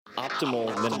optimal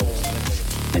minerals.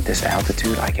 At this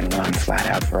altitude, I can run flat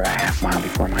out for a half mile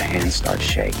before my hands start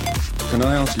shaking. Can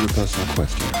I answer your personal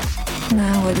question?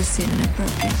 Now would seem an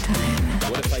appropriate time.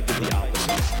 What if I did the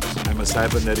opposite? I'm a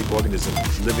cybernetic organism,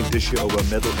 living tissue over a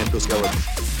metal endoskeleton.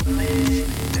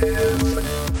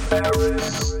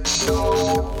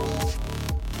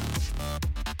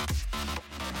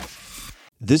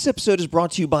 This episode is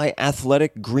brought to you by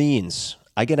Athletic Greens.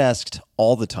 I get asked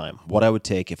all the time what I would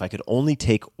take if I could only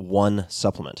take one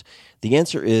supplement. The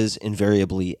answer is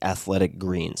invariably Athletic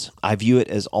Greens. I view it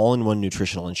as all-in-one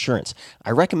nutritional insurance.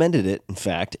 I recommended it, in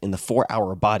fact, in the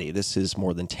 4-Hour Body. This is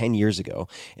more than 10 years ago,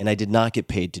 and I did not get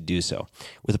paid to do so.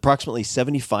 With approximately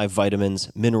 75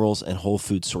 vitamins, minerals, and whole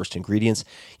food-sourced ingredients,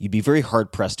 you'd be very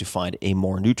hard-pressed to find a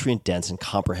more nutrient-dense and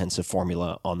comprehensive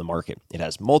formula on the market. It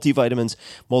has multivitamins,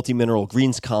 multi-mineral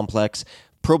greens complex,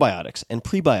 probiotics and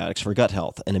prebiotics for gut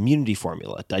health, an immunity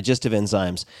formula, digestive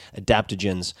enzymes,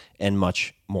 adaptogens, and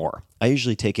much more. I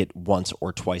usually take it once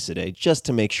or twice a day just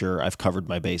to make sure I've covered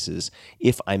my bases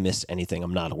if I missed anything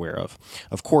I'm not aware of.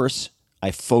 Of course,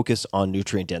 I focus on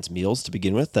nutrient-dense meals to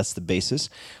begin with. That's the basis.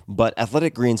 But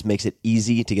Athletic Greens makes it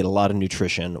easy to get a lot of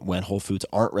nutrition when whole foods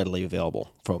aren't readily available.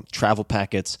 From travel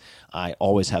packets, I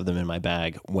always have them in my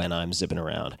bag when I'm zipping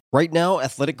around. Right now,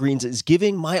 Athletic Greens is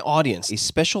giving my audience a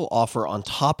special offer on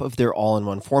top of their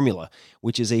all-in-one formula,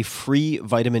 which is a free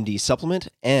vitamin D supplement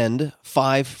and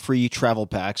 5 free travel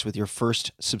packs with your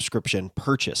first subscription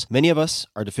purchase. Many of us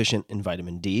are deficient in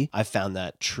vitamin D. I've found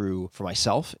that true for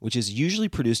myself, which is usually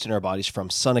produced in our bodies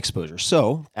from sun exposure.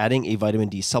 So, adding a vitamin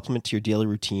D supplement to your daily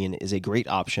routine is a great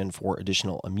option for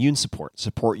additional immune support.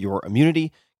 Support your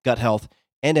immunity, gut health,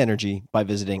 and energy by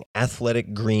visiting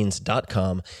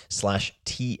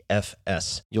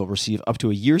athleticgreens.com/TFS. You'll receive up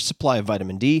to a year's supply of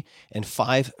vitamin D and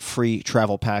 5 free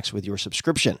travel packs with your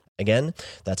subscription. Again,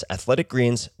 that's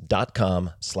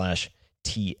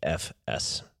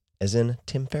athleticgreens.com/TFS, as in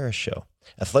Tim Ferriss Show.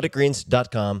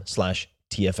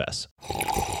 athleticgreens.com/TFS.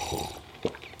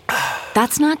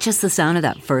 That's not just the sound of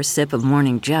that first sip of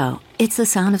Morning Joe. It's the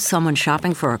sound of someone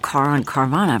shopping for a car on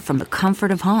Carvana from the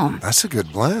comfort of home. That's a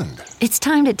good blend. It's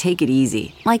time to take it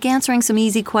easy, like answering some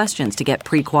easy questions to get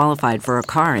pre-qualified for a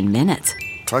car in minutes.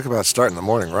 Talk about starting the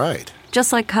morning right.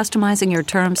 Just like customizing your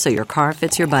terms so your car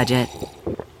fits your budget.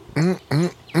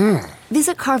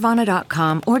 Visit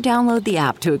Carvana.com or download the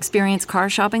app to experience car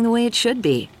shopping the way it should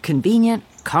be. Convenient,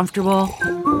 comfortable.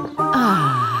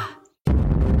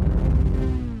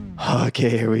 Okay,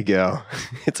 here we go.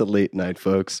 It's a late night,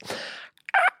 folks.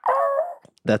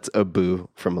 That's Abu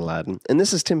from Aladdin. And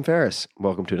this is Tim Ferriss.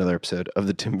 Welcome to another episode of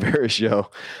The Tim Ferriss Show,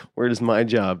 where it is my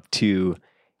job to,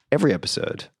 every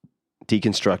episode,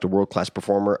 deconstruct a world-class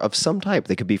performer of some type.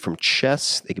 They could be from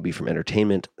chess, they could be from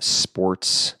entertainment,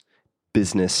 sports,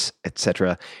 business,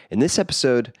 etc. In this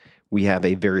episode, we have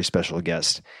a very special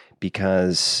guest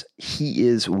because he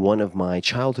is one of my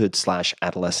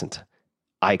childhood/adolescent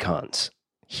icons,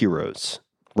 heroes,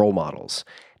 role models.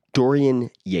 Dorian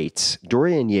Yates.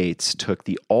 Dorian Yates took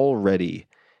the already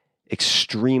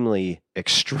extremely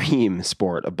extreme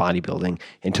sport of bodybuilding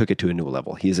and took it to a new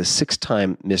level. He is a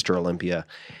 6-time Mr. Olympia,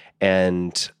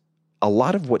 and a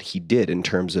lot of what he did in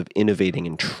terms of innovating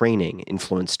and training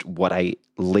influenced what I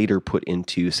later put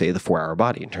into, say, the 4-Hour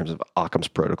Body in terms of Occam's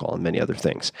protocol and many other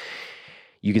things.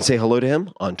 You can say hello to him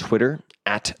on Twitter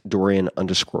at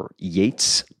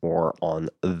Dorian_Yates or on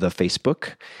the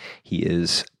Facebook. He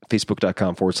is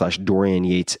facebook.com/Dorian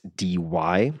Yates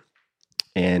DY.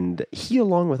 And he,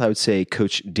 along with, I would say,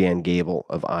 Coach Dan Gable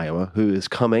of Iowa, who is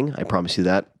coming, I promise you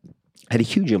that, had a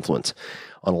huge influence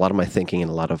on a lot of my thinking and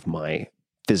a lot of my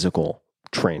physical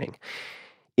training.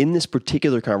 In this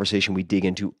particular conversation, we dig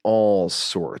into all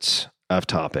sorts of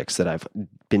topics that I've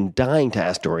been dying to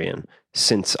ask Dorian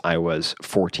since I was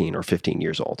 14 or 15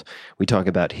 years old. We talk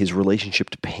about his relationship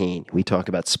to pain. We talk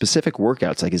about specific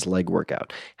workouts like his leg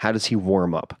workout. How does he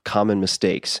warm up? Common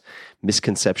mistakes,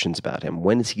 misconceptions about him.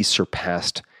 When has he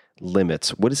surpassed limits?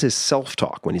 What is his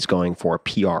self-talk when he's going for a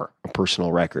PR, a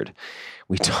personal record?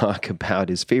 We talk about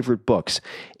his favorite books.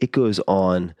 It goes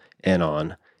on and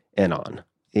on and on,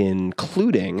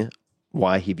 including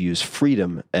why he views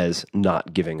freedom as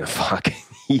not giving a fuck.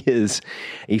 He is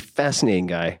a fascinating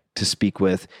guy to speak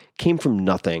with, came from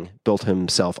nothing, built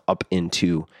himself up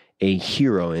into a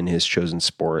hero in his chosen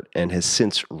sport, and has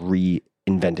since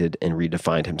reinvented and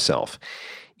redefined himself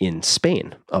in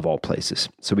Spain, of all places.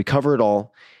 So we cover it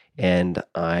all, and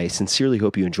I sincerely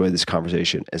hope you enjoyed this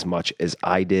conversation as much as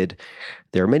I did.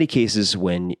 There are many cases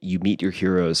when you meet your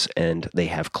heroes and they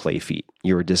have clay feet.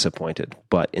 You're disappointed.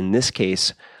 But in this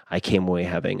case, I came away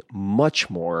having much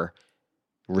more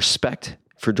respect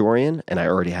for Dorian, and I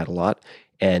already had a lot,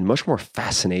 and much more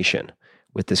fascination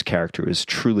with this character who is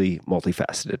truly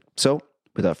multifaceted. So,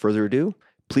 without further ado,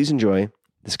 please enjoy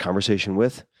this conversation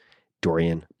with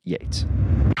Dorian Yates.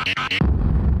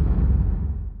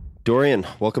 Dorian,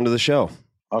 welcome to the show.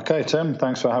 Okay, Tim,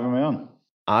 thanks for having me on.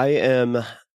 I am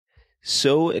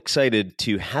so excited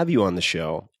to have you on the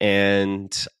show,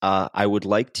 and I would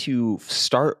like to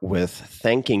start with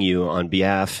thanking you on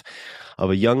behalf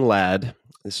of a young lad.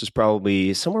 This was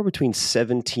probably somewhere between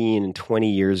 17 and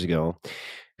 20 years ago,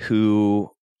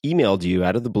 who emailed you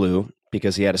out of the blue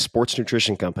because he had a sports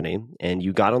nutrition company, and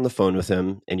you got on the phone with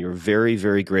him, and you're very,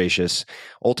 very gracious.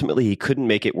 Ultimately, he couldn't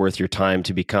make it worth your time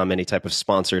to become any type of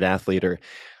sponsored athlete or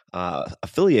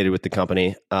affiliated with the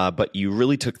company, but you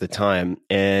really took the time,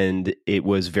 and it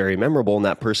was very memorable, and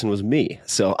that person was me.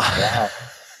 So wow.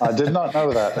 I did not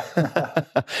know that.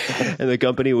 And the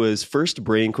company was first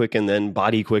Brain Quick, and then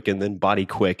Body Quick, and then Body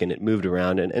Quick, and it moved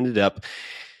around and ended up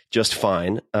just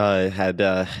fine.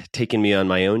 Had taken me on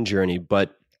my own journey,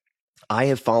 but I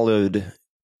have followed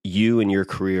you and your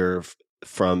career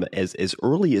from as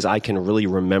early as I can really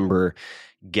remember,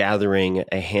 gathering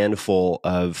a handful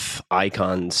of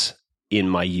icons in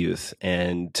my youth.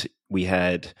 And we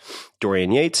had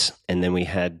Dorian Yates, and then we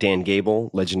had Dan Gable,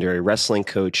 legendary wrestling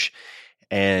coach.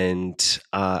 And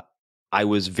I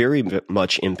was very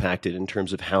much impacted in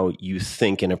terms of how you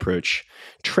think and approach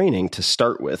training to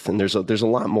start with. And there's a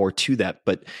lot more to that.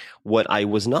 But what I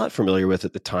was not familiar with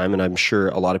at the time, and I'm sure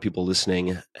a lot of people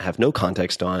listening have no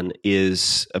context on,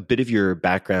 is a bit of your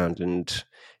background and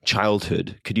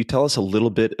childhood. Could you tell us a little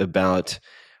bit about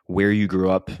where you grew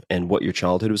up and what your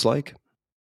childhood was like?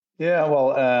 Yeah,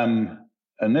 well,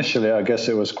 initially, I guess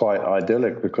it was quite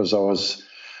idyllic because I was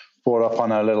brought up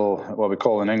on a little, what we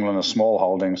call in England, a small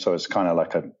holding. So it's kind of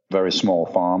like a very small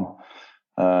farm.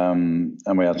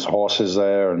 And we had horses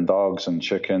there and dogs and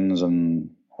chickens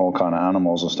and all kind of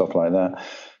animals and stuff like that.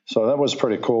 So that was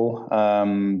pretty cool.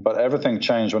 But everything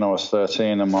changed when I was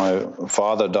 13 and my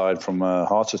father died from a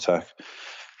heart attack.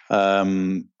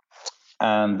 And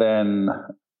then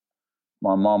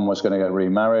my mom was going to get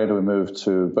remarried. We moved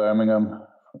to Birmingham,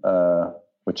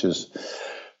 which is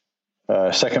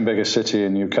second biggest city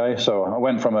in UK. So I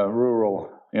went from a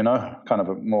rural, kind of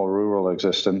a more rural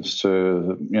existence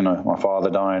to, my father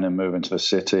dying and moving to the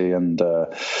city. And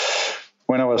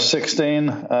when I was 16,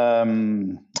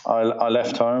 I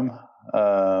left home.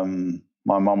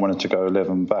 My mom wanted to go live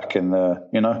back in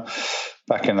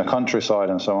the countryside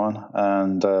and so on.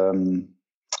 And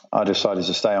I decided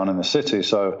to stay on in the city.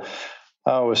 So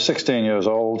I was 16 years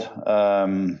old,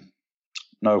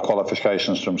 no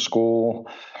qualifications from school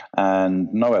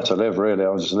and nowhere to live, really. I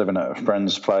was just living at a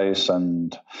friend's place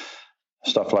and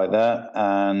stuff like that.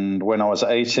 And when I was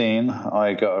 18,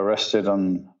 I got arrested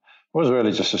on, it was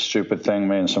really just a stupid thing.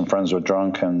 Me and some friends were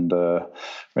drunk and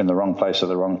in the wrong place at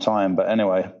the wrong time. But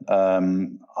anyway,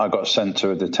 I got sent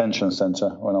to a detention center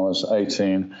when I was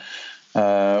 18,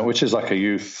 which is like a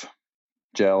youth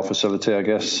jail facility, I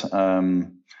guess.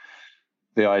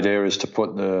 The idea is to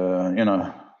put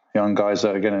the, young guys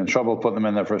that are getting in trouble, put them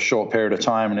in there for a short period of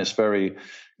time. And it's very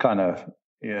kind of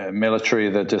military,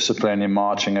 the discipline, you're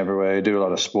marching everywhere, you do a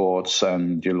lot of sports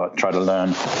and you try to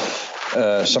learn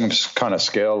some kind of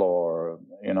skill or,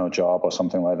 job or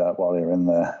something like that while you're in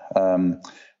there. In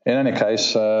any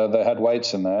case, they had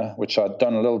weights in there, which I'd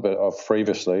done a little bit of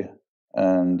previously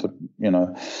and,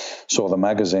 saw the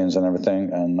magazines and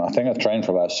everything. And I think I trained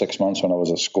for about 6 months when I was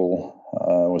at school.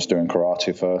 I was doing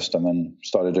karate first and then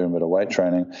started doing a bit of weight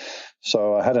training.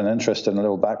 So I had an interest in a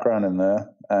little background in there.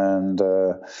 And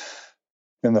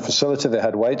in the facility, they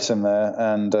had weights in there.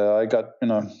 And I got,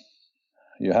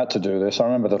 you had to do this. I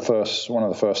remember one of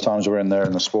the first times we were in there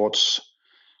in the sports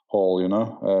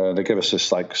hall, they gave us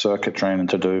this like circuit training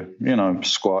to do,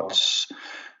 squats,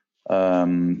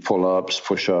 pull-ups,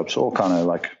 push-ups, all kind of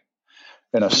like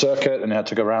in a circuit, and you had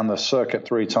to go around the circuit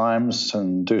 3 times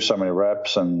and do so many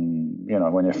reps, and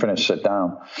when you finish, sit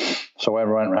down. So I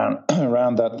went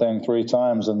around that thing 3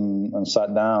 times and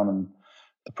sat down, and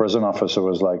the prison officer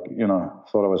was like,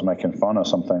 thought I was making fun or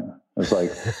something. It was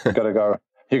like, you got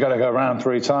to go around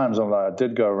 3 times. I'm like, I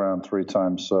did go around 3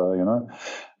 times, and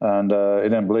he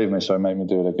didn't believe me, so he made me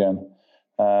do it again.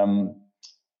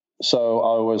 So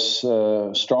I was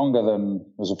stronger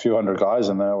than, there's a few hundred guys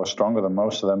in there. I was stronger than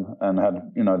most of them and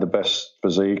had, the best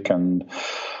physique, and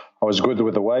I was good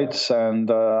with the weights.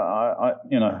 And I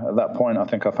at that point, I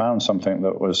think I found something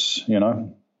that was,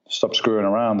 stop screwing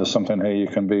around. There's something here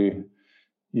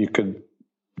you could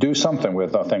do something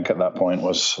with. I think at that point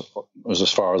was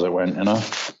as far as it went.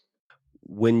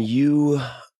 When you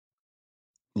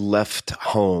left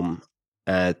home,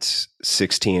 at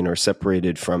 16 or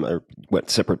separated from a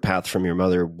separate path from your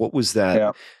mother. What was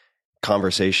that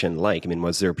conversation like? I mean,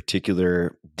 was there a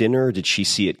particular dinner? Did she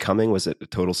see it coming? Was it a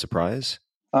total surprise?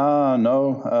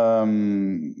 No.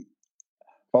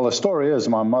 Well, the story is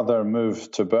my mother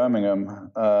moved to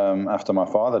Birmingham after my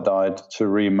father died to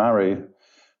remarry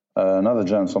another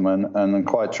gentleman, and then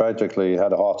quite tragically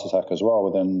had a heart attack as well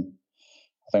within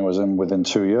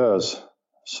 2 years.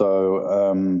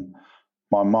 So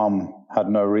my mum had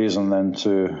no reason then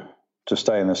to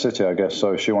stay in the city, I guess.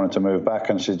 So she wanted to move back,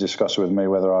 and she discussed with me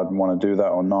whether I'd want to do that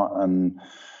or not. And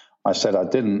I said I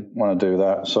didn't want to do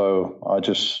that. So I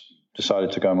just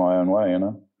decided to go my own way,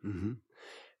 Mm-hmm.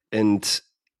 And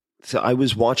so I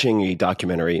was watching a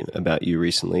documentary about you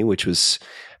recently, which was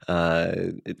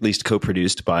at least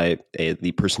co-produced by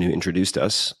the person who introduced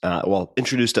us. I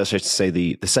should say,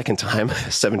 the second time,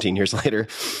 17 years later,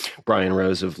 Brian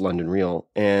Rose of London Real.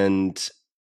 And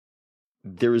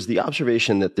there was the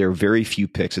observation that there are very few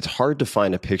pics. It's hard to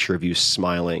find a picture of you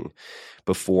smiling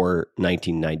before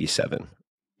 1997.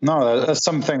 No, that's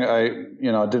something I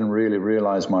didn't really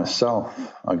realize myself,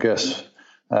 I guess.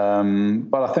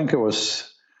 But I think it was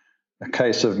a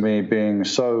case of me being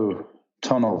so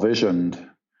tunnel visioned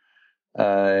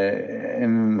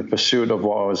in the pursuit of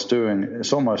what I was doing.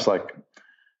 It's almost like,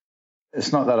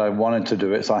 it's not that I wanted to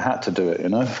do it, it's I had to do it,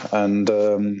 and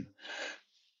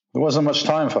there wasn't much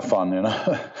time for fun,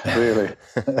 really.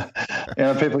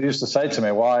 People used to say to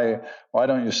me, why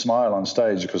don't you smile on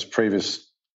stage? Because previous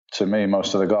to me,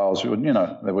 most of the girls would,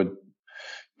 they would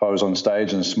pose on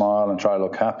stage and smile and try to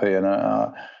look happy. And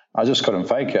I just couldn't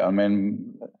fake it. I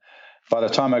mean, by the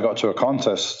time I got to a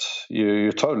contest,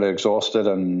 you're totally exhausted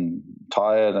and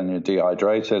tired, and you're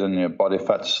dehydrated, and your body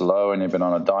fat's low, and you've been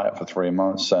on a diet for 3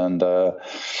 months. And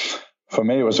for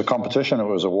me, it was a competition. It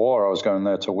was a war. I was going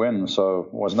there to win. So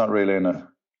I was not really in a,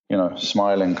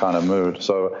 smiling kind of mood.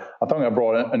 So I think I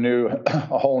brought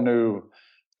a whole new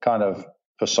kind of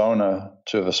persona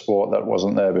to the sport that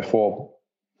wasn't there before.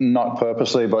 Not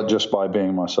purposely, but just by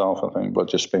being myself, I think, but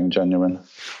just being genuine.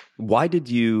 Why did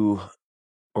you,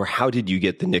 or how did you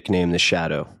get the nickname The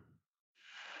Shadow?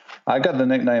 I got the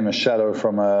nickname The Shadow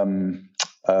from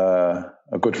a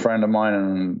good friend of mine,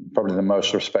 and probably the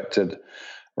most respected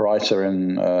writer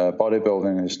in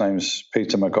bodybuilding. His name's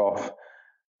Peter McGough.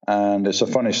 And it's a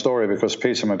funny story because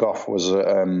Peter McGough was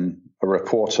a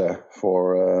reporter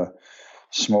for a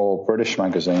small British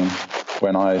magazine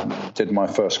when I did my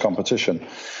first competition.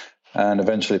 And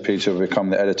eventually Peter would become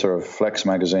the editor of Flex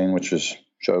magazine, which is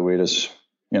Joe Weider's,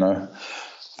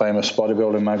 famous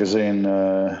bodybuilding magazine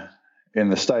in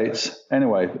the States.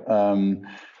 Anyway,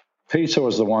 Peter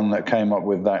was the one that came up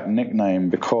with that nickname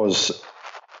because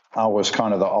I was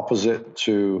kind of the opposite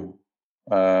to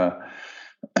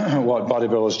what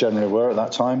bodybuilders generally were at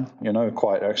that time,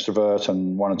 quite extrovert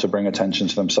and wanted to bring attention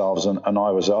to themselves. And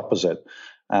I was the opposite.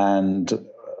 And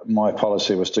my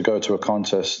policy was to go to a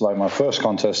contest, like my first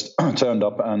contest turned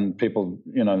up and people,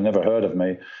 never heard of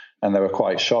me. And they were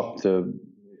quite shocked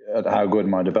at how good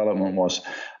my development was.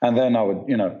 And then I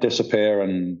would, disappear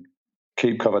and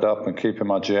keep covered up and keep in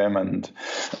my gym. And,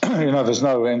 there's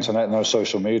no internet, no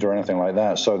social media or anything like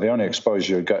that. So the only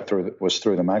exposure you'd get was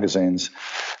through the magazines.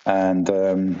 And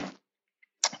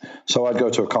so I'd go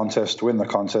to a contest, win the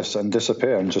contest, and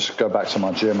disappear and just go back to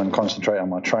my gym and concentrate on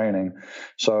my training.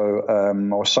 So I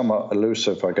was somewhat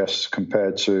elusive, I guess,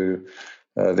 compared to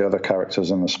the other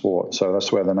characters in the sport. So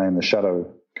that's where the name The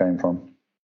Shadow came from.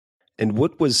 And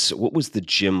what was the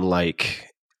gym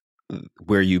like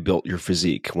where you built your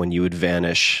physique when you would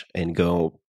vanish and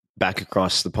go back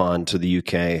across the pond to the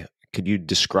UK? Could you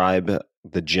describe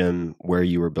the gym where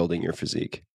you were building your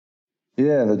physique?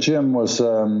 Yeah, the gym was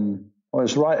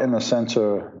it's right in the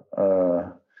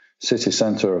city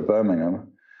centre of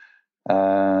Birmingham.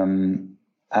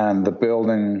 And the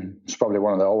building is probably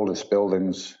one of the oldest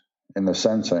buildings in the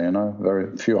centre,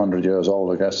 very few hundred years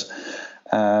old, I guess.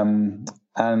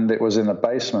 And it was in the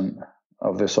basement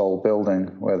of this old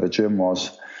building where the gym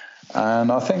was. And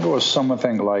I think it was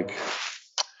something like,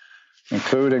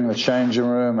 including the changing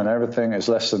room and everything, is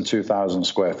less than 2,000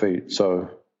 square feet. So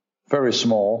very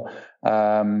small.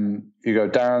 You go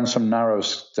down some narrow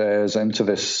stairs into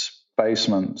this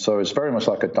basement. So it's very much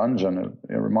like a dungeon.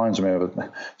 It reminds me of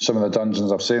some of the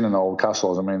dungeons I've seen in old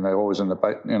castles. I mean, they're always in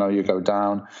you go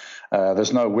down.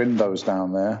 There's no windows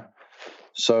down there.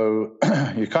 So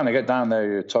you kind of get down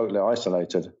there, you're totally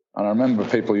isolated. And I remember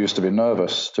people used to be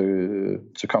nervous to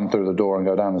come through the door and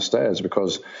go down the stairs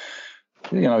because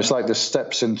it's like the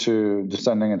steps into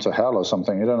descending into hell or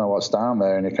something. You don't know what's down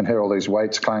there, and you can hear all these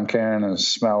weights clanking and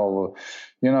smell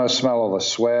all the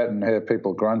sweat and hear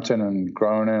people grunting and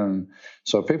groaning. And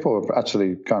so people were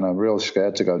actually kind of real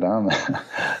scared to go down there.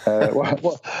 It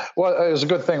was a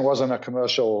good thing it wasn't a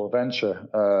commercial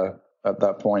venture at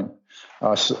that point.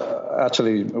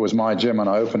 Actually, it was my gym, and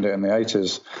I opened it in the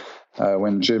 80s.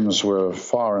 When gyms were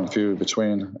far and few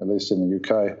between, at least in the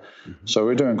UK. So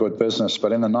we're doing good business.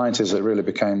 But in the 90s, it really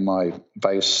became my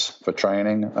base for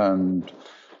training. And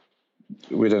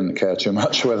we didn't care too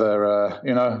much whether,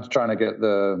 trying to get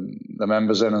the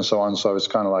members in and so on. So it's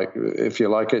kind of like, if you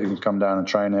like it, you can come down and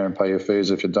train here and pay your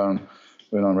fees. If you don't,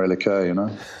 we don't really care,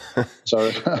 So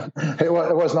it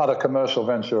was not a commercial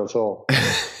venture at all.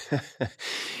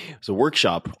 It's a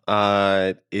workshop.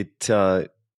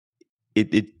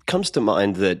 It comes to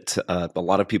mind that a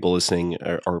lot of people listening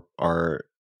are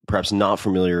perhaps not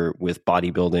familiar with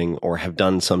bodybuilding or have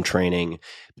done some training,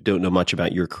 don't know much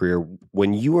about your career.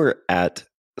 When you were at,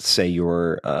 say,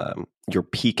 your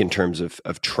peak in terms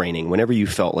of training, whenever you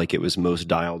felt like it was most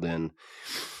dialed in,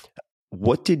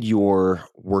 what did your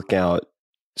workout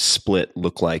split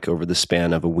look like over the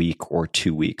span of a week or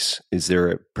 2 weeks? Is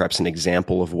there perhaps an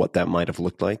example of what that might have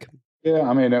looked like? Yeah,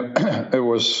 I mean, it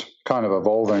was kind of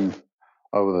evolving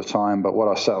over the time, but what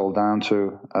I settled down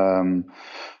to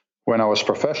when I was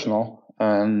professional,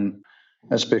 and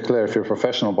let's be clear, if you're a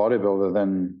professional bodybuilder,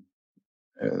 then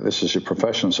this is your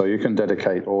profession, so you can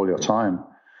dedicate all your time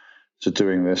to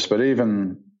doing this. But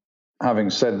even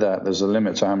having said that, there's a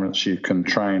limit to how much you can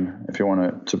train if you want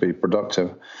it to be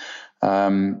productive.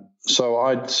 So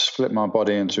I'd split my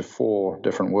body into 4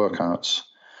 different workouts.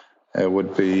 It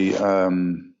would be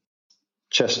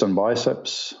chest and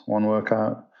biceps, one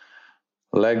workout.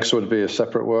 Legs would be a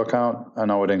separate workout,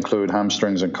 and I would include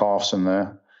hamstrings and calves in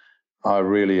there. I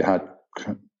really had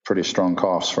pretty strong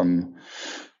calves from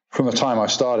the time I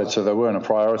started, so they weren't a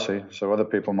priority. So other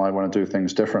people might want to do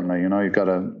things differently. You've got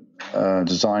to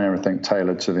design everything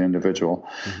tailored to the individual.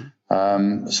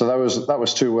 So that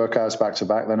was 2 workouts back to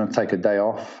back. Then I'd take a day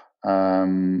off,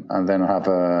 and then have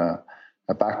a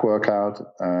back workout,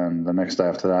 and the next day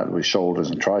after that would be shoulders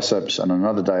and triceps, and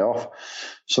another day off.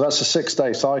 So that's a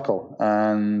 6-day cycle,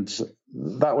 and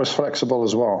that was flexible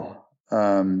as well,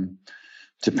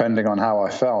 depending on how I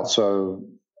felt. So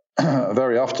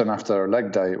very often after a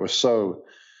leg day, it was so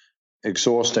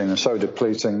exhausting and so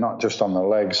depleting, not just on the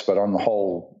legs, but on the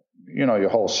whole, your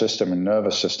whole system and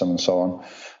nervous system and so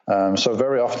on. So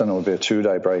very often it would be a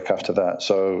 2-day break after that.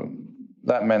 So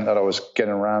that meant that I was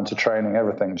getting around to training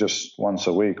everything just once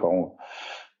a week or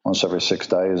once every 6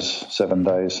 days, 7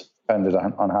 days, depended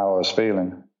on how I was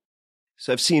feeling.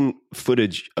 So I've seen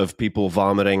footage of people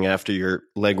vomiting after your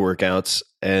leg workouts,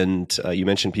 and you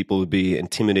mentioned people would be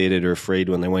intimidated or afraid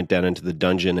when they went down into the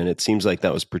dungeon, and it seems like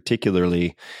that was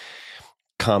particularly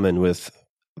common with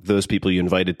those people you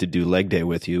invited to do leg day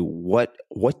with you. What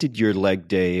did your leg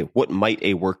day? What might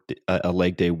a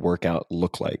leg day workout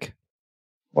look like?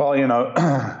 Well,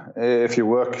 if you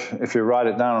write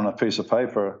it down on a piece of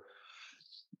paper,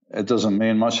 it doesn't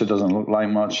mean much. It doesn't look like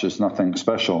much. It's nothing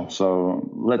special.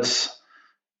 So let's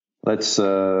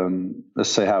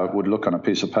say how it would look on a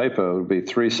piece of paper. It would be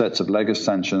 3 sets of leg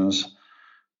extensions,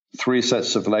 3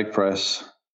 sets of leg press,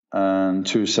 and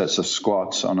 2 sets of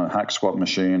squats on a hack squat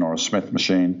machine or a Smith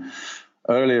machine.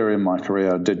 Earlier in my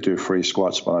career, I did do free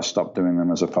squats, but I stopped doing them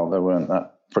as I felt they weren't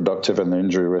that productive, and the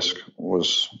injury risk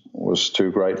was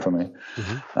too great for me.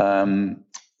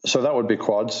 So that would be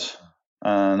quads,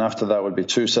 and after that would be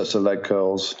 2 sets of leg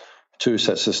curls, 2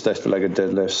 sets of stiff-legged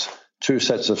deadlifts, 2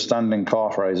 sets of standing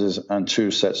calf raises, and 2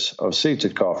 sets of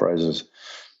seated calf raises.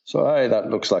 So, hey, that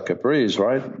looks like a breeze,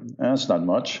 right? That's not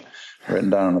much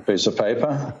written down on a piece of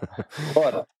paper.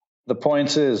 But the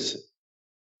point is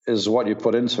what you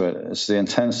put into it. It's the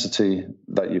intensity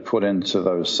that you put into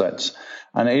those sets.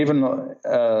 And even,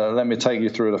 let me take you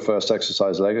through the first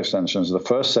exercise, leg extensions. The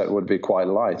first set would be quite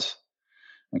light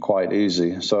and quite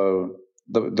easy. So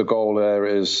the goal there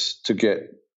is to get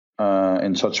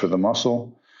in touch with the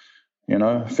muscle,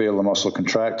 feel the muscle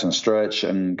contract and stretch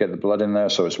and get the blood in there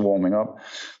so it's warming up.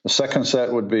 The second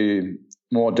set would be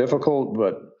more difficult,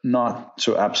 but not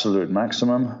to absolute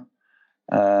maximum.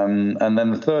 And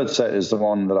then the third set is the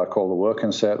one that I call the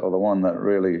working set, or the one that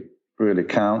really, really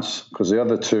counts, because the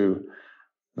other 2,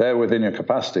 they're within your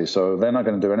capacity. So they're not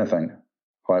going to do anything,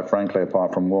 quite frankly,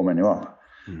 apart from warming you up,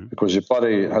 because your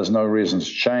body has no reason to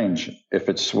change if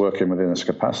it's working within its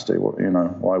capacity.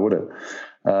 Why would it?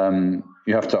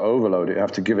 You have to overload it. You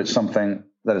have to give it something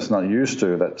that it's not used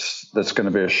to, that's going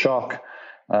to be a shock.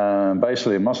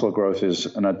 Basically, muscle growth is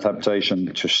an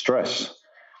adaptation to stress.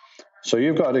 So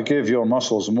you've got to give your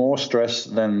muscles more stress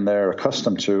than they're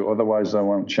accustomed to, otherwise they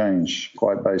won't change.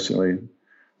 Quite basically,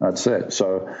 that's it.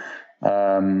 So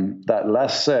that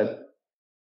last set,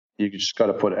 you just got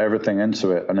to put everything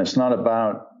into it. And it's not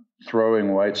about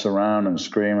throwing weights around and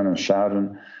screaming and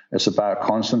shouting. It's about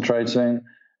concentrating.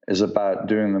 It's about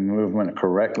doing the movement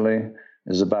correctly.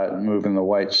 It's about moving the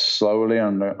weights slowly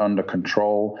under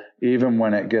control, even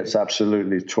when it gets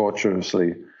absolutely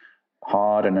torturously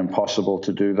hard and impossible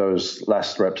to do those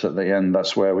last reps at the end.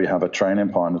 That's where we have a training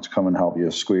partner to come and help you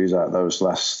squeeze out those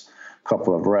last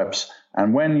couple of reps.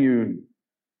 And when you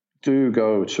do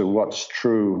go to what's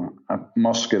true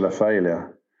muscular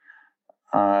failure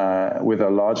with a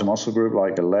large muscle group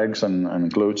like the legs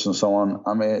and glutes and so on,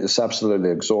 I mean, it's absolutely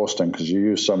exhausting because you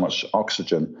use so much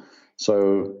oxygen.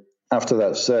 So after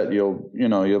that set, you'll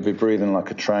be breathing like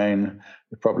a train.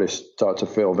 You probably start to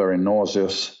feel very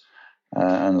nauseous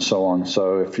and so on.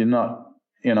 So if you're not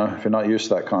used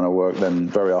to that kind of work, then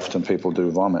very often people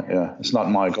do vomit. Yeah, it's not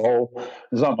my goal.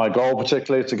 It's not my goal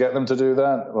particularly to get them to do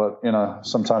that, but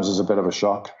sometimes it's a bit of a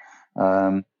shock.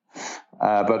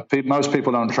 But most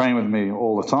people don't train with me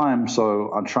all the time,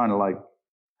 so I'm trying to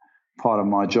part of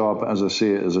my job, as I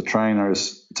see it as a trainer,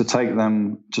 is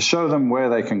to show them where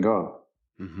they can go.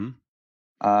 Mm-hmm.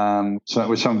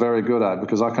 Which I'm very good at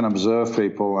because I can observe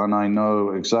people and I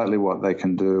know exactly what they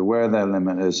can do, where their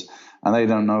limit is, and they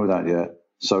don't know that yet.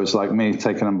 So it's like me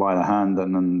taking them by the hand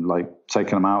and then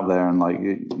taking them out there and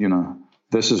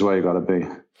this is where you got to be.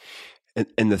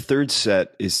 And the third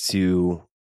set is to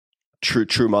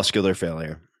true muscular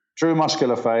failure. True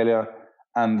muscular failure,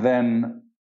 and then,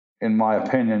 in my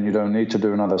opinion, you don't need to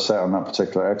do another set on that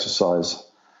particular exercise.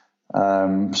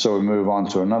 So we move on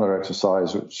to another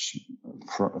exercise, which,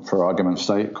 for argument's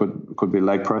sake, could be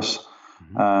leg press.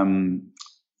 Mm-hmm.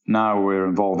 Now we're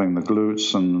involving the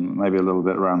glutes and maybe a little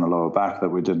bit around the lower back that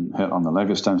we didn't hit on the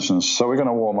leg extensions. So we're going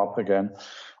to warm up again.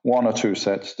 1 or 2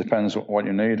 sets, depends what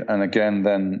you need. And again,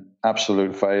 then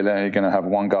absolute failure. You're going to have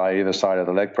one guy either side of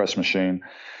the leg press machine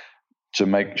to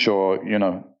make sure,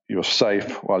 you're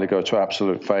safe while you go to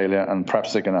absolute failure. And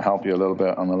perhaps they're going to help you a little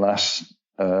bit on the last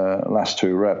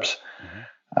 2 reps.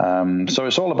 Mm-hmm. So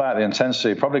it's all about the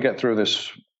intensity. Probably get through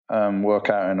this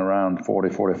workout in around 40,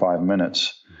 45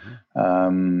 minutes.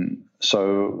 Mm-hmm.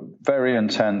 So very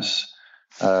intense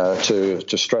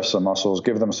to stress the muscles,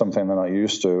 give them something they're not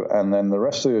used to. And then the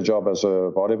rest of your job as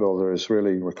a bodybuilder is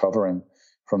really recovering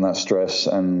from that stress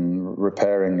and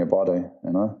repairing your body.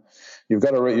 You've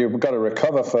got to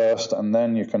recover first, and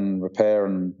then you can repair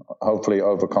and hopefully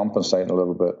overcompensate a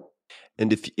little bit.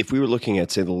 And if we were looking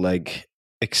at, say, the leg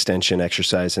extension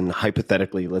exercise, and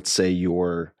hypothetically, let's say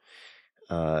your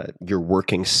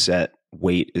working set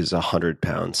weight is 100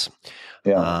 pounds.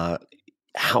 Yeah.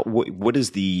 What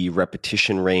is the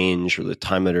repetition range or the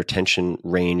time under tension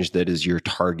range that is your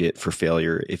target for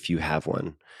failure if you have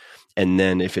one? And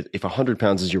then if 100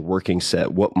 pounds is your working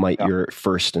set, what might your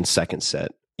first and second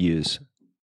set use?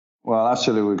 Well,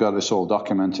 actually, we've got this all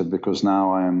documented because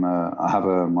now I have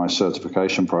my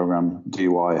certification program,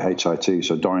 DYHIT,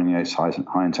 so Dorian Yates High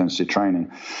Intensity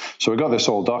Training. So we've got this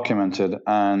all documented,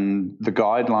 and the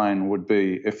guideline would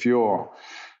be if your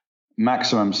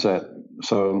maximum set.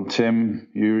 So Tim,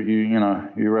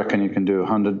 you reckon you can do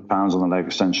 100 pounds on the leg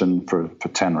extension for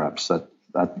 10 reps.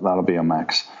 That'll be a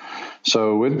max.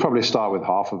 So we'd probably start with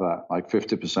half of that, like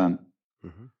 50%.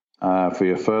 Mm-hmm. For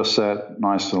your first set,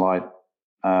 nice and light.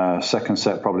 Second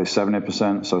set, probably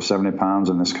 70%, so 70 pounds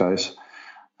in this case.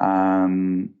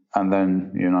 And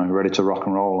then, ready to rock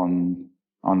and roll on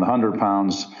the 100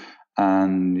 pounds.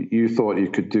 And you thought you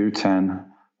could do 10,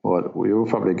 but we will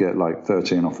probably get like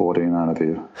 13 or 14 out of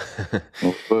you.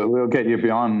 We'll get you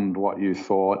beyond what you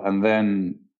thought. And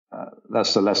then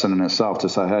that's the lesson in itself to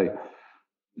say, hey,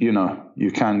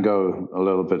 you can go a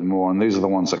little bit more. And these are the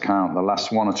ones that count. The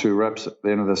last 1 or 2 reps at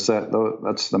the end of the set,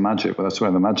 that's the magic. That's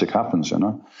where the magic happens,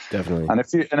 Definitely. And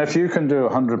if you can do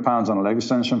 100 pounds on a leg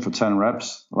extension for 10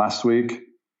 reps last week,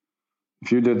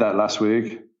 if you did that last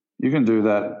week, you can do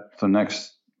that for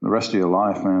the rest of your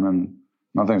life, man, and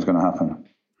nothing's going to happen.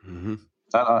 Mm-hmm.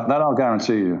 That I'll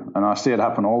guarantee you. And I see it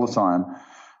happen all the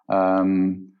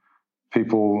time.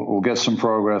 People will get some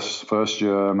progress first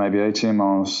year, maybe 18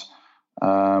 months.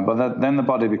 But then the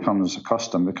body becomes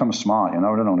accustomed, becomes smart. We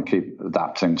don't want to keep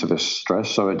adapting to this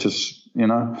stress. So it just, you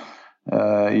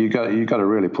got to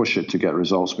really push it to get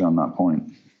results beyond that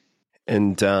point.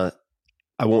 And I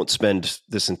won't spend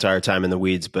this entire time in the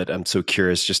weeds, but I'm so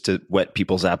curious just to whet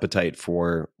people's appetite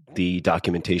for the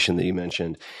documentation that you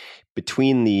mentioned.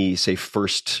 Between the, say,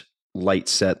 first light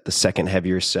set, the second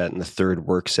heavier set, and the third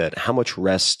work set, how much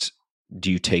rest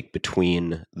do you take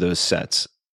between those sets?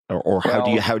 or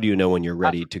how do you know when you're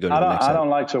ready to go to the next set? I don't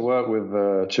like to work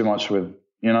with too much with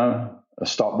a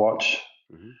stopwatch.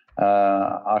 Mm-hmm.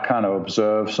 I kind of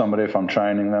observe somebody if I'm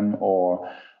training them, or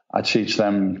I teach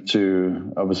them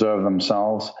to observe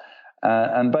themselves.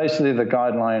 And basically, the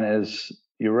guideline is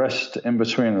you rest in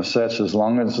between the sets as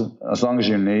long as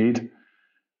you need,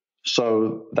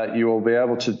 so that you will be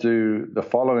able to do the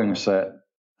following set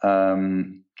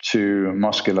to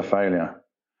muscular failure.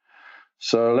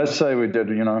 So let's say we did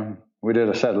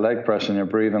a set of leg press and you're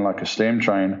breathing like a steam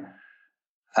train,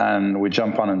 and we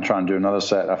jump on and try and do another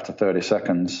set after 30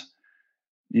 seconds.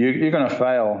 You're going to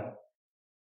fail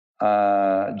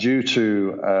due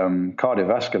to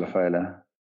cardiovascular failure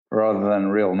rather than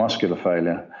real muscular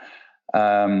failure.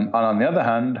 And on the other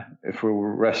hand, if we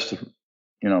rest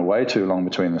way too long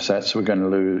between the sets, we're going to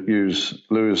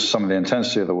lose some of the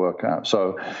intensity of the workout.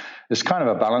 So it's kind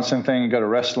of a balancing thing. You got to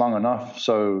rest long enough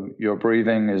so your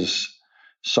breathing is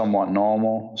somewhat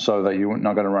normal, so that you're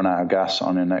not going to run out of gas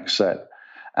on your next set.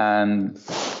 And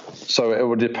so it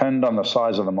will depend on the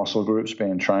size of the muscle groups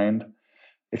being trained.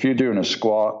 If you're doing a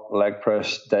squat, leg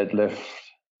press, deadlift,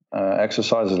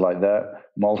 exercises like that,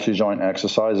 multi-joint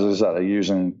exercises that are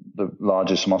using the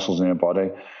largest muscles in your body,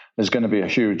 there's going to be a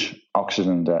huge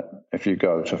oxygen debt if you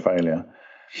go to failure.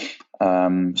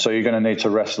 So you're going to need to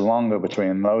rest longer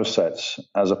between those sets,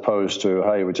 as opposed to,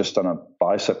 hey, we just done a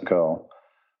bicep curl,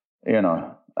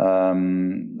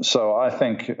 So I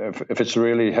think if it's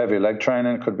really heavy leg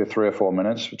training, it could be 3 or 4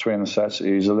 minutes between the sets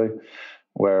easily.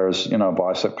 Whereas,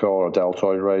 bicep curl or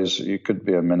deltoid raise, you could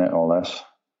be a minute or less.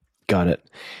 Got it.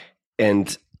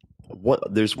 And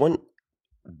there's one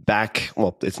back,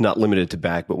 well, it's not limited to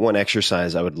back, but one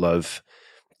exercise I would love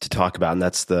to talk about, and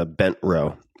that's the bent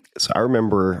row. So I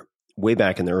remember way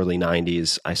back in the early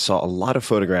 90s, I saw a lot of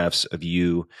photographs of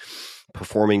you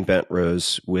performing bent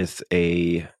rows with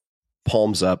a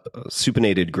palms up,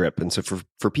 supinated grip. And so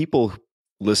for people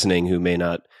listening who may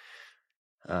not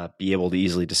be able to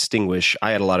easily distinguish,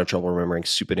 I had a lot of trouble remembering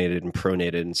supinated and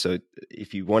pronated. And so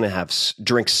if you want to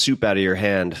drink soup out of your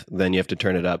hand, then you have to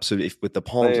turn it up. So with the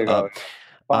palms up,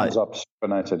 palms up,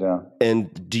 supinated, yeah.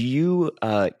 And do you,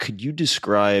 could you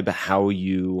describe how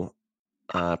you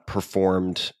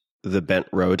performed the bent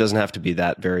row? It doesn't have to be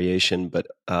that variation, but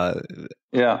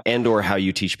and or how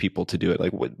you teach people to do it.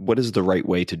 Like what is the right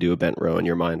way to do a bent row in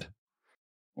your mind?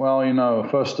 Well,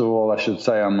 first of all, I should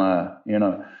say I'm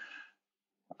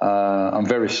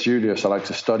very studious. I like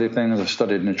to study things. I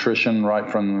studied nutrition right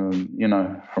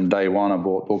from day one. I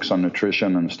bought books on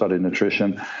nutrition and studied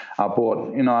nutrition. I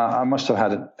bought, I must have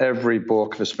had every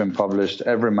book that's been published,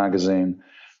 every magazine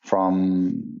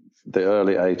from the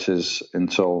early 80s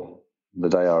until the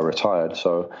day I retired.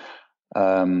 So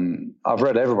I've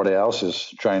read everybody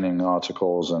else's training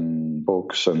articles and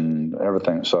books and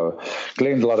everything. So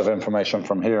gleaned a lot of information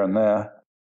from here and there.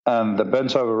 And the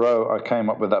bent over row, I came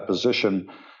up with that position,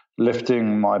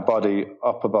 lifting my body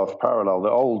up above parallel. The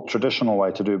old traditional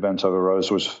way to do bent over rows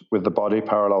was with the body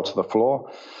parallel to the floor,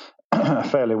 a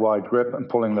fairly wide grip, and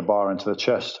pulling the bar into the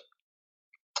chest,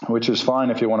 which is fine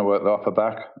if you want to work the upper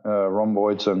back,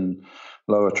 rhomboids and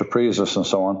lower trapezius and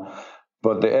so on.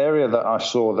 But the area that I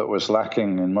saw that was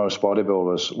lacking in most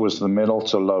bodybuilders was the middle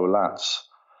to low lats.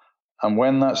 And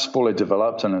when that's fully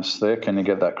developed and it's thick and you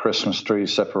get that Christmas tree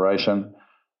separation,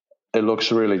 it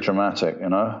looks really dramatic,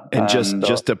 And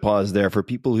just to pause there, for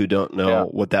people who don't know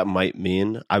what that might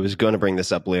mean, I was going to bring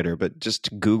this up later, but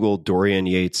just Google Dorian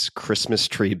Yates Christmas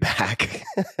tree back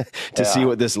to see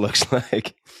what this looks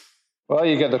like. Well,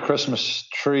 you get the Christmas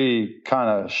tree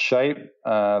kind of shape,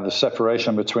 the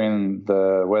separation between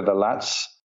where the lats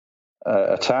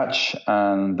attach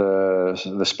and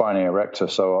the spina erector.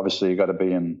 So obviously you got to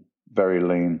be in very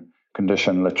lean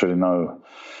condition, literally no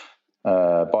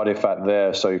body fat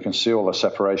there, so you can see all the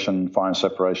fine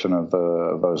separation of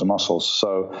those muscles.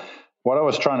 So what I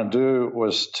was trying to do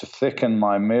was to thicken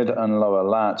my mid and lower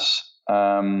lats.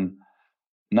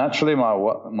 Naturally,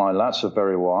 my lats are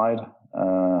very wide.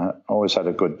 Always had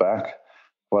a good back,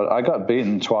 but I got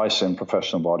beaten twice in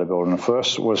professional bodybuilding. The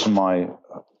first was my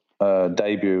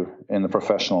debut in the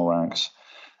professional ranks,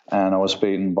 and I was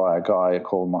beaten by a guy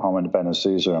called Mohammed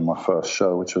Benaziza in my first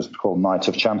show, which was called Night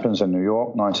of Champions in New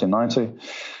York, 1990.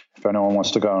 If anyone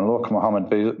wants to go and look, Mohammed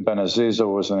Benaziza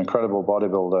was an incredible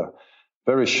bodybuilder,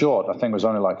 very short. I think it was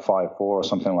only like 5'4" or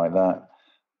something like that.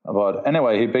 But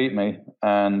anyway, he beat me,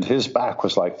 and his back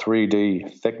was like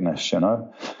 3D thickness,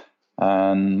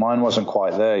 and mine wasn't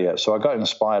quite there yet. So I got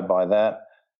inspired by that,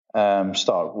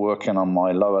 start working on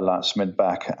my lower lats, mid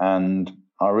back, and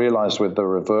I realized with the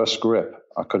reverse grip,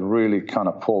 I could really kind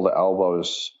of pull the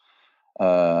elbows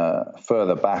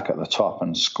further back at the top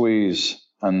and squeeze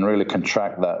and really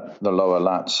contract the lower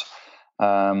lats.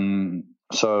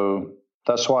 So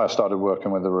that's why I started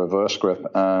working with the reverse grip.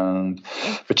 And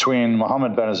between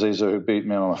Mohammed Benaziza, who beat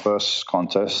me in my first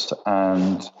contest,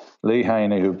 and Lee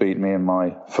Haney, who beat me in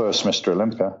my first Mr.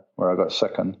 Olympia, where I got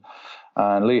second,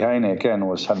 and Lee Haney again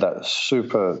had that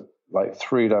super like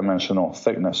 3-dimensional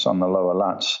thickness on the lower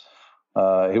lats.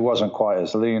 He wasn't quite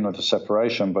as lean with the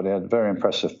separation, but he had very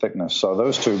impressive thickness. So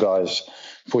those two guys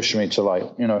pushed me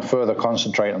to further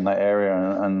concentrate on that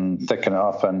area and thicken it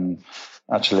up. And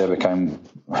actually, I became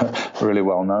really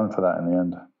well known for that in the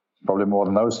end. Probably more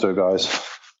than those two guys.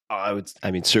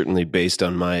 Certainly based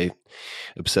on my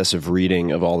obsessive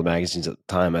reading of all the magazines at the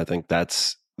time, I think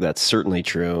that's certainly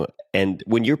true. And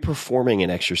when you're performing an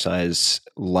exercise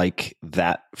like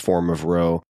that form of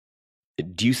row,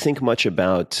 do you think much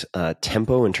about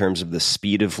tempo in terms of the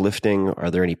speed of lifting? Are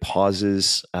there any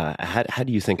pauses? How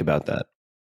do you think about that?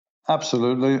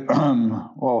 Absolutely.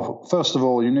 Well, first of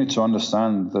all, you need to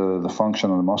understand the function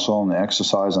of the muscle and the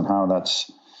exercise and how that's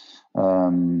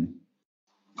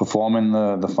performing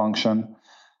the function.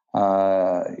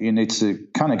 You need to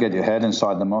kind of get your head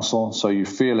inside the muscle so you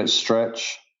feel it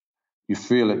stretch, you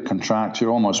feel it contract, you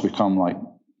almost become like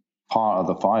part of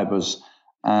the fibers.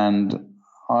 And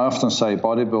I often say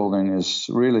bodybuilding is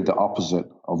really the opposite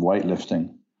of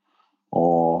weightlifting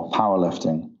or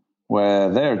powerlifting, where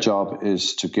their job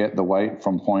is to get the weight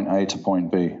from point A to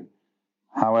point B.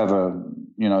 However,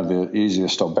 the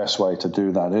easiest or best way to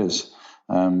do that is.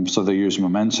 So they use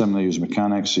momentum, they use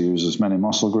mechanics, they use as many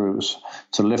muscle groups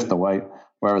to lift the weight,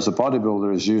 whereas a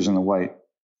bodybuilder is using the weight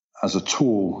as a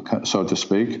tool, so to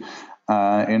speak,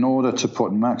 in order to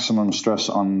put maximum stress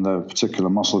on the particular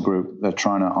muscle group they're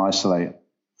trying to isolate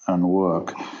and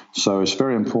work. So it's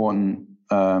very important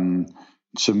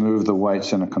to move the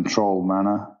weights in a controlled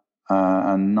manner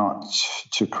and not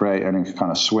to create any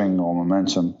kind of swing or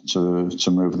momentum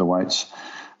to move the weights.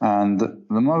 And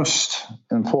the most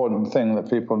important thing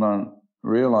that people don't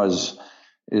realize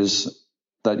is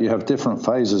that you have different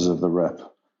phases of the rep.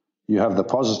 You have the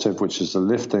positive, which is the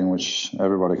lifting, which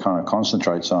everybody kind of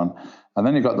concentrates on. And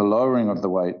then you've got the lowering of the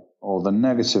weight, or the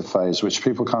negative phase, which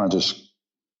people kind of just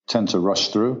tend to rush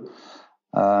through.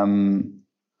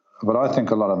 But I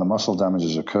think a lot of the muscle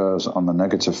damages occurs on the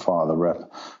negative part of the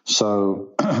rep.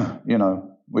 So,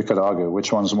 we could argue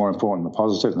which one's more important, the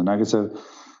positive, the negative.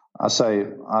 I say,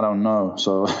 I don't know.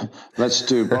 So let's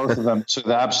do both of them to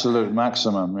the absolute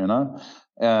maximum,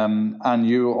 and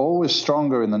you're always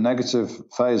stronger in the negative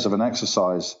phase of an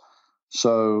exercise.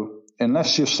 So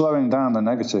unless you're slowing down the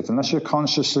negative, unless you're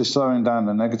consciously slowing down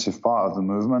the negative part of the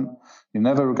movement, you're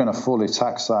never going to fully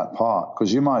tax that part,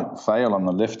 because you might fail on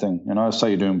the lifting. Say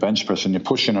you're doing bench press and you're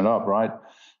pushing it up, right?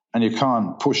 And you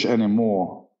can't push any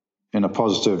more in a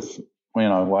positive,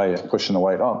 way, pushing the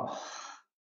weight up.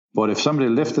 But if somebody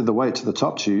lifted the weight to the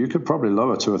top to you, you could probably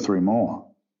lower 2 or 3 more,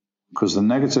 because the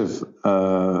negative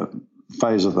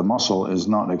phase of the muscle is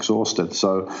not exhausted.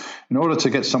 So in order to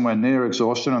get somewhere near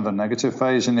exhaustion of the negative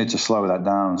phase, you need to slow that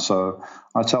down. So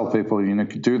I tell people,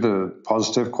 do the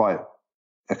positive quite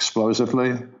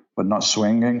explosively, but not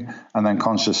swinging, and then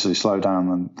consciously slow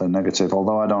down the negative,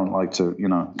 although I don't like to,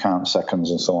 count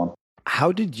seconds and so on.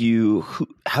 How did you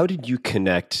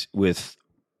connect with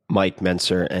Mike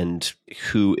Mentzer, and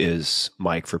who is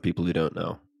Mike for people who don't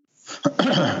know?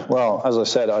 Well, as I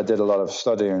said, I did a lot of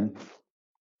studying,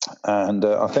 and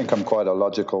I think I'm quite a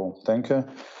logical thinker.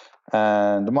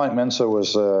 And Mike Mentzer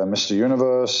was Mr.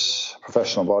 Universe,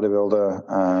 professional bodybuilder,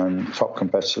 and top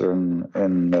competitor in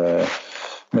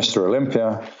Mr.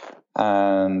 Olympia.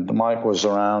 And Mike was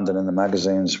around and in the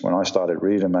magazines when I started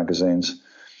reading magazines.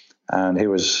 And he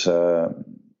was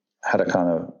had a kind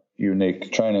of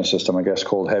unique training system, I guess,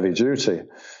 called heavy duty.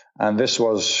 And this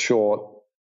was short,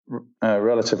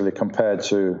 relatively compared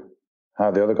to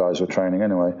how the other guys were training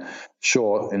anyway,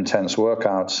 short, intense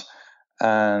workouts.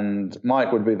 And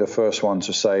Mike would be the first one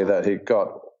to say that he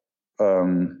got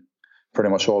pretty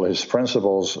much all his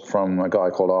principles from a guy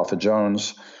called Arthur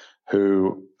Jones,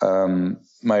 who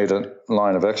made a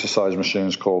line of exercise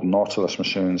machines called Nautilus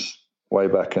machines way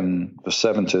back in the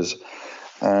 70s.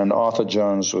 And Arthur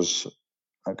Jones was,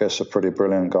 I guess, a pretty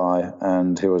brilliant guy,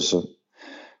 and he was a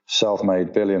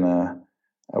self-made billionaire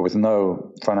with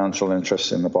no financial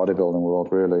interest in the bodybuilding world,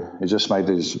 really. He just made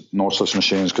these Nautilus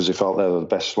machines because he felt they were the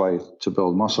best way to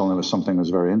build muscle, and it was something he was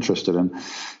very interested in.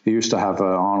 He used to have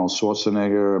Arnold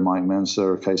Schwarzenegger, Mike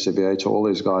Mentzer, KCBA, all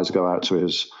these guys go out to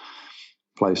his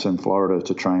place in Florida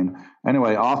to train.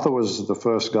 Anyway, Arthur was the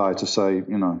first guy to say,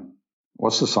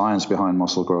 what's the science behind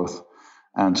muscle growth?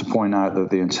 And to point out that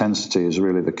the intensity is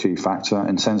really the key factor.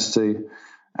 Intensity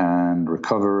and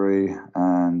recovery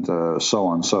and so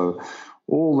on. So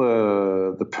all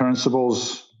the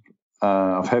principles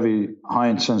of high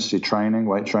intensity training,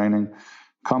 weight training,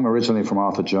 come originally from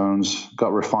Arthur Jones,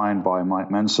 got refined by Mike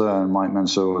Mensa, and Mike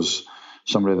Mensa was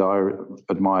somebody that I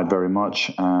admired very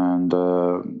much. And,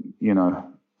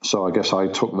 so I guess I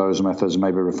took those methods,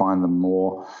 maybe refined them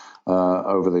more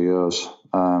over the years.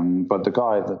 But the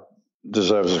guy that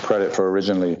deserves the credit for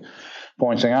originally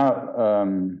pointing out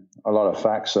a lot of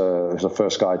facts is the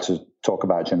first guy to talk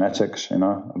about genetics,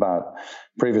 about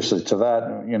previously to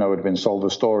that, it'd been sold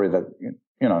a story that,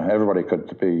 everybody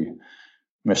could be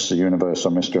Mr. Universe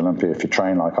or Mr. Olympia if you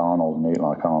train like Arnold and eat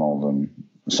like Arnold and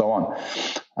so on.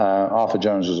 Arthur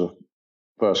Jones is the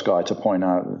first guy to point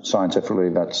out scientifically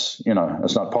that's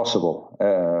not possible.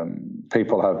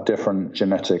 People have different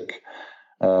genetic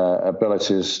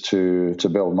abilities to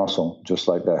build muscle, just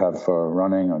like they have for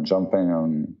running and jumping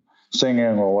and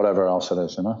singing or whatever else it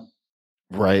is,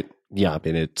 Right. Yeah. I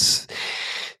mean, it's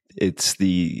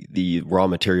the raw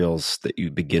materials that you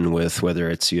begin with, whether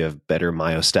it's you have better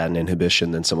myostatin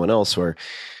inhibition than someone else, or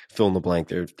fill in the blank.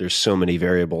 There's so many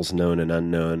variables, known and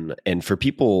unknown. And for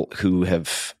people who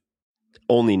have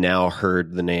only now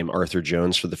heard the name Arthur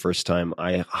Jones for the first time,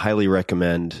 I highly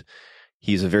recommend.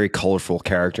 He's a very colorful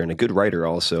character and a good writer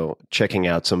also, checking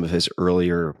out some of his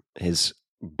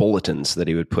bulletins that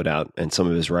he would put out and some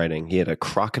of his writing. He had a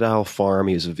crocodile farm.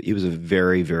 He was a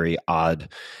very, very odd,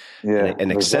 an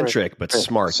eccentric but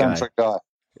smart guy.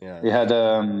 Yeah. He had,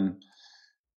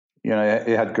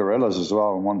 he had gorillas as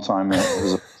well. And one time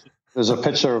there's a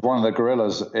picture of one of the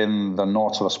gorillas in the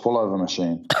Nautilus pullover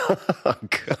machine.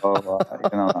 So,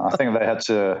 I think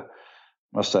they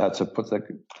must have had to put the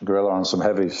gorilla on some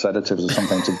heavy sedatives or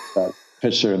something to get that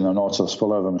picture in the Nautilus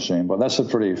pullover machine. But that's a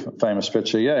pretty famous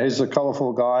picture. Yeah, he's a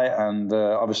colorful guy and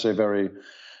obviously a very,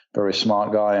 very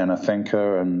smart guy and a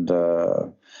thinker. And,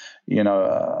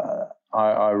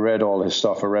 I read all his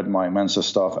stuff. I read Mike Mensa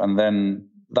stuff. And then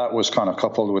that was kind of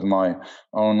coupled with my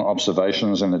own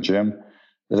observations in the gym,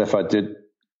 that if I did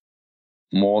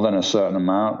more than a certain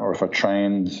amount or if I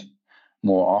trained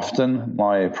more often,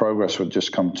 my progress would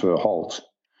just come to a halt.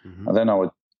 Mm-hmm. And then I would,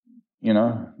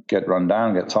 get run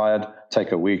down, get tired,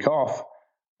 take a week off.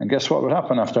 And guess what would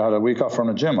happen after I had a week off from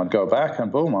the gym? I'd go back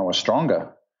and boom, I was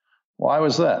stronger. Why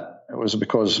was that? It was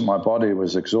because my body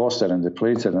was exhausted and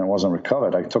depleted and it wasn't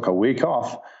recovered. I took a week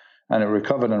off and it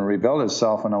recovered and rebuilt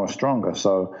itself and I was stronger.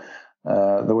 So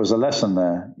there was a lesson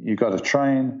there. You got to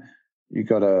train, you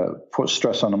got to put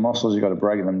stress on the muscles, you got to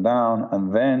break them down,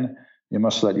 and then you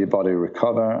must let your body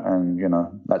recover. And,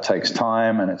 that takes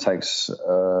time and it takes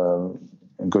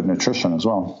good nutrition as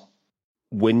well.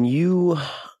 When you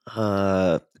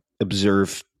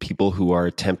observe people who are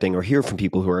attempting or hear from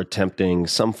people who are attempting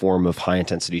some form of high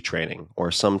intensity training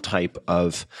or some type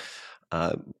of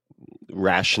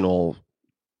rational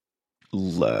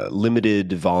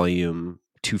limited volume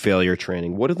to failure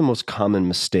training, what are the most common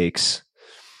mistakes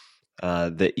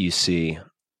that you see,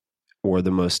 or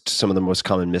some of the most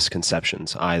common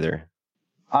misconceptions either?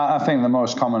 I think the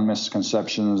most common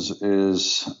misconceptions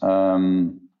is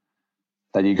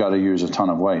that you got to use a ton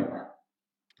of weight.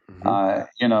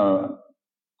 Mm-hmm.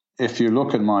 If you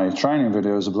look at my training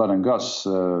videos of Blood and Guts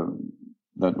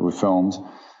that we filmed,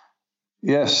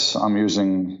 yes, I'm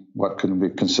using what could be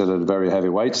considered very heavy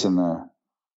weights in there,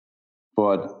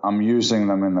 but I'm using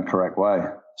them in the correct way.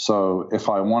 So if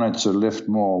I wanted to lift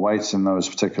more weights in those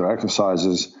particular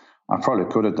exercises, I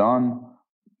probably could have done,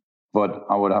 but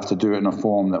I would have to do it in a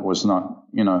form that was not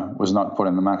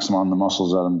putting the maximum on the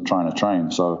muscles that I'm trying to train.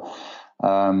 So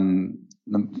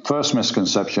the first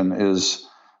misconception is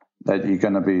that you're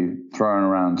going to be throwing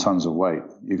around tons of weight.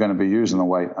 You're going to be using the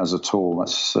weight as a tool.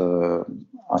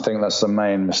 I think that's the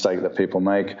main mistake that people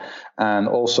make. And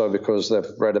also because they've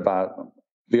read about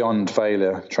beyond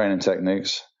failure training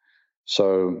techniques.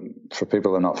 So for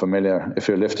people that are not familiar, if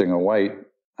you're lifting a weight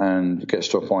and it gets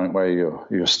to a point where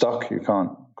you're stuck, you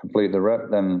can't complete the rep,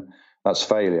 then that's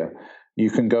failure. You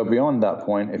can go beyond that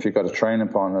point if you've got a training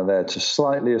partner there to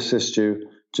slightly assist you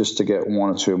just to get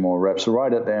one or two more reps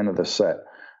right at the end of the set.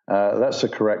 That's the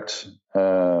correct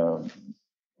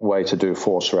way to do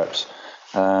force reps.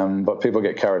 But people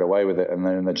get carried away with it, and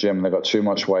then in the gym they've got too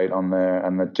much weight on there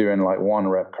and they're doing like one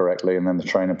rep correctly, and then the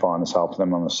training partners help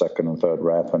them on the second and third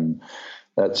rep, and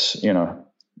that's not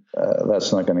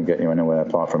going to get you anywhere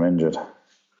apart from injured.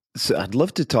 So I'd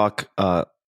love to talk a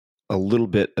little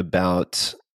bit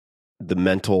about the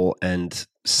mental and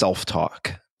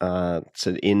self-talk.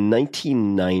 So in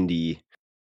 1990,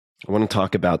 I want to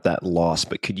talk about that loss,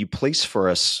 but could you place for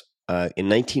us in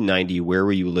 1990, where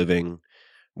were you living?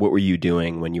 What were you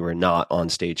doing when you were not on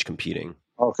stage competing?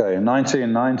 Okay, in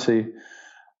 1990,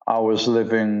 I was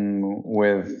living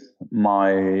with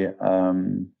my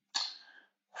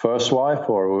first wife,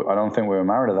 or I don't think we were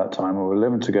married at that time. We were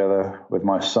living together with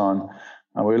my son,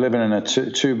 and we were living in a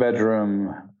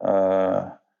two-bedroom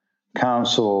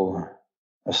council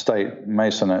estate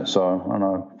masonette. So I don't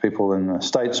know, people in the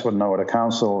States would know what a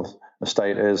council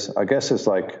estate is. I guess it's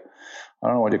like, I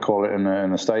don't know what you call it in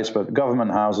the States, but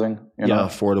government housing. You know?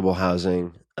 Affordable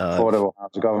housing. Affordable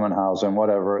housing, government housing,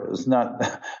 whatever. It's not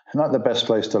the best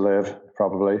place to live,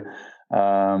 probably.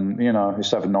 Used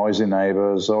to have noisy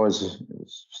neighbors, always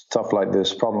stuff like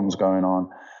this, problems going on.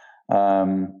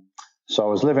 So I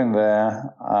was living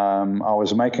there. I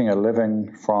was making a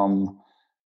living from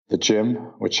the gym,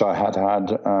 which I had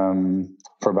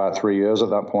for about 3 years at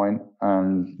that point,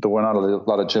 and there were not a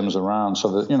lot of gyms around.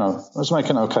 So that, I was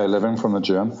making an okay living from the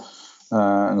gym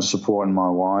and supporting my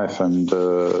wife and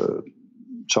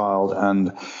child,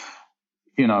 and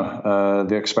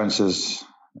the expenses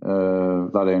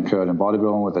that I incurred in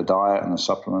bodybuilding with the diet and the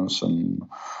supplements and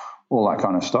all that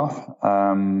kind of stuff.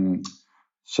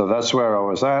 So that's where I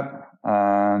was at,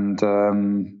 and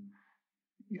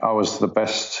I was the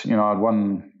best. I'd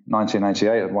won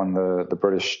 1988. I'd won the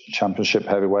British Championship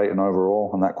heavyweight and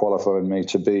overall, and that qualified me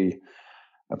to be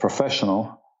a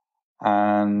professional.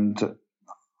 And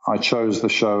I chose the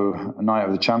show Night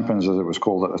of the Champions, as it was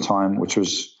called at the time, which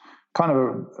was kind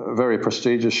of a very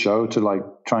prestigious show to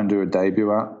try and do a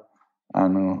debut at,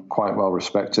 and quite well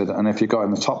respected. And if you got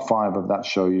in the top 5 of that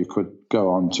show, you could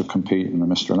go on to compete in the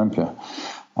Mr. Olympia.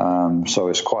 So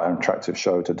it's quite an attractive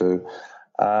show to do.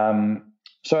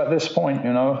 So at this point,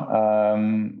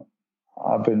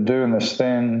 I've been doing this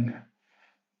thing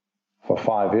for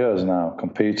 5 years now,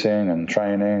 competing and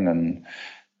training and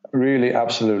really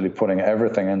absolutely putting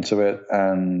everything into it,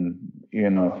 and,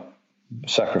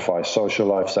 sacrifice social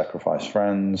life, sacrifice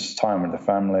friends, time with the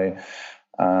family.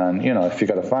 And, if you've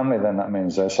got a family, then that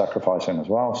means they're sacrificing as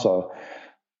well. So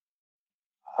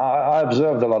I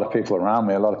observed a lot of people around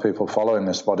me, a lot of people following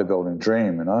this bodybuilding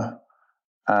dream,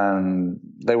 and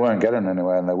they weren't getting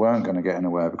anywhere, and they weren't going to get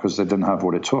anywhere because they didn't have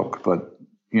what it took. But,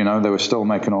 they were still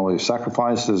making all these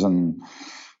sacrifices and,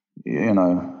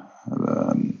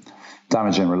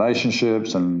 damaging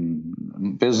relationships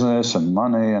and business and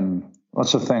money and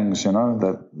lots of things,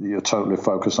 that you're totally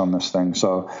focused on this thing.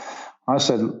 So I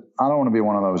said, I don't want to be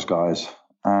one of those guys.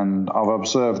 And I've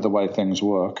observed the way things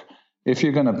work. If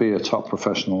you're going to be a top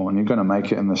professional and you're going to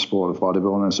make it in the sport of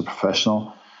bodybuilding as a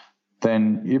professional,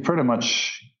 then you're pretty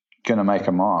much going to make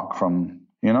a mark from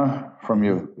your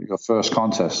first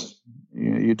contest.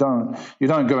 You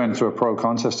don't go into a pro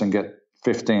contest and get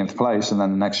 15th place and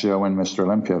then the next year win Mr.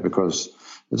 Olympia, because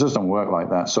it just doesn't work like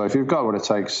that. So if you've got what it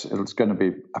takes, it's going to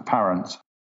be apparent.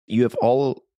 You have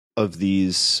all of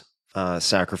these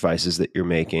sacrifices that you're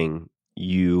making.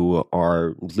 You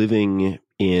are living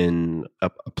in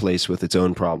a place with its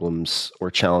own problems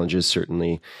or challenges,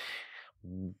 certainly.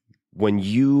 When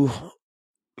you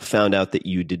found out that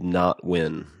you did not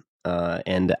win,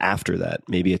 and after that,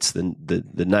 maybe it's the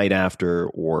night after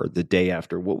or the day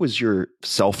after, what was your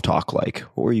self-talk like?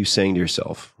 What were you saying to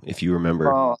yourself, if you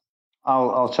remember? Well,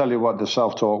 I'll tell you what the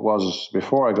self-talk was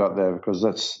before I got there, because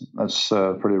that's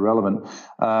pretty relevant.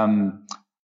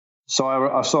 So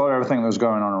I saw everything that was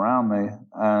going on around me,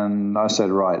 and I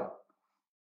said, right,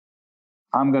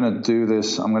 I'm going to do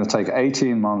this. I'm going to take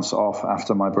 18 months off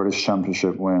after my British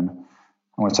Championship win.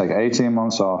 I'm going to take 18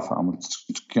 months off. I'm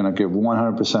going to give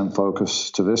 100%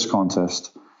 focus to this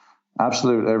contest,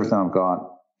 absolute everything I've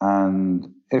got.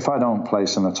 And if I don't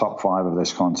place in the top 5 of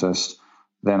this contest,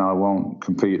 then I won't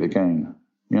compete again,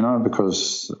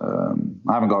 because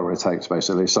I haven't got what it takes,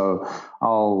 basically. So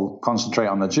I'll concentrate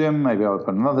on the gym, maybe I'll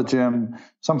open another gym,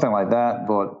 something like that.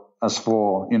 But as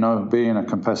for, being a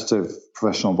competitive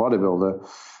professional bodybuilder,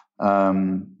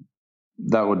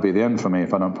 that would be the end for me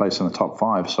if I don't place in the top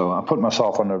 5. So I put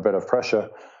myself under a bit of pressure.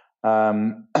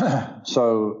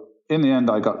 So in the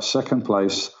end, I got second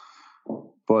place.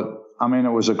 But,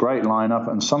 it was a great lineup.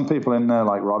 And some people in there,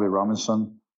 like Robbie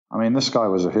Robinson, this guy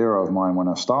was a hero of mine when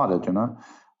I started,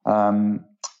 And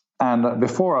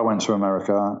before I went to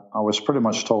America, I was pretty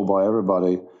much told by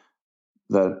everybody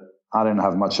that I didn't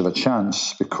have much of a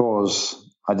chance because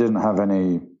I didn't have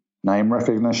any name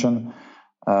recognition.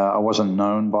 I wasn't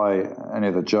known by any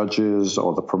of the judges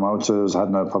or the promoters,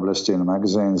 had no publicity in the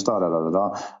magazines,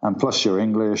 And plus you're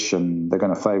English and they're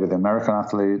going to favor the American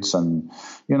athletes and,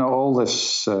 all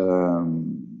this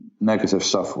negative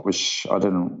stuff, which I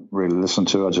didn't really listen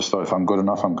to. I just thought, if I'm good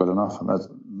enough, I'm good enough.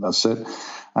 And that's it.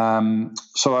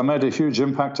 So I made a huge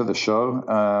impact to the show.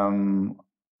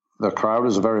 The crowd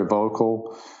is very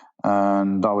vocal.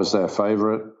 and I was their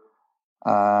favorite.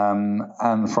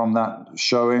 And from that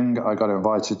showing, I got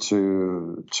invited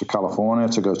to California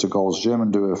to go to Gold's Gym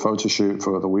and do a photo shoot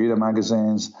for the Weeder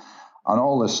magazines and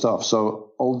all this stuff.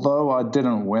 So although I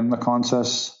didn't win the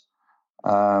contest,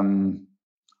 I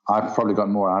probably got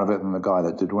more out of it than the guy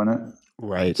that did win it.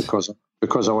 Right.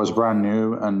 Because I was brand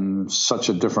new and such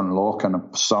a different look and a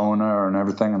persona and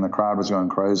everything, and the crowd was going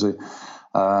crazy.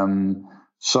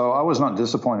 So I was not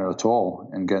disappointed at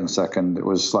all in getting second. It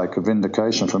was like a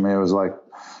vindication for me. It was like,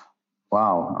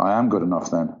 wow, I am good enough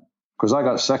then. Because I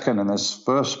got second in this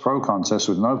first pro contest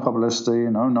with no publicity,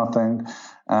 no nothing.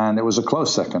 And it was a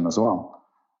close second as well.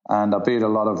 And I beat a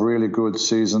lot of really good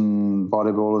seasoned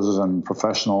bodybuilders and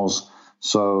professionals.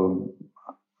 So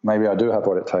maybe I do have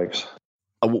what it takes.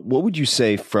 What would you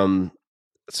say so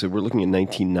we're looking at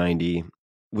 1990.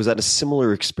 Was that a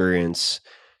similar experience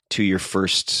to your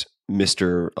first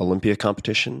Mr. Olympia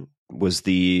competition? Was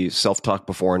the self-talk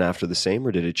before and after the same,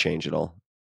 or did it change at all?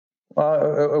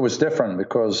 Well, it was different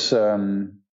because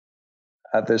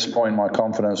at this point my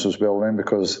confidence was building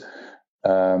because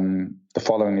the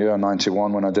following year,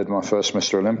 91, when I did my first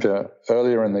Mr. Olympia,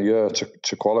 earlier in the year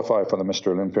to qualify for the Mr.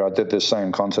 Olympia, I did this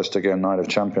same contest again, Night of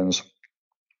Champions.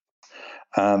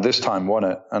 And this time won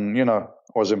it. And,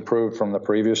 was improved from the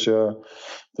previous year.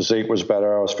 Physique was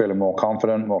better. I was feeling more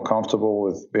confident, more comfortable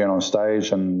with being on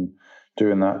stage and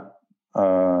doing that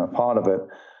part of it.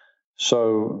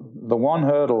 So the one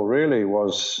hurdle really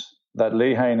was that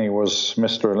Lee Haney was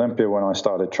Mr. Olympia when I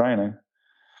started training.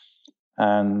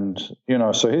 And,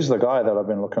 so he's the guy that I've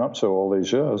been looking up to all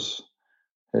these years,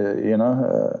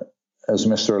 as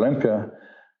Mr. Olympia.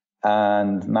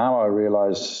 And now I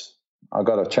realize I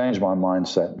got to change my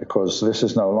mindset because this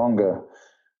is no longer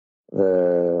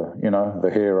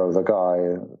the hero, the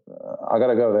guy. I got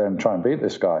to go there and try and beat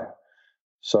this guy.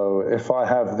 So if I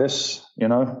have this,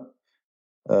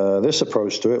 this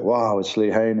approach to it, wow, it's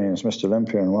Lee Haney, it's Mr.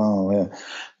 Olympia, and wow, yeah.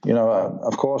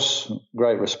 Of course,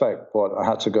 great respect, but I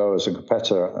had to go as a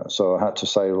competitor. So I had to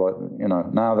say,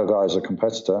 now the guy's a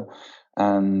competitor.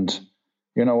 And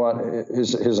you know what?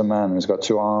 He's a man. He's got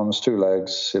 2 arms, 2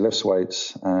 legs. He lifts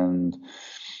weights. And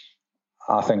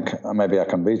I think maybe I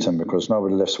can beat him because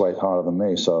nobody lifts weight harder than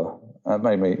me. So it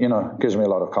made me, gives me a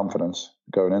lot of confidence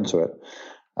going into it.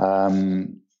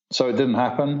 So it didn't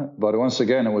happen. But once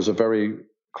again, it was a very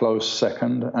close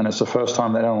second. And it's the first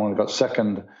time that anyone got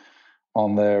second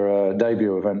on their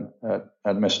debut event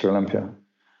at Mr. Olympia.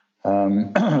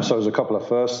 So it was a couple of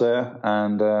firsts there.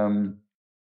 And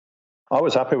I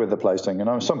was happy with the placing.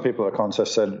 Some people at the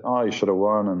contest said, "Oh, you should have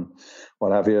won," and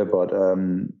what have you. But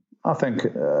I think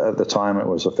at the time it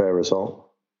was a fair result.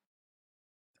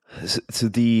 So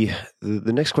the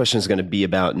next question is going to be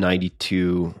about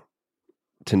 92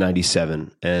 to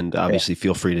 97, and obviously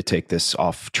feel free to take this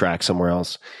off track somewhere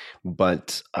else.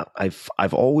 But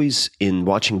I've always, in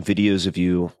watching videos of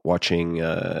you, looking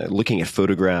at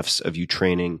photographs of you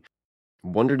training,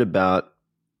 wondered about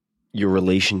your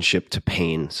relationship to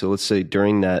pain. So let's say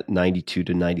during that 92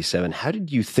 to 97, how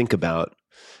did you think about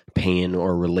pain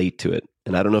or relate to it?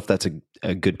 And I don't know if that's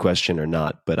a good question or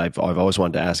not, but I've always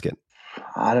wanted to ask it.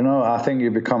 I don't know. I think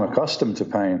you become accustomed to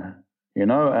pain,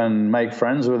 and make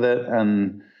friends with it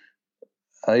and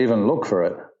even look for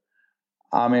it.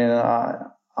 I mean, I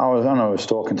was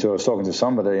talking to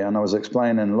somebody and I was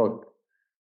explaining, look,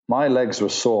 my legs were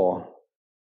sore,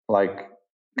 like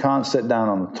can't sit down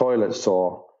on the toilet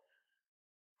sore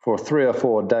for 3 or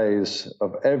 4 days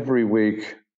of every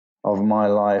week of my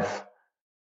life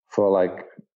for like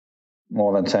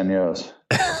more than 10 years.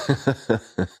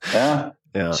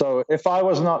 Yeah. So if I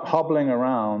was not hobbling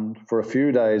around for a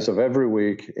few days of every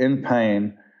week in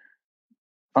pain,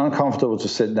 uncomfortable to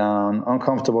sit down,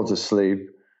 uncomfortable to sleep,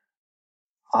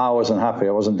 I wasn't happy.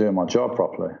 I wasn't doing my job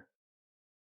properly.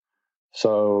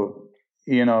 So,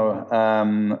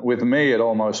 with me, it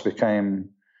almost became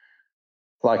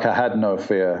like I had no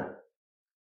fear,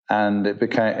 and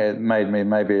it made me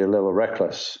maybe a little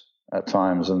reckless at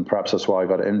times, and perhaps that's why I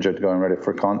got injured going ready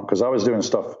for because I was doing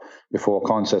stuff before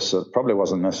contests that probably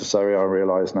wasn't necessary. I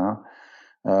realize now,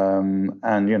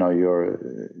 and your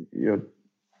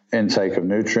intake of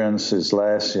nutrients is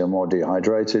less. You're more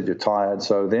dehydrated. You're tired,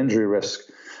 so the injury risk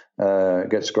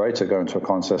gets greater going to a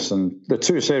contest. And the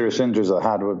 2 serious injuries I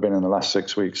had would have been in the last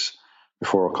 6 weeks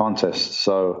before a contest.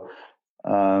 So.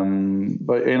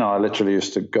 But I literally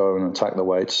used to go and attack the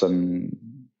weights, and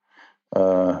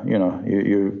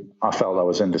I felt I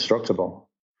was indestructible.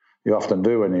 You often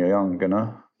do when you're young,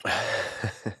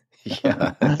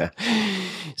 Yeah.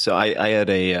 So I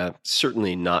had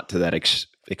certainly not to that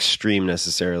extreme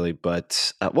necessarily,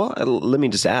 but let me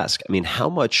just ask. I mean, how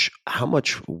much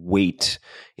weight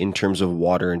in terms of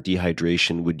water and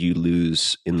dehydration would you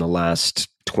lose in the last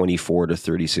 24 to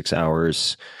 36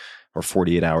 hours or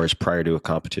 48 hours prior to a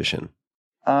competition?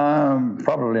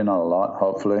 Probably not a lot,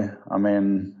 hopefully. I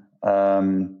mean,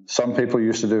 some people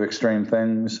used to do extreme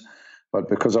things, but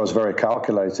because I was very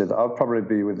calculated, I'll probably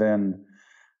be within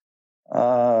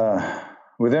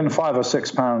 5 or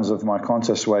 6 pounds of my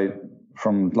contest weight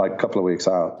from like a couple of weeks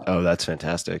out. Oh, that's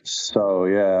fantastic. So,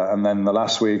 yeah. And then the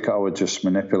last week I would just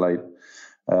manipulate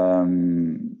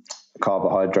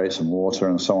carbohydrates and water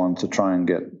and so on to try and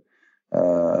get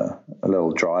a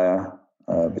little drier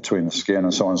between the skin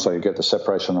and so on, so you get the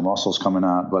separation of the muscles coming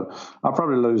out. But I'll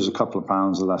probably lose a couple of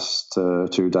pounds the last 2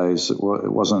 days. It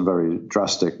wasn't very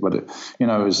drastic, but it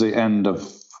was the end of.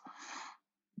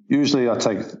 Usually, I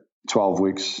take 12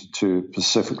 weeks to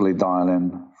specifically dial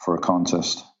in for a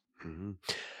contest. Mm-hmm.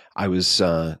 I was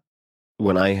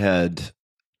when I had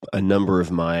a number of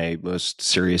my most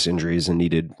serious injuries and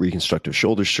needed reconstructive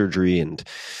shoulder surgery and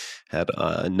had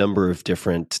a number of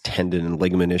different tendon and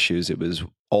ligament issues. It was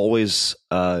always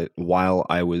while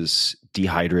I was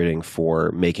dehydrating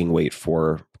for making weight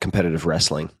for competitive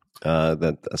wrestling.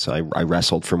 So I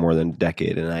wrestled for more than a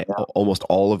decade, and almost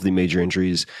all of the major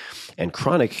injuries and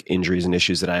chronic injuries and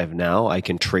issues that I have now, I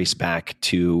can trace back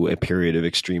to a period of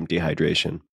extreme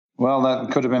dehydration. Well,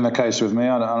 that could have been the case with me.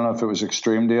 I don't know if it was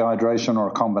extreme dehydration or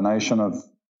a combination of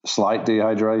slight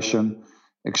dehydration,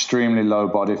 extremely low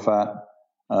body fat,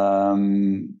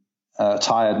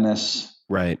 tiredness.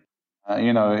 Right.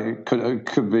 It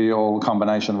could be all a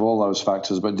combination of all those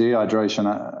factors, but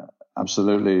dehydration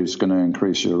absolutely is going to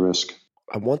increase your risk.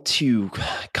 I want to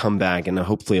come back, and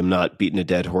hopefully I'm not beating a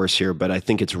dead horse here, but I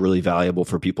think it's really valuable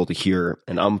for people to hear,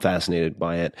 and I'm fascinated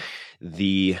by it,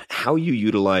 how you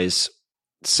utilize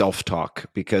self-talk,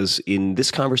 because in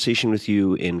this conversation with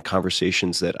you, in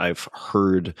conversations that I've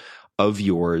heard of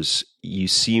yours, you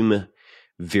seem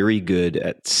very good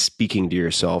at speaking to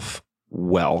yourself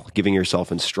well, giving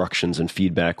yourself instructions and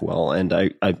feedback well.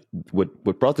 And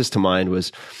what brought this to mind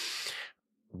was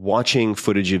watching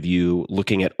footage of you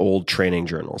looking at old training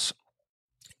journals.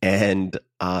 And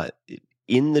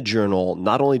in the journal,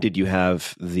 not only did you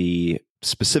have the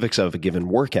specifics of a given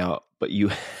workout, but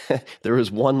there was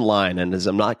one line, and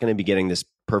I'm not going to be getting this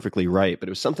perfectly right, but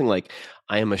it was something like,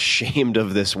 "I am ashamed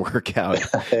of this workout."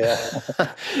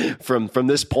 From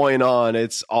this point on,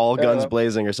 it's all guns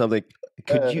blazing or something.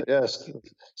 Could you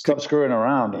stop screwing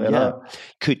around? You know?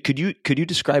 Could you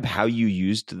describe how you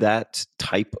used that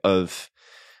type of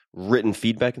written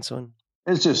feedback and so on?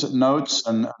 It's just notes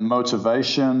and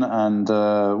motivation, and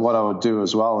what I would do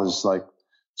as well is like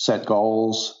set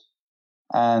goals.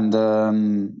 And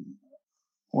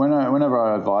whenever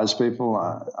I advise people,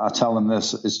 I tell them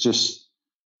this: it's just,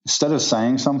 instead of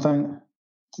saying something,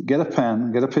 get a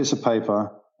pen, get a piece of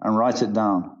paper, and write it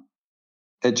down.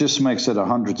 It just makes it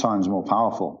 100 times more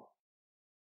powerful.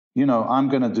 I'm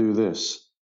going to do this.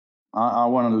 I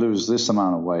want to lose this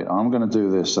amount of weight. I'm going to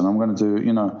do this, and I'm going to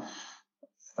do,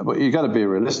 but you got to be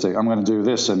realistic. I'm going to do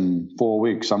this in 4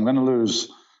 weeks. I'm going to lose,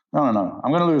 I'm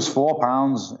going to lose 4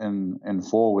 pounds in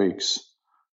 4 weeks,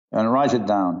 and write it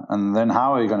down. And then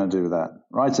how are you going to do that?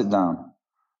 Write it down.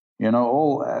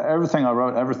 Everything, I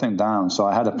wrote everything down. So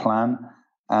I had a plan,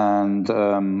 and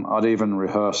I'd even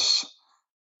rehearse.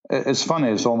 It's funny.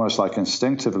 It's almost like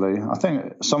instinctively. I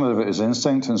think some of it is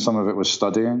instinct and some of it was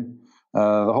studying.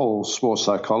 The whole sports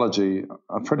psychology,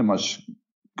 I pretty much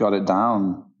got it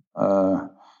down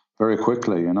very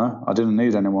quickly. I didn't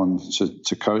need anyone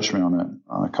to coach me on it.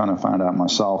 I kind of found out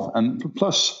myself. And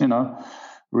plus,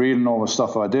 reading all the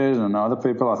stuff I did and other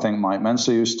people, I think Mike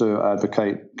Mensa used to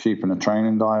advocate keeping a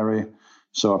training diary.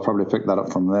 So I probably picked that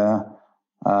up from there.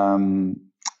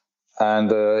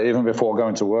 And even before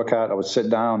going to workout, I would sit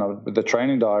down with the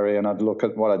training diary and I'd look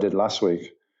at what I did last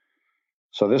week.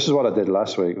 So this is what I did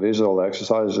last week. These are all the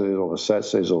exercises, all the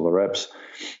sets, these are all the reps.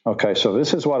 Okay, so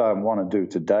this is what I want to do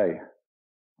today.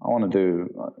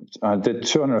 I did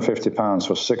 250 pounds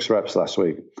for 6 reps last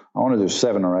week. I want to do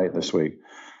 7 or 8 this week.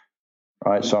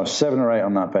 Right, so I'm 7 or 8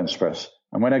 on that bench press.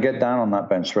 And when I get down on that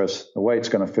bench press, the weight's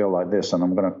going to feel like this, and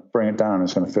I'm going to bring it down, and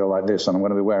it's going to feel like this, and I'm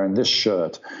going to be wearing this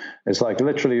shirt. It's like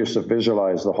literally used to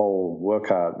visualize the whole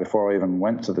workout before I even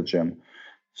went to the gym.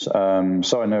 So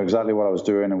I knew exactly what I was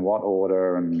doing, in what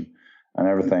order, and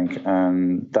everything.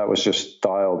 And that was just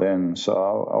dialed in. So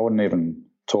I wouldn't even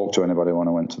talk to anybody when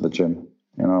I went to the gym.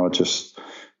 I'd just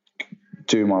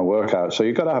do my workout. So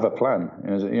you've got to have a plan.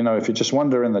 If you just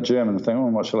wander in the gym and think,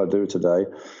 what shall I do today?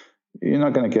 You're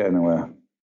not going to get anywhere.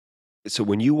 So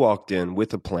when you walked in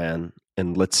with a plan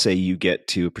and let's say you get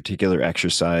to a particular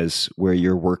exercise where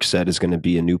your work set is going to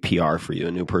be a new PR for you,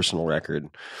 a new personal record.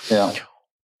 Yeah.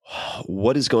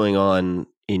 What is going on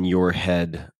in your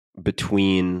head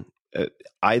between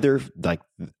either like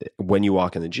when you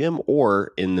walk in the gym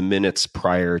or in the minutes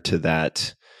prior to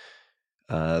that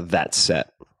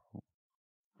set?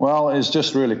 Well, it's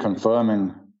just really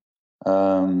confirming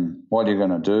what you're going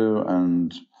to do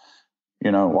and,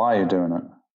 why you're doing it.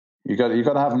 You got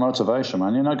to have a motivation,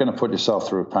 man. You're not going to put yourself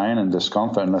through pain and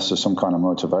discomfort unless there's some kind of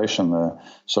motivation there.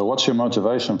 So what's your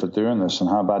motivation for doing this and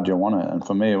how bad do you want it? And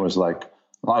for me, it was like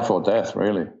life or death,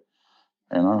 really.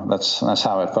 That's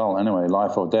how it felt anyway,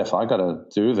 life or death. I got to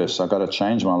do this. I got to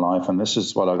change my life, and this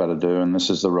is what I got to do, and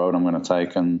this is the road I'm going to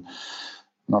take, and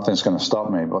nothing's going to stop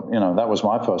me. But, that was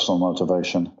my personal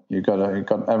motivation.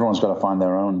 Everyone's got to find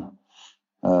their own.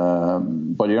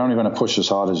 But you're only going to push as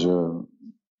hard as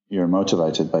you're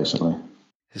motivated, basically.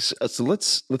 So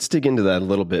let's dig into that a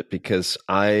little bit, because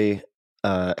so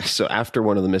after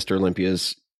one of the Mr.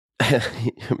 Olympias,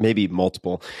 maybe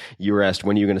multiple, you were asked,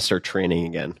 when are you going to start training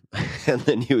again? And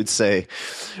then you would say,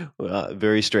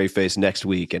 very straight face, next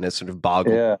week. And it sort of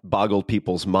boggled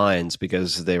people's minds,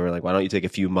 because they were like, why don't you take a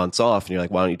few months off? And you're like,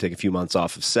 why don't you take a few months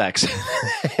off of sex?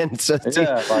 And so,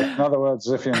 like, in other words,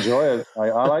 if you enjoy it,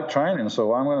 I like training,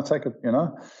 so I'm going to take it,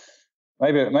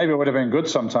 Maybe it would have been good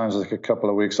sometimes, like a couple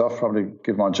of weeks off, probably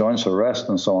give my joints a rest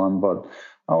and so on. But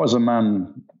I was a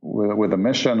man with a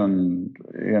mission, and,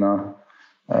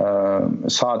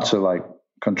 it's hard to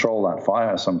control that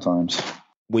fire sometimes.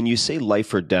 When you say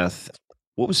life or death,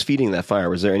 what was feeding that fire?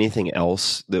 Was there anything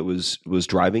else that was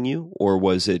driving you, or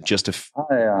was it just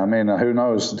yeah, I mean, who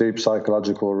knows? Deep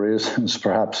psychological reasons,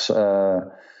 perhaps. Who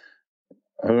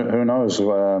knows?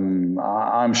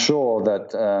 I'm sure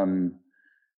that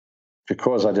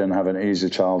because I didn't have an easy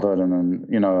childhood and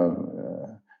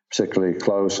particularly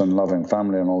close and loving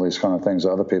family and all these kind of things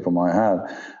that other people might have,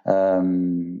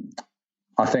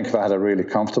 I think if I had a really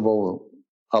comfortable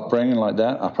upbringing like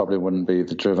that, I probably wouldn't be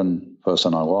the driven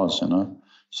person I was,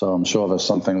 So I'm sure there's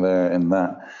something there in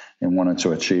wanting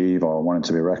to achieve or wanting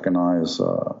to be recognized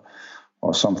or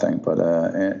something. But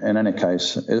in any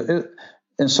case,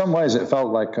 in some ways it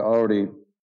felt like I already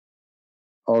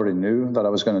knew that I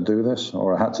was going to do this,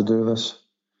 or I had to do this.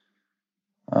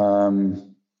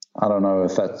 I don't know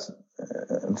if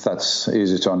that's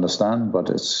easy to understand, but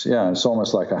it's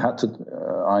almost like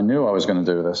I knew I was going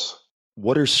to do this.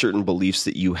 What are certain beliefs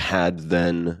that you had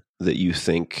then that you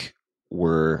think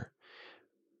were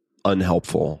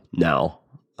unhelpful now?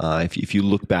 If you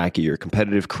look back at your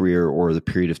competitive career or the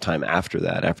period of time after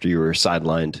that, after you were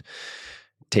sidelined,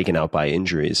 taken out by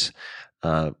injuries,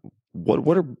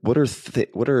 what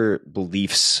are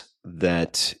beliefs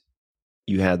that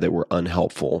you had that were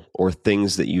unhelpful, or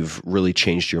things that you've really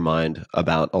changed your mind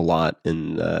about a lot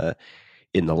in the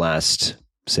last,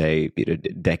 say, a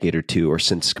decade or two, or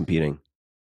since competing?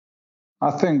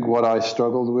 I think what I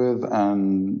struggled with,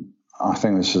 and I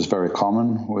think this is very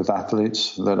common with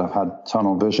athletes that have had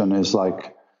tunnel vision, is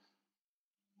like,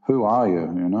 who are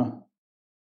you,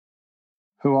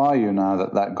 Who are you now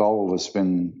that goal is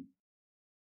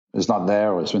not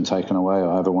there, or it's been taken away,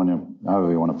 or however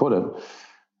you want to put it.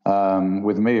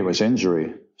 With me, it was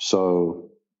injury.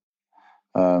 So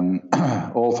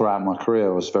all throughout my career,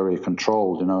 I was very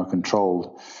controlled, I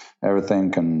controlled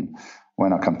everything, and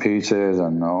when I competed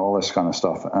and all this kind of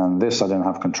stuff. And this I didn't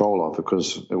have control of,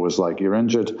 because it was like, you're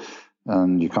injured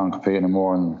and you can't compete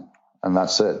anymore, and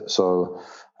that's it. So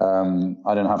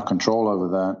I didn't have control over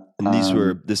that.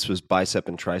 And this was bicep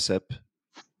and tricep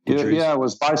injuries? Yeah, it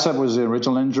was bicep was the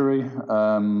original injury.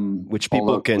 Which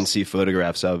people can see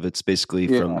photographs of. It's basically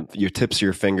from your tips of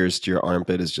your fingers to your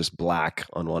armpit is just black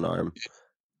on one arm.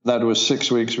 That was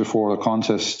 6 weeks before the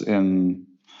contest in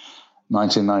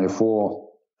 1994.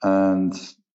 And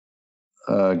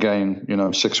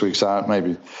again, 6 weeks out,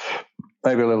 maybe a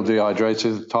little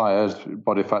dehydrated, tired,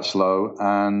 body fat's low.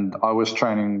 And I was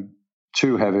training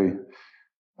too heavy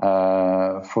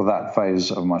for that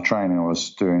phase of my training. I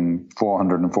was doing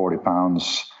 440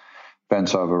 pounds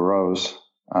bent over rows,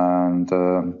 and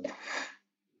the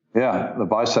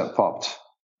bicep popped.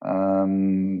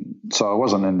 So I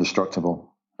wasn't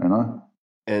indestructible,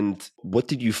 And what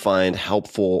did you find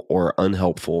helpful or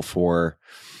unhelpful for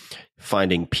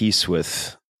finding peace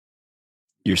with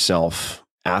yourself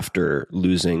after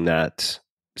losing that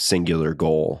singular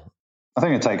goal? I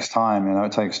think it takes time,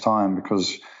 it takes time,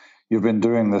 because you've been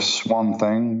doing this one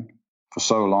thing for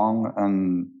so long,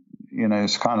 and,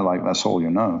 it's kind of like that's all you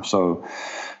know. So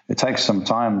it takes some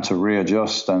time to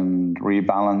readjust and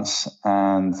rebalance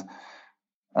and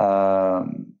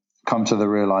come to the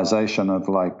realization of,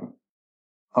 like,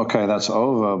 okay, that's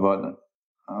over, but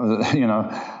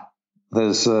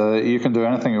there's you can do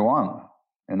anything you want,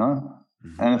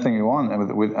 anything you want,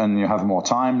 and you have more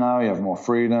time now. You have more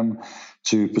freedom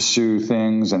to pursue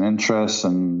things and interests,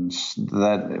 and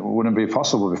that wouldn't be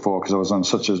possible before because I was on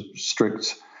such a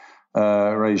strict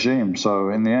regime. So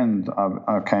in the end,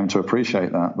 I came to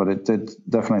appreciate that, but it did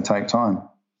definitely take time.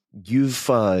 You've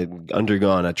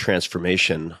undergone a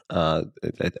transformation. I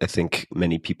think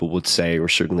many people would say, or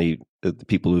certainly the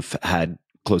people who've had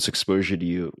close exposure to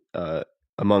you,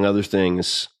 among other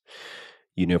things,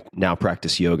 now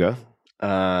practice yoga.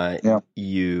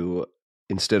 You,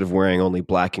 instead of wearing only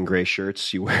black and gray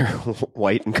shirts, you wear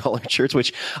white and colored shirts,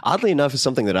 which oddly enough is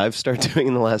something that I've started doing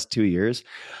in the last 2 years.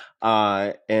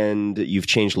 And you've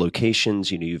changed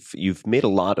locations. You've made a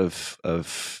lot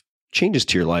of changes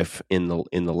to your life in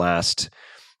the last,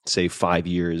 say, 5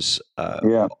 years.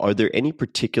 Are there any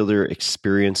particular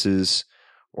experiences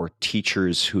or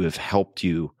teachers who have helped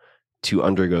you to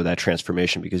undergo that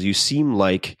transformation? Because you seem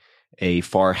like a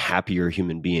far happier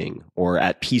human being or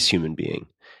at peace human being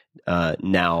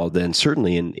now than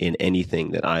certainly in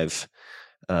anything that I've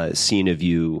seen of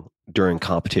you during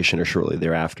competition or shortly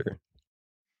thereafter.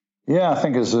 Yeah, I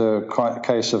think it's a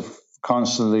case of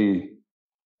constantly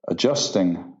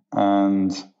adjusting.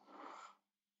 And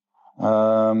I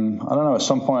don't know, at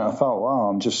some point I felt, wow,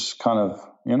 I'm just kind of,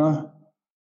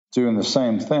 doing the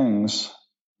same things.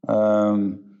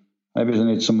 Maybe I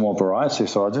need some more variety.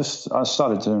 So I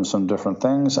started doing some different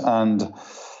things, and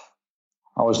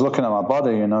I was looking at my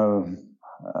body,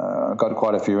 I got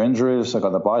quite a few injuries. I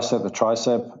got the bicep, the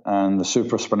tricep, and the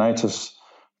supraspinatus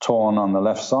torn on the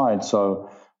left side. So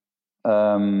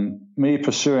me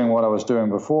pursuing what I was doing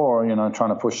before, trying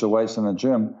to push the weights in the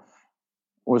gym,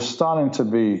 was starting to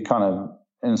be kind of,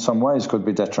 in some ways, could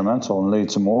be detrimental and lead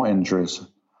to more injuries.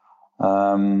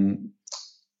 I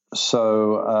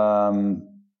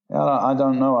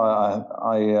don't know.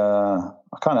 I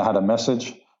kind of had a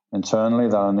message internally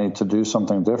that I need to do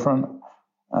something different,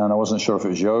 and I wasn't sure if it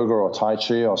was yoga or Tai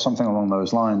Chi or something along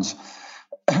those lines.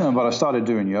 But I started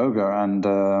doing yoga, and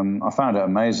I found it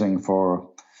amazing for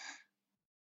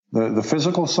the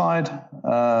physical side,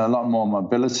 a lot more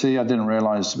mobility. I didn't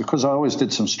realize, because I always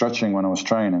did some stretching when I was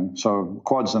training. So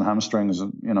quads and hamstrings,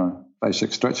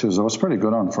 basic stretches I was pretty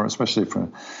good on, especially for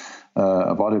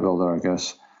a bodybuilder, I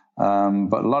guess.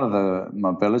 But a lot of the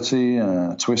mobility,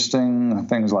 twisting,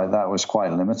 things like that was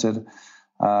quite limited.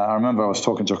 I remember I was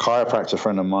talking to a chiropractor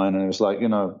friend of mine, and it was like,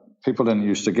 people didn't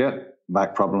used to get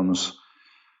back problems,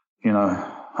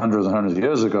 hundreds and hundreds of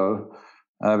years ago,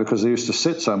 because they used to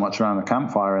sit so much around the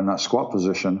campfire in that squat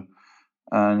position.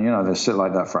 And, they sit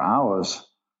like that for hours.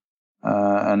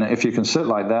 And if you can sit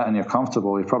like that and you're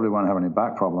comfortable, you probably won't have any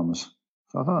back problems.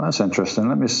 So I thought, that's interesting.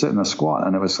 Let me sit in a squat.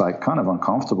 And it was like kind of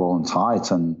uncomfortable and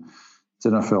tight and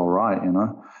didn't feel right,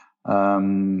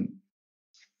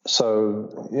 So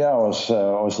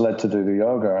I was led to do the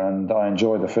yoga, and I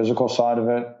enjoy the physical side of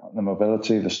it, the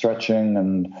mobility, the stretching,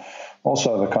 and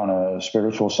also the kind of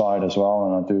spiritual side as well.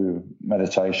 And I do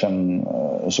meditation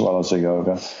as well as the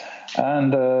yoga.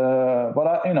 And but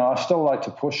I still like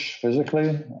to push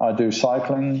physically. I do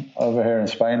cycling over here in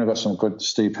Spain. We've got some good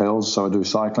steep hills, so I do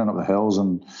cycling up the hills,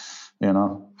 and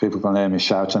people can hear me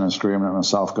shouting and screaming at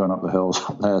myself going up the hills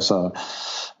up there. So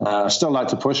I still like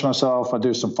to push myself. I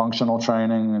do some functional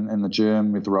training in the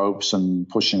gym with ropes and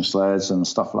pushing sleds and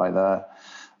stuff like that.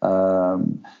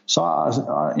 So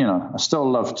I still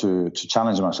love to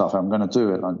challenge myself. I'm going to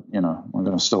do it. I'm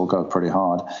going to still go pretty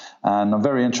hard, and I'm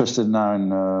very interested now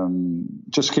in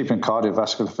just keeping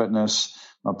cardiovascular fitness,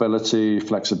 mobility,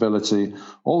 flexibility,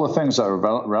 all the things that are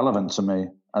relevant to me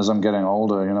as I'm getting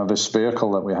older. This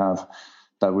vehicle that we have,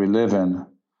 that we live in,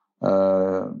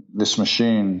 this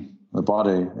machine, the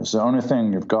body, is the only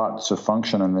thing you've got to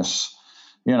function in this,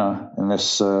 in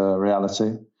this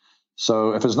reality.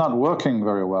 So if it's not working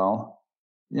very well,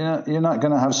 you're not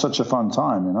going to have such a fun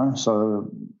time, So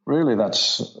really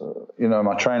that's,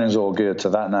 my training's all geared to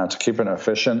that now, to keeping it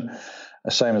efficient,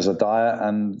 the same as the diet.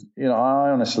 And, I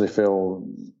honestly feel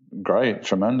great,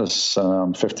 tremendous.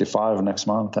 I'm 55 next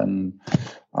month, and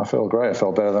I feel great. I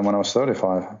feel better than when I was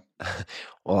 35.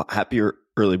 Well, happy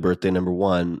early birthday, number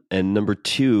one. And number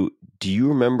two, do you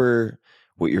remember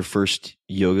what your first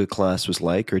yoga class was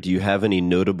like, or do you have any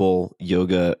notable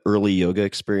early yoga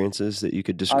experiences that you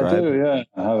could describe? I do, yeah.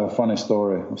 I have a funny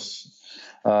story.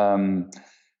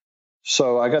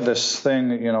 So I got this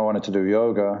thing, I wanted to do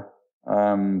yoga,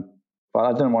 but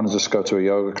I didn't want to just go to a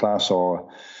yoga class. Or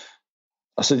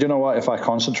I said, you know what, if I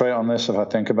concentrate on this, if I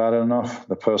think about it enough,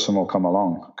 the person will come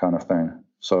along, kind of thing.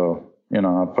 So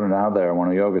I put it out there. I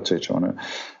want a yoga teacher on it,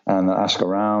 and ask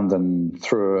around. And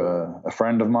through a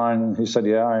friend of mine, he said,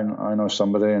 "Yeah, I know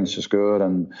somebody, and she's good,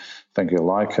 and I think you'll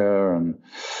like her." And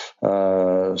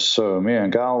so me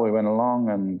and Gal, we went along,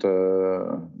 and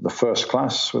the first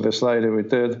class with this lady we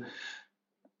did.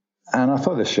 And I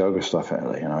thought this yoga stuff,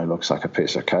 it looks like a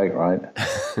piece of cake, right?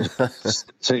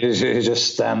 So you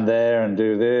just stand there and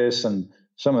do this, and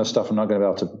some of the stuff I'm not going to be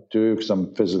able to do because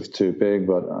I'm physically too big,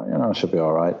 but I should be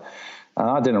all right. And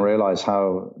I didn't realize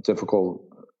how difficult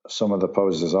some of the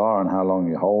poses are and how long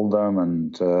you hold them,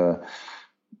 and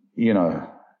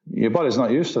your body's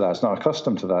not used to that. It's not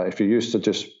accustomed to that. If you're used to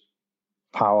just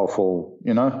powerful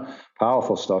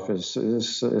stuff, it's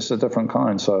a different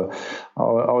kind. So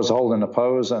I was holding a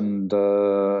pose and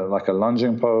like a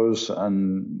lunging pose,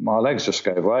 and my legs just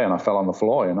gave way and I fell on the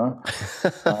floor.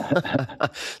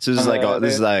 So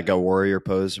this is like a warrior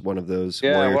pose, one of those.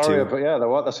 Yeah, warrior two. Yeah,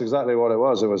 that's exactly what it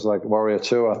was. It was like warrior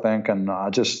 2, I think, and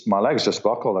my legs just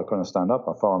buckled. I couldn't stand up.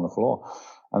 I fell on the floor.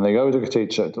 And the yoga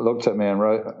teacher looked at me and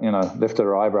lifted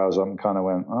her eyebrows up and kind of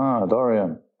went,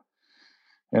 Dorian.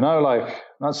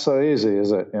 Not so easy,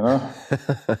 is it?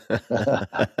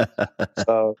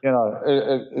 So,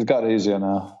 it got easier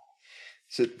now.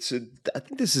 So I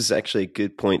think this is actually a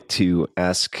good point to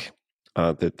ask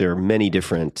that there are many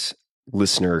different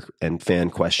listener and fan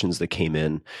questions that came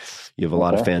in. You have a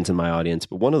lot of fans in my audience,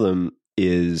 but one of them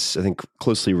is, I think,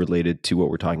 closely related to what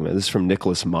we're talking about. This is from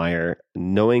Nicholas Meyer.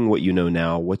 Knowing what you know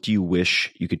now, what do you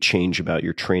wish you could change about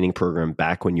your training program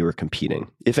back when you were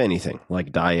competing, if anything,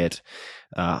 like diet,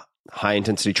 high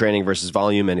intensity training versus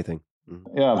volume, anything?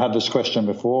 Yeah, I've had this question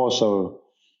before, so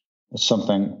it's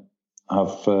something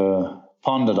I've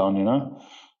pondered on,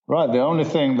 Right, the only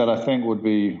thing that I think would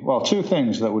be, two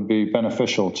things that would be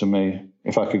beneficial to me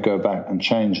if I could go back and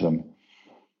change them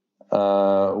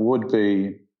would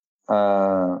be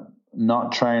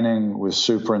not training with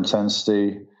super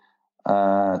intensity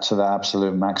to the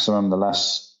absolute maximum the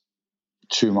last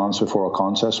 2 months before a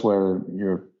contest, where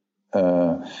your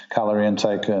calorie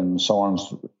intake and so on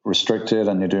is restricted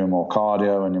and you're doing more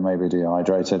cardio and you may be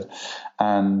dehydrated,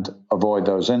 and avoid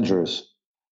those injuries.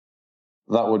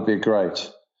 That would be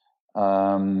great.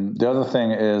 The other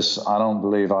thing is, I don't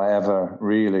believe I ever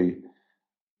really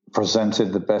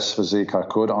presented the best physique I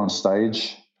could on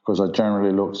stage, because I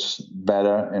generally looked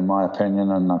better, in my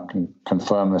opinion, and I can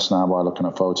confirm this now by looking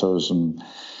at photos and,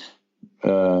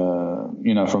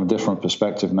 from a different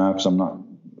perspective now, because I'm not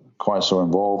quite so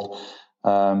involved.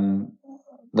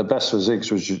 The best physiques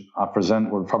which I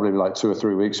present would probably be like 2 or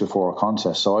 3 weeks before a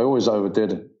contest. So I always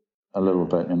overdid it a little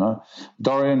bit,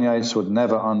 Dorian Yates would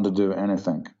never underdo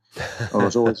anything. There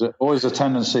was always a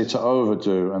tendency to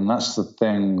overdo, and that's the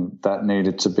thing that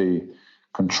needed to be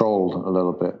controlled a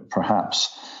little bit, perhaps.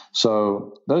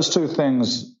 So those 2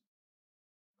 things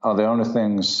are the only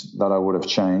things that I would have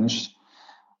changed.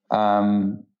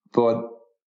 But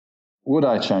would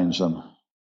I change them?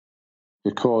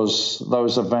 Because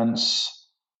those events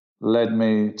led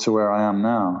me to where I am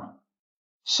now.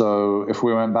 So if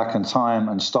we went back in time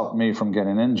and stopped me from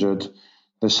getting injured,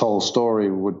 this whole story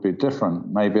would be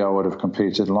different. Maybe I would have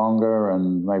competed longer,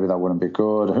 and maybe that wouldn't be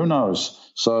good. Who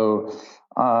knows? So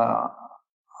I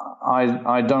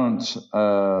don't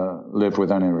live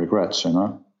with any regrets,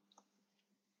 So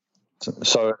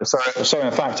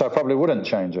in fact, I probably wouldn't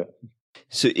change it.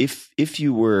 So if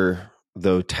you were,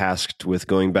 though, tasked with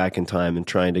going back in time and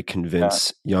trying to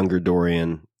convince younger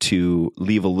Dorian to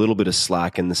leave a little bit of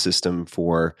slack in the system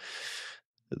for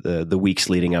the weeks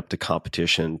leading up to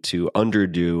competition, to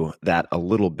underdo that a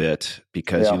little bit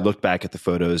because you look back at the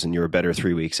photos and you were better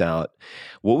 3 weeks out,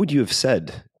 what would you have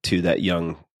said to that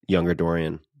younger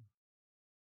Dorian?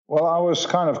 Well, I was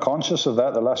kind of conscious of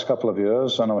that the last couple of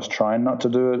years, and I was trying not to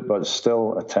do it, but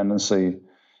still a tendency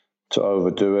to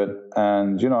overdo it.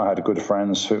 And, I had good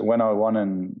friends who, when I won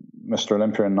in Mr.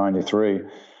 Olympia in 93,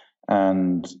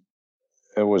 and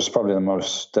it was probably the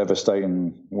most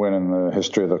devastating win in the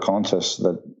history of the contest,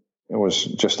 that it was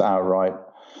just outright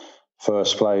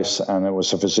first place, and it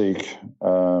was a physique,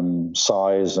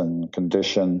 size and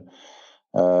condition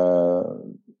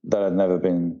that had never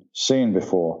been seen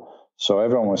before. So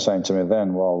everyone was saying to me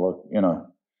then, well, look,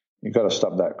 you've got to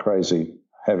stop that crazy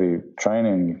heavy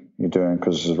training you're doing,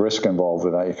 because there's risk involved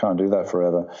with that. You can't do that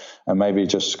forever. And maybe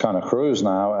just kind of cruise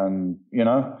now and,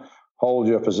 hold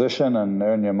your position and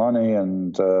earn your money.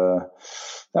 And that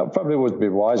probably would be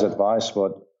wise advice,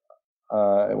 but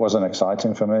it wasn't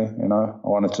exciting for me.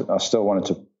 I still wanted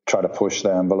to try to push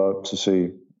the envelope to see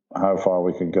how far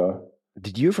we could go.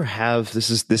 Did you ever have,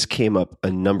 this came up a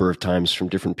number of times from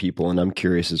different people, and I'm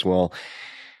curious as well,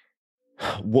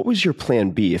 What was your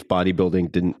plan B if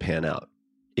bodybuilding didn't pan out?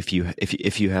 If you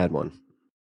had one?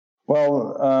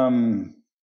 Well,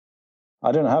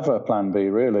 I didn't have a plan B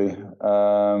really.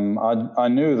 I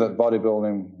knew that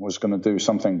bodybuilding was going to do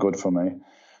something good for me,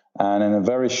 and in a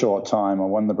very short time, I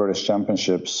won the British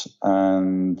Championships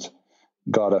and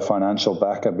got a financial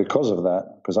backer because of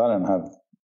that. Because I didn't have,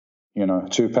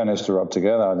 two pennies to rub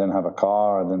together. I didn't have a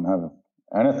car. I didn't have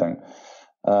anything.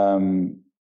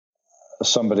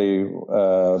 Somebody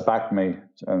backed me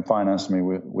and financed me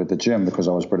with the gym because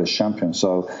I was British champion.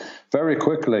 So very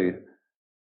quickly,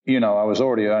 I was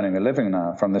already earning a living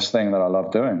now from this thing that I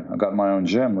love doing. I got my own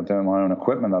gym with doing my own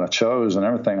equipment that I chose and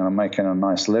everything, and I'm making a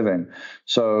nice living.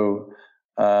 So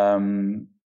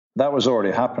that was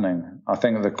already happening. I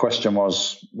think the question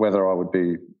was whether I would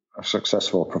be a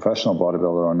successful professional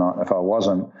bodybuilder or not. If I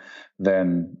wasn't,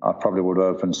 then I probably would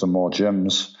open some more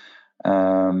gyms.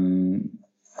 And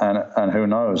who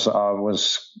knows? I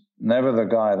was never the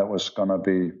guy that was going to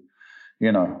be,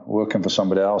 working for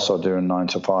somebody else or doing 9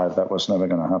 to 5. That was never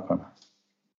going to happen.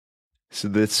 So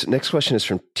this next question is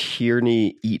from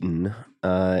Tierney Eaton,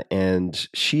 and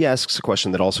she asks a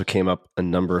question that also came up a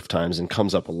number of times and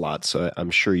comes up a lot. So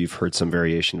I'm sure you've heard some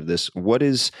variation of this. What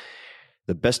is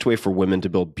the best way for women to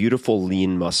build beautiful,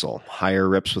 lean muscle? Higher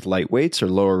reps with light weights or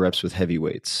lower reps with heavy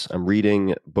weights? I'm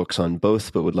reading books on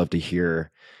both, but would love to hear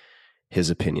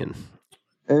his opinion.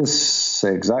 It's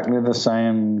exactly the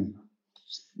same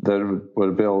that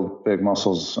would build big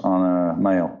muscles on a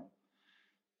male.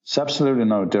 It's absolutely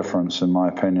no difference, in my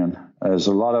opinion. There's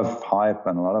a lot of hype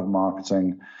and a lot of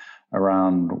marketing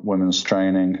around women's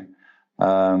training.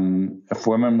 If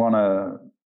women want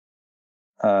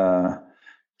to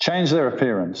change their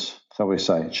appearance, so we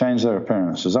say, change their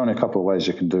appearance, there's only a couple of ways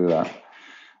you can do that.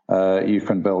 You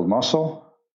can build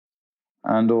muscle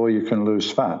or you can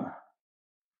lose fat.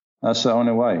 That's the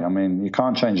only way. I mean, you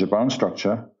can't change your bone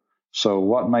structure. So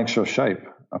what makes your shape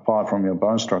apart from your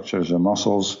bone structure is your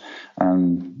muscles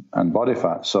and body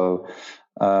fat. So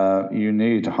you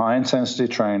need high intensity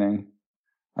training,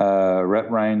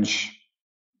 rep range,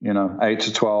 8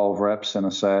 to 12 reps in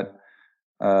a set,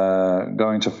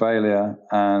 going to failure,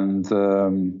 and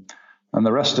the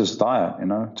rest is diet,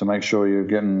 to make sure you're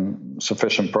getting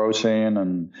sufficient protein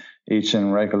and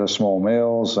eating regular small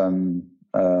meals and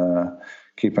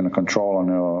keeping a control on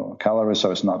your calories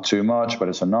so it's not too much, but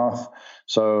it's enough.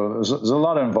 So there's a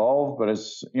lot involved, but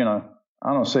it's,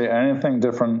 I don't see anything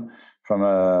different from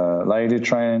a lady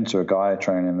training to a guy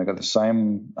training. They got the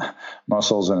same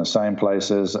muscles in the same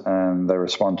places and they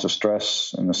respond to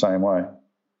stress in the same way.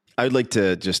 I'd like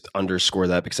to just underscore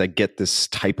that because I get this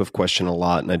type of question a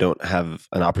lot and I don't have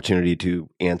an opportunity to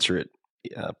answer it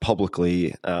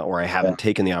publicly, or I haven't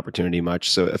taken the opportunity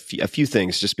much. So a few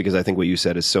things, just because I think what you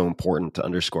said is so important to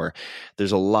underscore.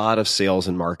 There's a lot of sales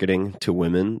and marketing to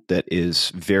women that is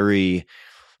very,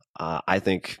 I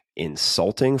think,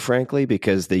 insulting, frankly,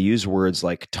 because they use words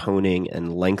like toning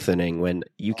and lengthening when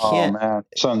you can't. Oh man,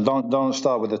 son, don't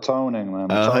start with the toning, man.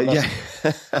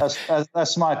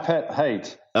 That's my pet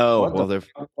hate. Oh,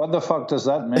 what the fuck does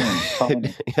that mean?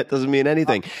 It doesn't mean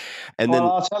anything. And then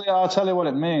I'll tell you what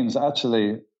it means.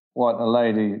 Actually, what a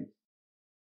lady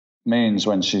means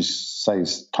when she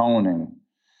says toning,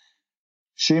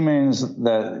 she means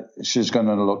that she's going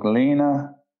to look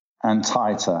leaner and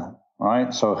tighter.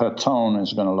 Right, so her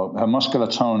muscular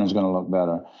tone is going to look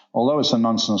better. Although it's a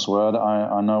nonsense word,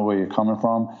 I know where you're coming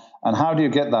from. And how do you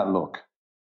get that look?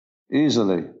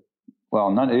 Easily.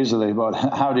 Well, not easily, but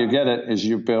how do you get it is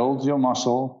you build your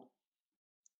muscle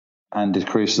and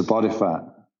decrease the body fat.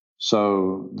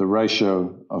 So the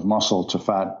ratio of muscle to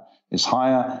fat is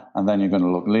higher, and then you're going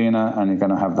to look leaner, and you're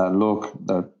going to have that look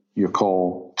that you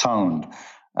call toned.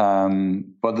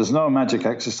 But there's no magic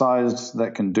exercise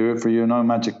that can do it for you. No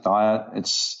magic diet.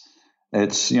 It's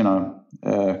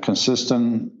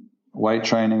consistent weight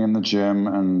training in the gym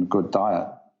and good diet.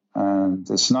 And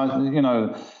it's not,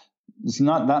 it's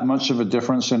not that much of a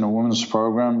difference in a woman's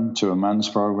program to a man's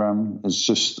program. It's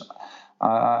just,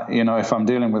 if I'm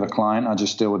dealing with a client, I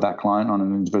just deal with that client on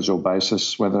an individual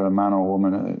basis, whether a man or a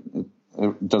woman.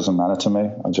 It doesn't matter to me.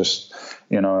 I just,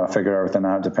 I figure everything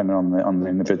out depending on the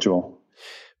individual.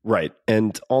 Right.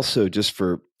 And also just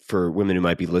for women who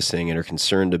might be listening and are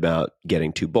concerned about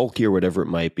getting too bulky or whatever it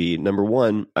might be, number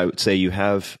one, I would say you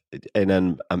have,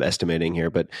 and I'm estimating here,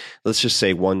 but let's just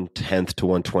say 1/10 to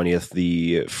 1/20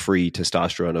 the free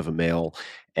testosterone of a male.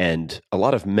 And a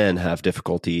lot of men have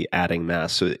difficulty adding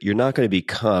mass. So you're not going to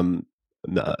become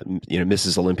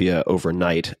Mrs. Olympia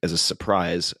overnight as a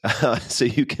surprise. So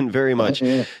you can very much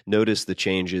notice the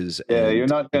changes. Yeah, you're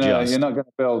not gonna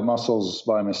build muscles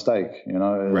by mistake.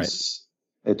 Right.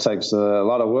 it takes a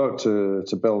lot of work to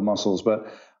build muscles.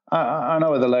 But I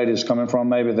know where the lady's coming from.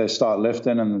 Maybe they start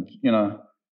lifting and,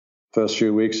 first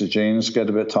few weeks of jeans get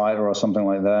a bit tighter or something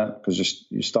like that because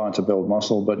you're starting to build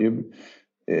muscle. But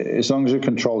as long as you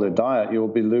control your diet, you'll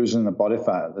be losing the body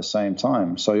fat at the same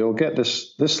time. So you'll get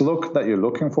this look that you're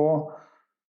looking for.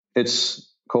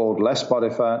 It's called less body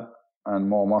fat and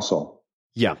more muscle.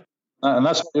 Yeah. And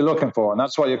that's what you're looking for. And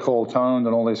that's why you call toned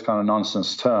and all these kind of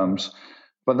nonsense terms.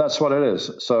 But that's what it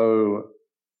is. So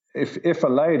if a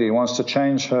lady wants to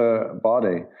change her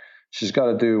body, she's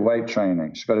got to do weight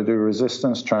training. She's got to do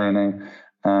resistance training.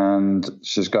 And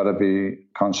she's got to be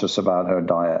conscious about her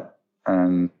diet.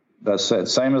 And that's it.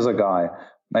 Same as a guy.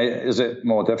 Is it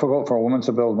more difficult for a woman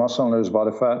to build muscle and lose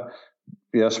body fat?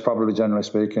 Yes, probably generally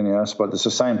speaking, yes. But it's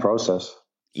the same process.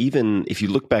 Even if you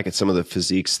look back at some of the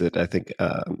physiques that I think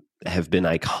have been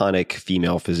iconic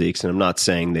female physiques, and I'm not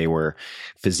saying they were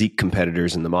physique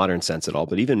competitors in the modern sense at all,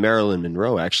 but even Marilyn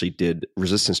Monroe actually did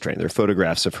resistance training. There are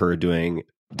photographs of her doing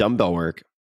dumbbell work.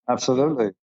 Absolutely.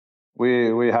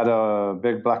 We had a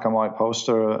big black and white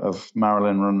poster of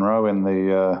Marilyn Monroe in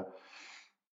the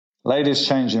ladies'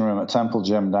 changing room at Temple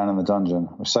Gym down in the dungeon.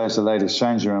 We say it's the ladies'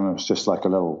 changing room. It was just like a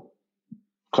little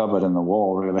cupboard in the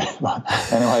wall, really. But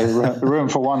anyway, room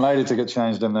for one lady to get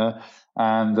changed in there.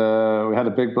 And we had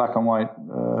a big black and white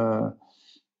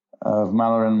of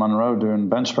Marilyn Monroe doing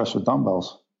bench press with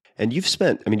dumbbells. And you've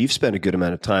spent a good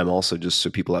amount of time also, just so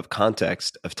people have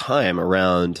context of time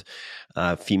around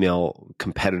female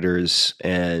competitors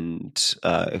and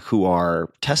who are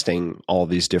testing all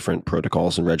these different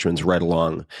protocols and regimens right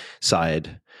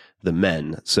alongside the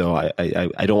men. So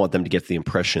I don't want them to get the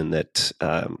impression that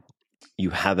you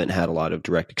haven't had a lot of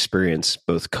direct experience,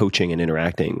 both coaching and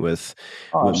interacting with.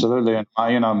 Absolutely. And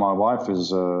my wife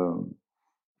is a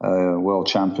world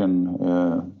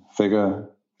champion, figure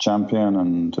champion,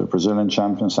 and a Brazilian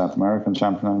champion, South American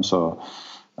champion. So,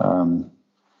 I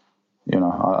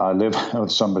live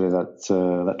with somebody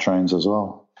that trains as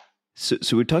well.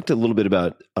 So we talked a little bit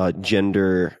about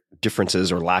gender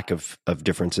differences or lack of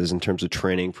differences in terms of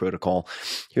training protocol.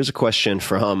 Here's a question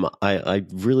from, I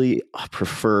really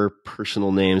prefer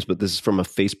personal names, but this is from a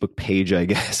Facebook page, I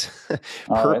guess.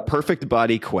 Right. Perfect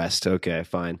Body Quest. Okay,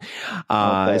 fine.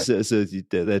 Okay. So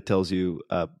that tells you,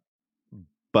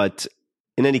 but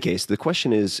in any case, the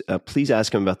question is, please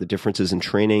ask him about the differences in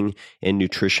training and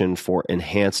nutrition for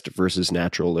enhanced versus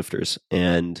natural lifters.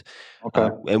 And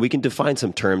and we can define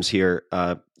some terms here.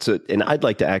 And I'd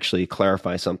like to actually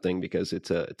clarify something because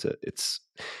it's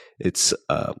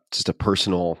just a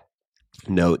personal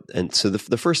note. And so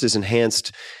the first is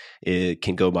enhanced. It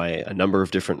can go by a number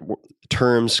of different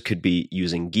terms. Could be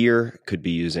using gear, could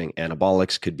be using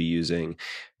anabolics, could be using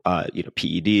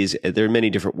PEDs. There are many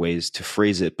different ways to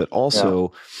phrase it, but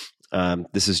also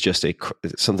this is just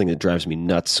something that drives me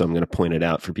nuts. So I'm going to point it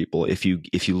out for people. If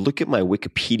you look at my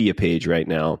Wikipedia page right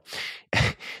now,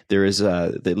 there is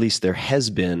at least there has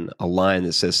been a line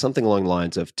that says something along the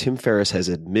lines of Tim Ferriss has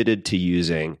admitted to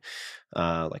using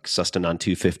like Sustanon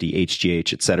 250,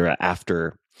 HGH, et cetera,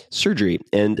 after surgery.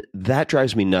 And that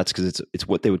drives me nuts because it's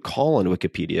what they would call on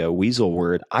Wikipedia a weasel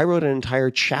word. I wrote an entire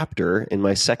chapter in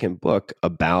my second book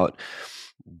about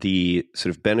the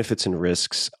sort of benefits and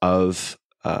risks of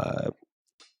a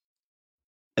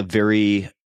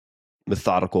very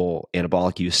methodical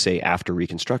anabolic use, say after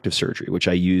reconstructive surgery, which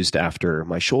I used after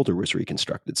my shoulder was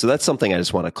reconstructed. So that's something I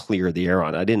just want to clear the air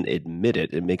on. I didn't admit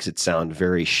it. It makes it sound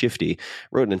very shifty.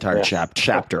 Wrote an entire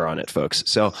chapter on it, folks.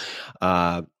 So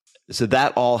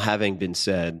that all having been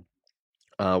said,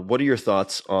 what are your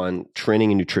thoughts on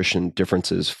training and nutrition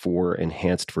differences for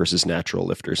enhanced versus natural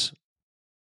lifters?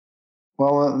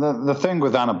 Well, the thing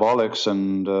with anabolics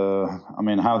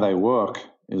and how they work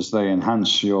is they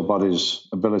enhance your body's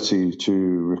ability to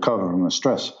recover from the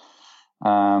stress.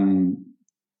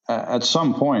 At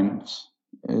some point,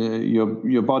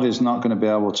 your body's not going to be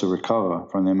able to recover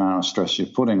from the amount of stress you're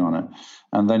putting on it,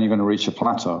 and then you're going to reach a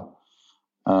plateau.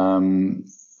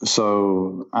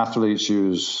 So athletes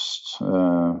use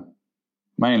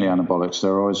mainly anabolic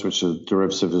steroids, which are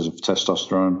derivatives of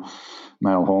testosterone,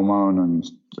 male hormone,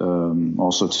 and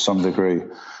also to some degree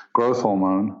growth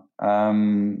hormone,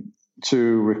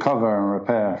 to recover and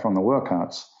repair from the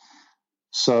workouts.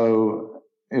 So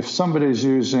if somebody's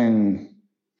using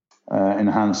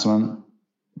enhancement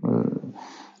or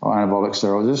anabolic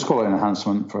steroids, just call it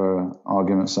enhancement for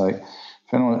argument's sake.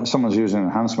 If someone's using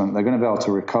enhancement, they're going to be able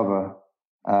to recover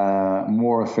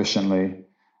more efficiently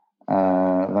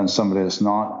than somebody that's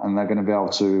not, and they're going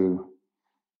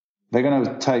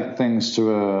to take things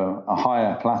to a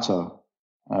higher plateau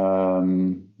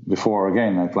before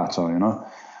again they plateau.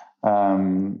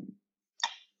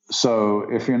 So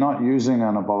if you're not using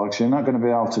anabolics, you're not going to be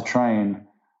able to train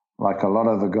like a lot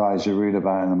of the guys you read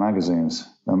about in the magazines.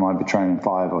 They might be training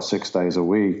 5 or 6 days a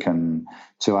week and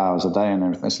 2 hours a day and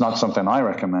everything. It's not something I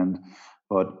recommend,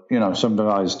 but, you know, some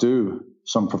guys do,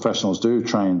 some professionals do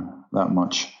train that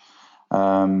much.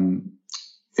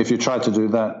 If you try to do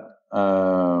that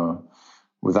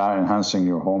without enhancing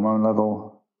your hormone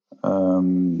level,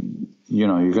 you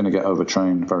know, you're going to get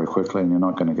overtrained very quickly and you're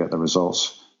not going to get the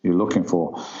results you're looking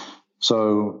for.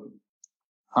 So,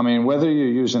 I mean, whether you're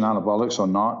using anabolics or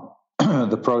not,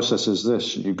 the process is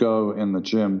this. You go in the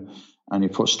gym and you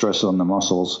put stress on the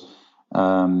muscles,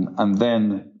 and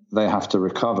then they have to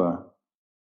recover.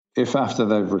 If after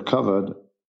they've recovered,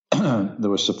 there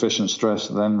was sufficient stress,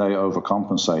 then they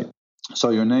overcompensate. So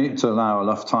you need to allow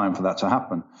enough time for that to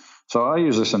happen. So I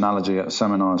use this analogy at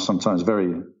seminars sometimes,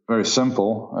 very, very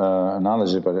simple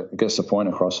analogy, but it gets the point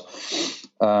across.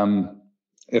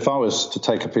 If I was to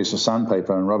take a piece of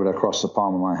sandpaper and rub it across the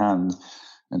palm of my hand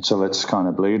until it's kind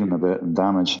of bleeding a bit and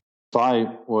damaged, if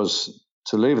I was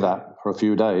to leave that for a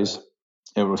few days,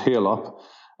 it would heal up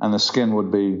and the skin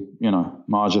would be, you know,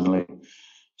 marginally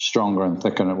stronger and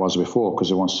thicker than it was before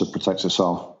because it wants to protect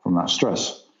itself from that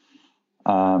stress.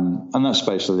 And that's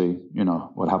basically, you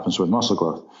know, what happens with muscle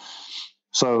growth.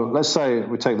 So let's say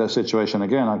we take that situation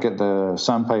again. I get the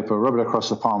sandpaper, rub it across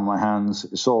the palm of my hands.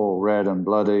 It's all red and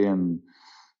bloody and,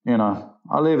 you know,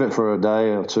 I leave it for a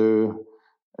day or two.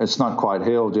 It's not quite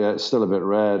healed yet. It's still a bit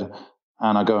red.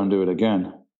 And I go and do it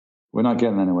again. We're not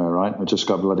getting anywhere, right? We've just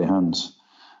got bloody hands.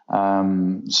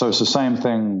 So it's the same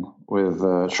thing with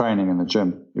training in the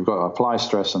gym. You've got to apply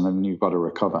stress and then you've got to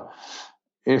recover.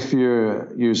 If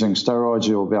you're using steroids,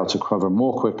 you'll be able to recover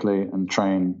more quickly and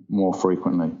train more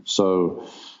frequently. So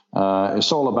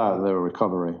it's all about the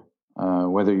recovery.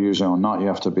 Whether you're using it or not, you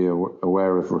have to be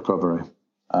aware of recovery.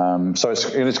 So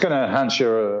it's going to enhance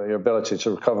your ability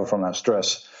to recover from that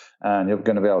stress, and you're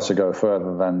going to be able to go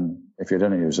further than if you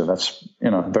didn't use it. That's,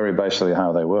 you know, very basically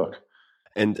how they work.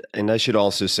 And I should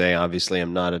also say, obviously,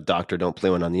 I'm not a doctor. Don't play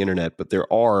one on the internet, but there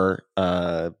are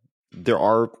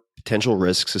potential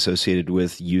risks associated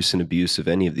with use and abuse of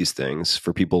any of these things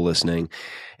for people listening.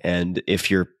 And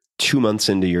if you're 2 months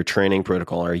into your training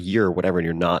protocol or a year or whatever, and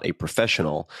you're not a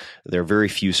professional, there are very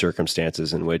few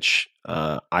circumstances in which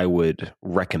I would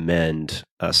recommend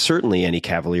certainly any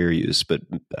cavalier use, but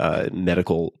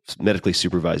medically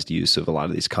supervised use of a lot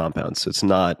of these compounds. So it's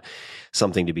not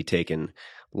something to be taken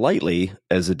lightly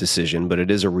as a decision, but it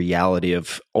is a reality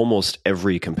of almost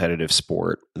every competitive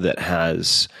sport that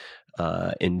has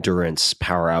endurance,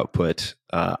 power output,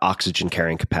 oxygen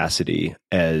carrying capacity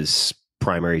as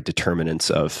primary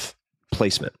determinants of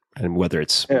placement, and whether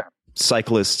it's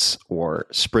cyclists or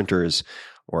sprinters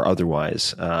or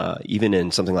otherwise. Even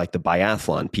in something like the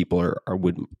biathlon, people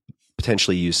would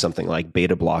potentially use something like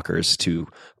beta blockers to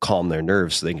calm their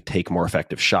nerves so they can take more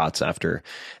effective shots after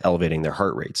elevating their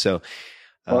heart rate. So,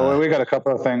 well, we got a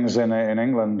couple of things in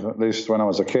England, at least when I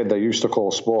was a kid, they used to call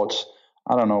sports.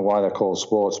 I don't know why they're called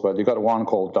sports, but you got one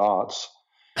called darts,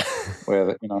 where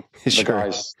the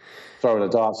guys throw the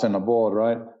darts in the board,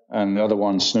 right? And the other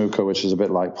one's snooker, which is a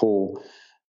bit like pool.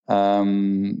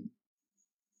 And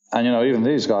even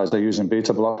these guys, they're using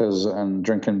beta blockers and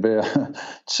drinking beer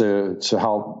to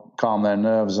help calm their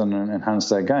nerves and enhance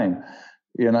their game.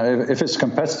 If it's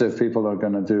competitive, people are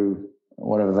going to do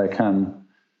whatever they can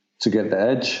to get the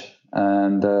edge.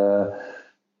 And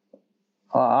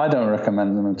I don't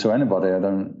recommend them to anybody. I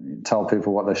don't tell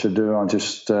people what they should do. I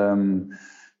just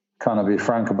kind of be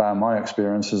frank about my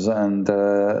experiences and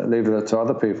leave it to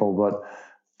other people. But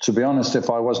to be honest, if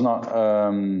I was not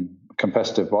a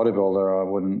competitive bodybuilder, I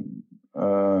wouldn't.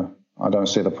 I don't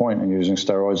see the point in using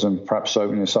steroids and perhaps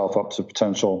opening yourself up to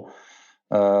potential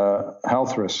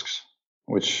health risks,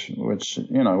 which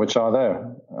are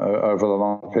there over the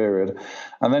long period.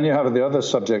 And then you have the other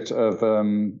subject of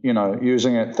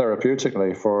using it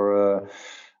therapeutically for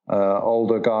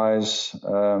older guys,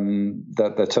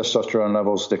 that their testosterone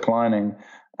levels declining,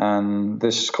 and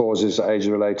this causes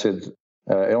age-related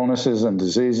illnesses and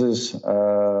diseases,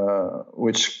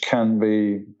 which can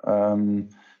be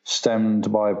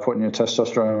stemmed by putting your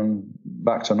testosterone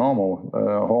back to normal,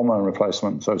 hormone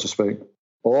replacement, so to speak,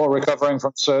 or recovering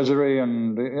from surgery,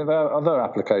 and there are other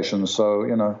applications. So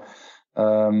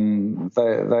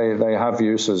they have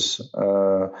uses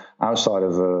outside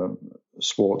of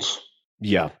sports.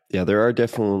 Yeah, there are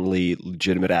definitely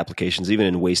legitimate applications, even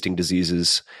in wasting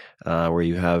diseases, where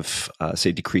you have,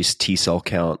 say, decreased T cell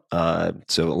count.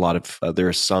 So a lot of there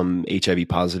are some HIV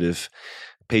positive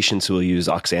patients will use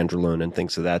oxandrolone and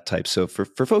things of that type. So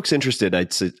for folks interested,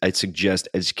 I'd suggest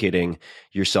educating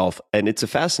yourself. And it's a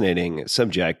fascinating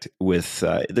subject with,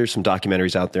 there's some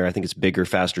documentaries out there. I think it's Bigger,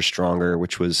 Faster, Stronger,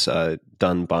 which was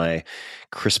done by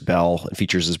Chris Bell and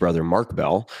features his brother, Mark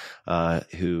Bell,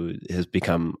 who has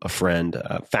become a friend.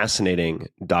 Fascinating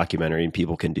documentary, and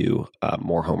people can do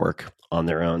more homework on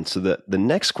their own. So the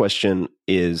next question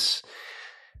is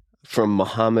from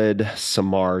Mohammed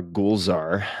Samar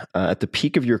Gulzar. At the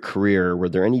peak of your career, were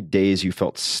there any days you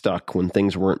felt stuck when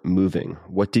things weren't moving?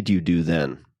 What did you do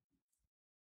then?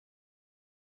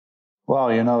 Well,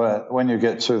 when you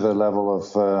get to the level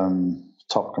of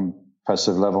top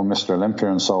competitive level, Mr. Olympia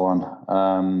and so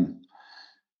on,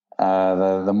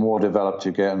 the more developed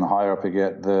you get and the higher up you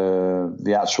get,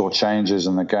 the actual changes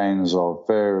and the gains are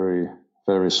very,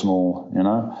 very small.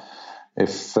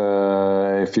 If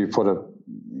you put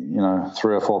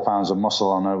 3 or 4 pounds of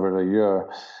muscle on over a year,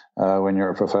 when you're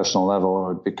at a professional level, it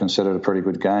would be considered a pretty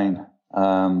good gain.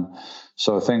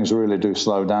 So things really do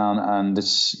slow down, and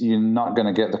you're not going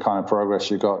to get the kind of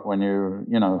progress you got when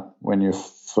you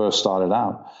first started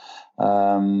out.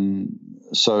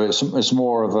 So it's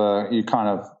more of you kind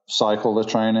of cycle the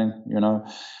training.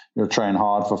 You train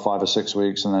hard for 5 or 6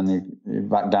 weeks, and then you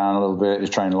back down a little bit. You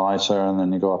train lighter, and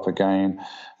then you go up again.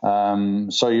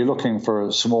 So you're looking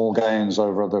for small gains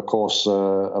over the course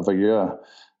of a year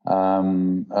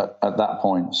at that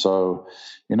point. So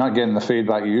you're not getting the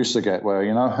feedback you used to get, where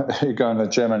you go in the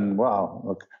gym and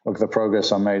wow, look the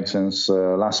progress I made since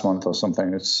last month or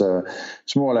something. It's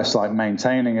more or less like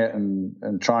maintaining it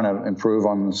and trying to improve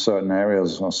on certain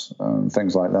areas and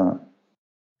things like that.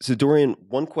 So Dorian,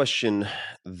 one question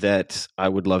that I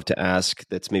would love to ask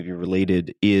that's maybe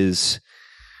related is,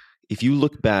 if you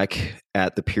look back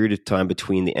at the period of time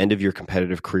between the end of your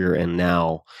competitive career and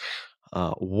now,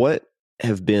 what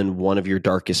have been one of your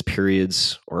darkest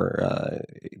periods or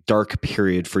dark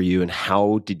period for you, and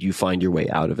how did you find your way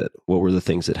out of it? What were the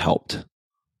things that helped?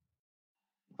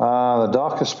 The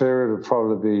darkest period would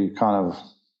probably be kind of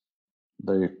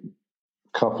the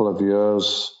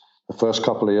first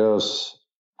couple of years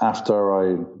after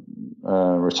I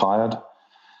retired.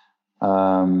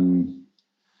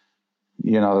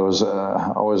 There was,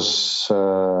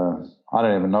 I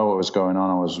don't even know what was going on.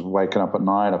 I was waking up at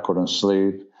night. I couldn't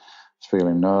sleep,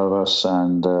 feeling nervous.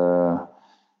 And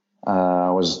I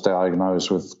was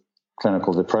diagnosed with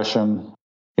clinical depression.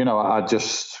 I'd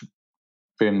just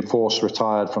been forced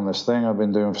retired from this thing I've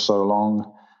been doing for so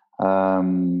long.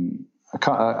 And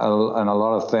a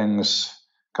lot of things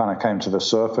kind of came to the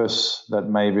surface that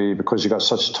maybe because you got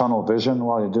such tunnel vision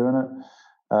while you're doing it,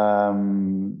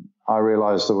 I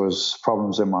realized there was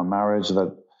problems in my marriage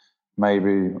that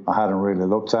maybe I hadn't really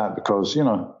looked at, because,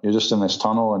 you're just in this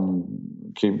tunnel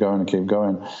and keep going and keep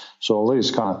going. So all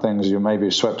these kind of things, you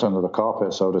maybe swept under the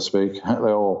carpet, so to speak.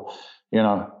 They all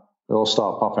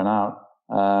start popping out.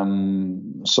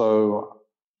 So,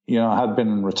 I had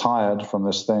been retired from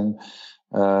this thing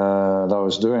that I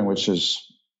was doing, which is,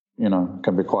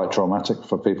 can be quite traumatic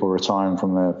for people retiring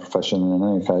from their profession in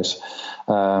any case.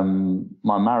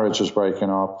 My marriage was breaking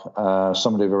up.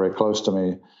 Somebody very close to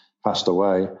me passed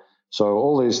away. So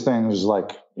all these things,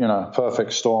 like,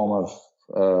 perfect storm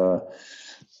of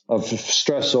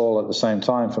stress all at the same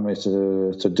time for me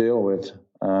to deal with.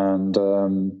 And,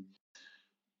 the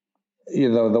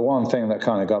one thing that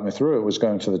kind of got me through it was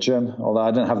going to the gym. Although I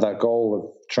didn't have that goal of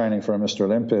training for a Mr.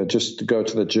 Olympia, just to go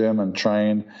to the gym and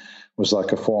train was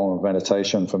like a form of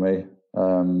meditation for me,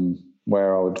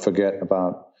 where I would forget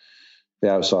about the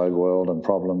outside world and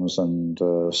problems and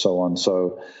so on.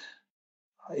 So,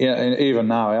 and even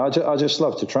now, I just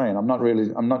love to train. I'm not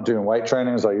doing weight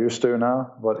training as I used to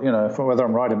now, but, whether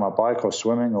I'm riding my bike or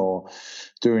swimming or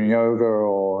doing yoga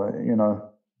or,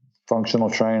 functional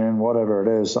training, whatever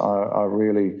it is, I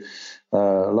really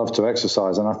love to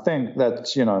exercise. And I think that,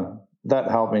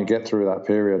 that helped me get through that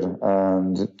period.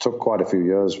 And it took quite a few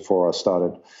years before I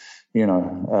started,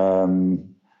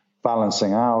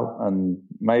 balancing out. And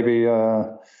maybe,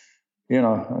 and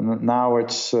now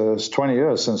it's 20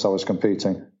 years since I was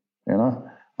competing, and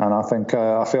I think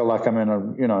I feel like I'm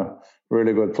in a,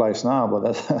 really good place now,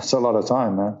 but that's a lot of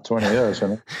time, man, 20 years.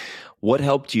 What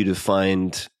helped you to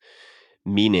find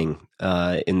meaning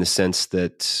in the sense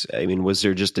that, was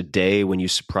there just a day when you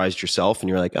surprised yourself and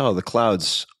you're like, oh, the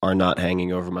clouds are not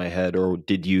hanging over my head? Or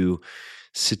did you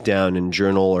sit down and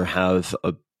journal or have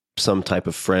some type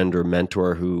of friend or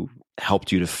mentor who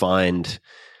helped you to find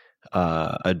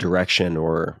a direction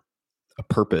or a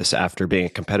purpose after being a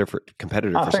competitor for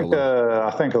so long?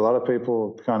 I think a lot of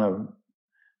people kind of,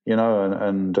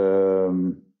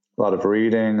 lot of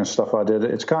reading and stuff I did.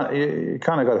 It's you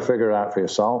kind of got to figure it out for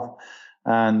yourself.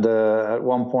 And at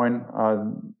one point,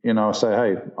 I say,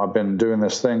 hey, I've been doing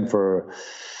this thing for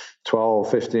 12,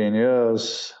 15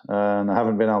 years, and I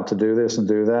haven't been able to do this and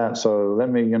do that. So let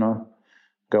me,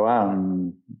 go out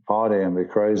and party and be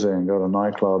crazy and go to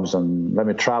nightclubs, and let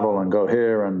me travel and go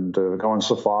here and go on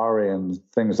safari and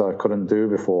things that I couldn't do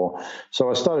before. So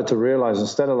I started to realize,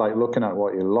 instead of like looking at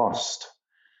what you lost,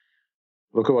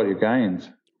 look at what you gained.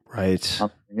 Right.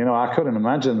 I couldn't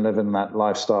imagine living that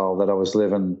lifestyle that I was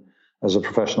living as a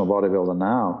professional bodybuilder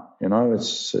now.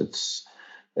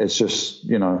 It's just,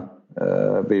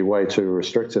 be way too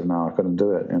restrictive now. I couldn't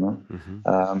do it,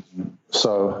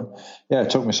 So, yeah, it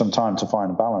took me some time to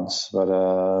find a balance. But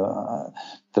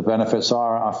the benefits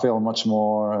are I feel much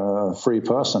more free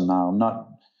person now. I'm not,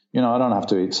 I don't have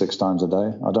to eat 6 times a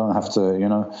day. I don't have to,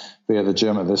 be at the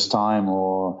gym at this time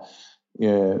or,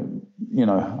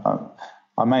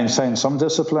 I maintain some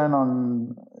discipline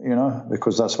on,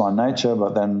 because that's my nature.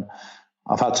 But then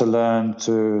I've had to learn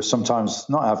to sometimes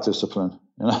not have discipline.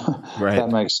 Right. That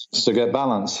makes sense to get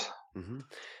balance. Mm-hmm.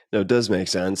 No, it does make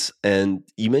sense. And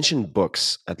you mentioned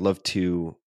books. I'd love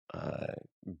to.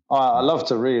 I love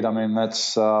to read. I mean, I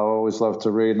always loved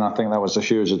to read, and I think that was a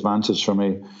huge advantage for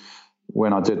me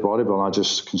when I did bodybuilding. I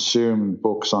just consumed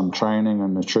books on training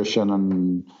and nutrition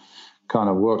and kind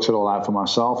of worked it all out for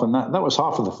myself, and that was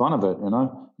half of the fun of it.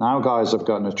 Now guys have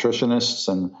got nutritionists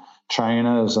and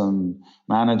trainers and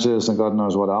managers and God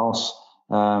knows what else.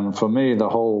 For me,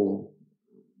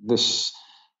 this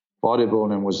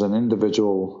bodybuilding was an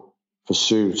individual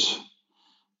pursuit,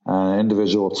 an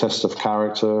individual test of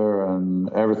character and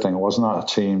everything. It was not a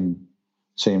team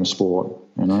sport,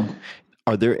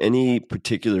 Are there any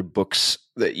particular books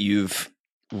that you've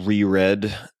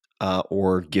reread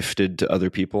or gifted to other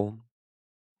people?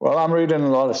 Well, I'm reading a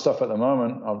lot of stuff at the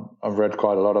moment. I've read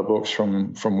quite a lot of books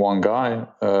from one guy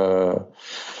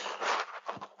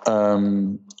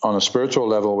on a spiritual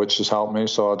level, which has helped me.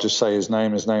 So I'll just say his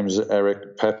name. His name is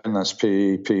Eric Pepin. That's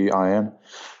Pepin.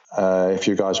 If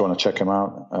you guys want to check him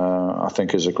out, I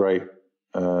think he's a great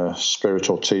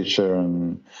spiritual teacher,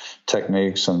 and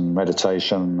techniques and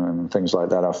meditation and things like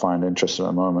that I find interesting at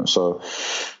the moment. So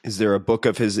is there a book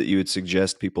of his that you would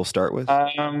suggest people start with?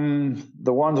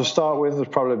 The one to start with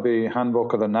would probably be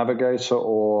Handbook of the Navigator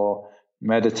or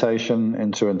Meditation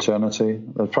into Eternity.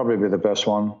 That'd probably be the best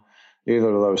one. Either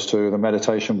of those two. The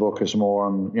meditation book is more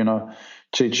on,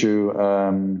 teach you.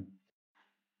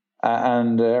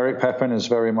 And Eric Pepin is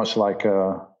very much like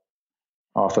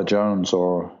Arthur Jones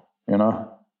or,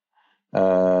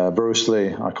 Bruce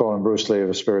Lee. I call him Bruce Lee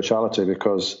of spirituality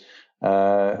because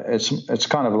it's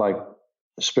kind of like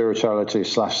spirituality /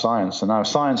 science. And now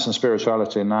science and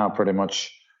spirituality are now pretty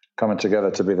much coming together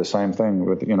to be the same thing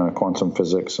with, quantum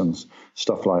physics and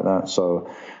stuff like that. So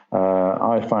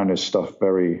I find his stuff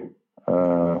very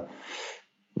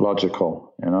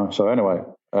logical, So anyway,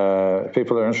 if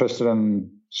people are interested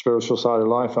in spiritual side of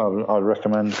life, I'd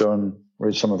recommend go and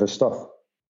read some of his stuff.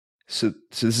 So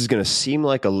this is going to seem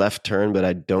like a left turn, but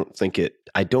I don't think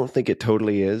it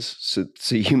totally is.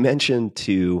 So you mentioned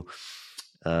to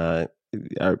our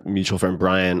mutual friend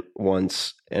Brian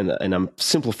once, and I'm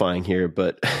simplifying here,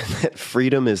 but that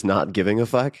freedom is not giving a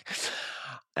fuck.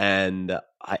 And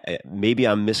maybe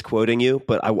I'm misquoting you,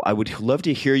 but I would love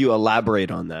to hear you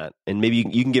elaborate on that, and maybe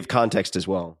you can give context as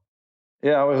well.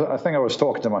 Yeah, I think I was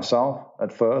talking to myself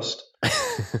at first,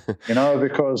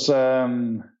 because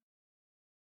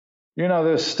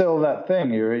there's still that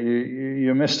thing.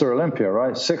 You're Mr. Olympia,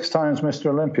 right? 6 times Mr.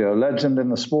 Olympia, a legend in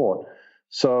the sport.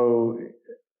 So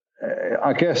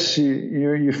I guess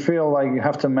you feel like you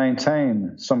have to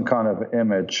maintain some kind of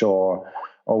image or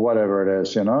whatever it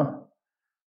is,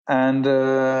 And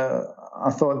I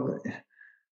thought,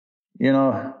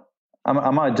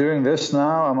 am I doing this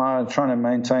now? Am I trying to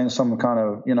maintain some kind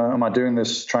of, am I doing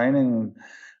this training,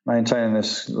 maintaining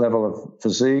this level of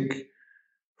physique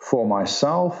for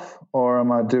myself, or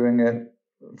am I doing it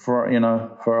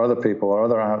for other people or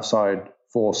other outside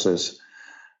forces?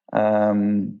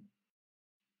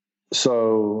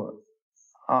 So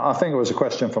I think it was a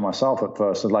question for myself at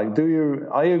first. Like,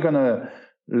 are you going to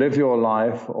live your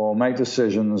life or make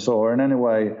decisions or in any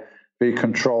way be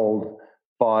controlled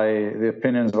by the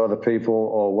opinions of other people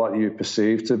or what you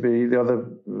perceive to be the other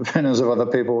opinions of other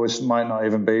people, which might not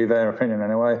even be their opinion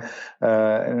anyway?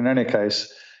 In any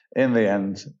case, in the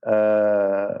end,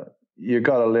 you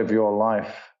got to live your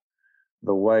life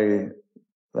the way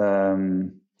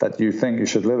that you think you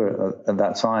should live it at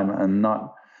that time, and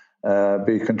not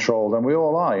be controlled. And we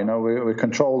all are, we're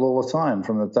controlled all the time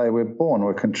from the day we're born.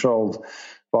 We're controlled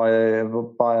by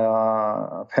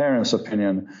our parents'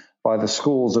 opinion by the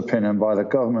school's opinion, by the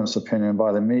government's opinion,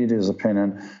 by the media's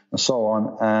opinion, and so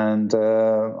on. And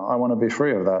I want to be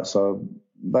free of that. So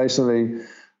basically,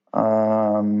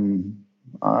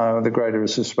 with the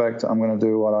greatest respect, I'm going to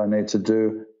do what I need to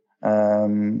do,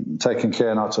 taking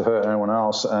care not to hurt anyone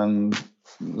else. And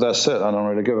that's it. I don't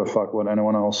really give a fuck what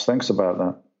anyone else thinks about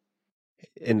that.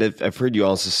 And I've heard you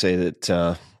also say that,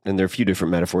 and there are a few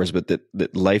different metaphors, but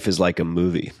that life is like a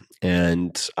movie.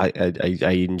 And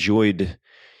I enjoyed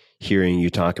hearing you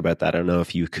talk about that. I don't know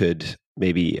if you could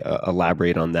maybe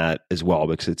elaborate on that as well,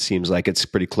 because it seems like it's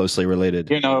pretty closely related.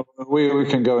 You know, we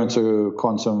can go into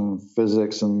quantum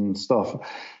physics and stuff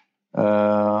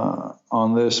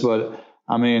on this, but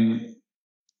I mean,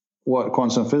 what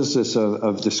quantum physicists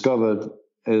have discovered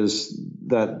is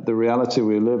that the reality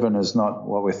we live in is not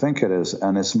what we think it is,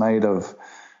 and it's made of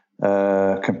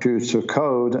computer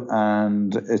code,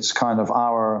 and it's kind of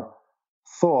our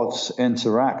thoughts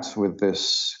interact with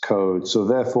this code. So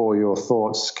therefore, your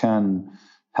thoughts can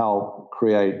help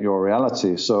create your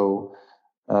reality. So,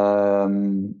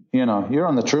 you know, you're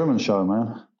on the Truman Show,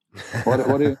 man.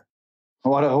 What do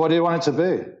you want it to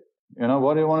be? You know,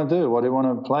 what do you want to do? What do you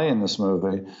want to play in this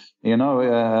movie? You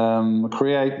know,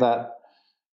 create that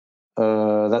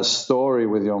story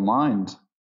with your mind,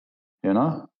 you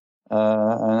know,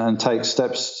 and take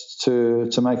steps to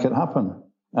make it happen.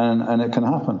 And it can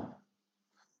happen.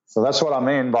 So that's what I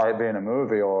mean by it being a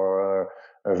movie or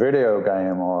a video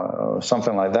game or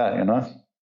something like that, you know?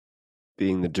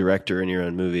 Being the director in your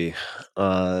own movie.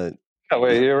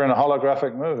 You're in a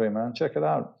holographic movie, man. Check it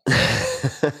out.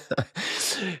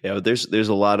 Yeah, but there's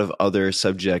a lot of other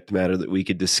subject matter that we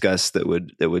could discuss that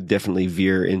would definitely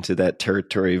veer into that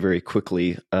territory very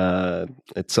quickly. At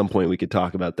some point, we could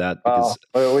talk about that. Because,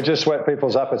 we just whet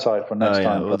people's appetite for next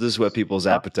time. We'll just whet people's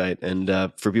appetite. And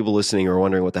for people listening who are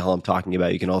wondering what the hell I'm talking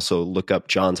about, you can also look up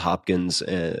Johns Hopkins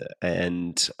and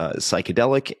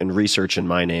psychedelic and research in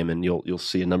my name, and you'll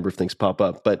see a number of things pop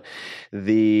up. But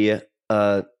the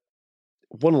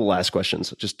one of the last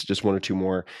questions, just one or two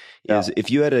more, is if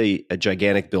you had a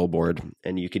gigantic billboard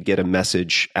and you could get a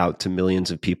message out to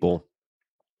millions of people,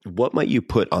 what might you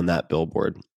put on that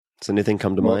billboard? Does anything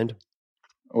come to mind?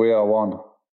 We are one.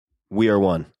 We are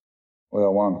one. We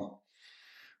are one.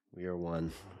 We are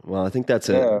one. Well, I think that's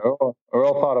it. Yeah, we're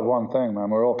all part of one thing, man.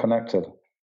 We're all connected.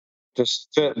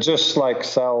 Just like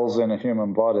cells in a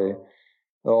human body,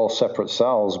 they're all separate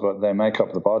cells, but they make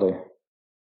up the body.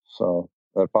 So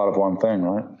they're part of one thing,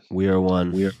 right? We are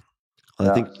one.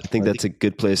 I think that's a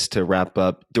good place to wrap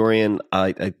up. Dorian,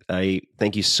 I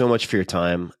thank you so much for your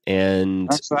time. And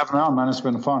thanks for having me on, man. It's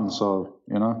been fun. So,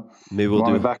 you know, maybe we'll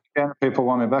do me back again. People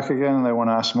want me back again and they want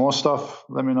to ask more stuff.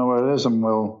 Let me know where it is and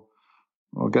we'll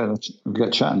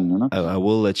get chatting, you know? I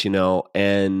will let you know.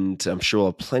 And I'm sure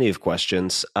we'll have plenty of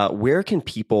questions. Where can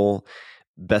people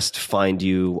best find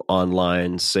you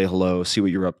online, say hello, see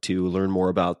what you're up to, learn more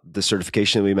about the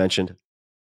certification that we mentioned?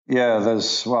 Yeah,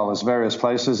 there's various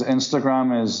places.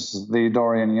 Instagram is the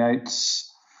Dorian Yates.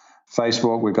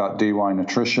 Facebook, we've got DY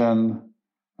Nutrition,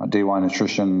 a DY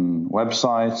Nutrition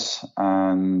website,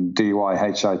 and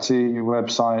DYHIT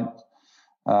website.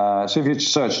 So if you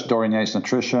search Dorian Yates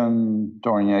Nutrition,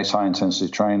 Dorian Yates High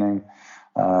Intensity Training,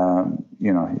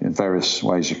 you know, various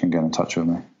ways you can get in touch with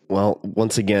me. Well,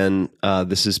 once again,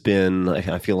 this has been,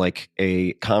 I feel like,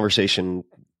 a conversation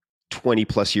 20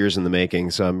 plus years in the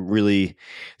making. So I'm really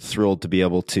thrilled to be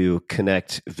able to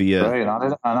connect via. Great.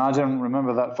 And I didn't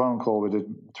remember that phone call we did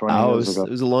 20 years ago. It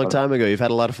was a long time ago. You've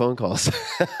had a lot of phone calls.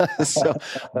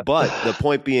 But the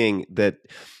point being that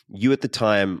you at the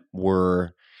time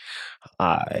were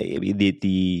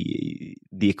the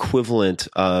equivalent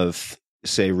of,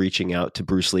 say, reaching out to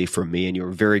Bruce Lee for me, and you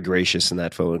were very gracious in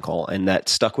that phone call, and that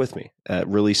stuck with me.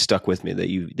 Really stuck with me that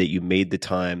you made the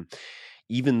time,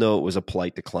 even though it was a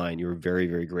polite decline. You were very,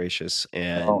 very gracious.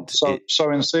 And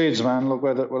sowing seeds, man. Look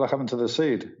what happened to the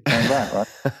seed. Came back, right?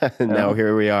 And now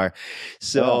here we are.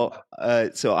 So,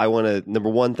 so I want to, number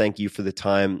one, thank you for the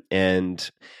time, and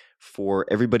for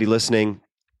everybody listening.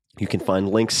 You can find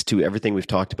links to everything we've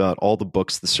talked about, all the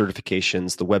books, the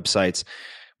certifications, the websites,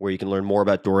 where you can learn more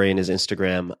about Dorian, his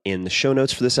Instagram, in the show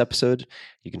notes for this episode.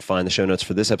 You can find the show notes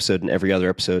for this episode and every other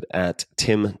episode at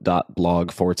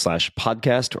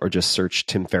tim.blog/podcast, or just search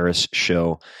Tim Ferriss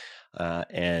Show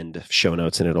and show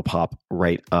notes, and it'll pop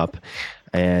right up.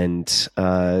 And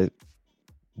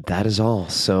that is all.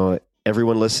 So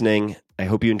everyone listening, I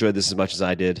hope you enjoyed this as much as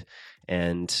I did.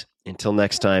 And until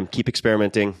next time, keep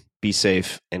experimenting, be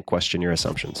safe, and question your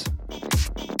assumptions.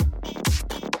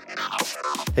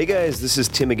 Hey guys, this is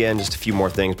Tim again. Just a few more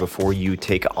things before you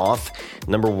take off.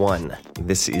 Number one,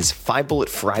 this is 5 Bullet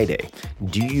Friday.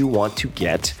 Do you want to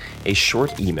get a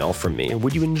short email from me?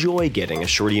 Would you enjoy getting a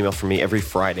short email from me every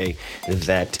Friday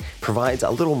that provides a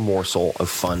little morsel of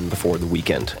fun before the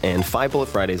weekend? And 5 Bullet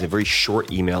Friday is a very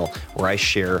short email where I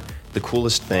share the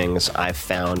coolest things I've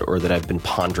found or that I've been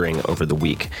pondering over the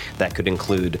week. That could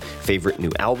include favorite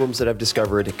new albums that I've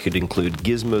discovered. It could include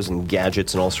gizmos and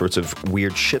gadgets and all sorts of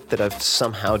weird shit that I've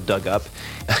somehow dug up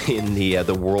in the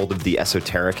world of the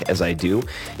esoteric as I do.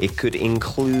 It could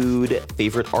include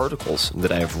favorite articles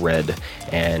that I've read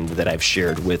and that I've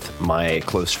shared with my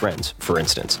close friends, for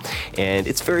instance. And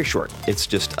it's very short. It's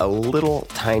just a little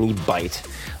tiny bite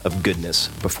of goodness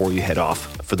before you head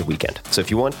off for the weekend. So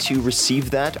if you want to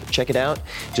receive that, check it out.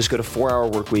 Just go to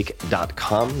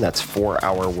 4hourworkweek.com. That's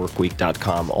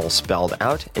 4hourworkweek.com, all spelled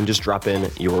out, and just drop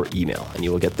in your email and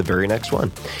you will get the very next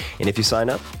one. And if you sign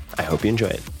up, I hope you enjoy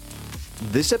it.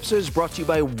 This episode is brought to you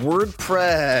by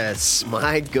WordPress,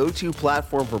 my go-to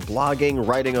platform for blogging,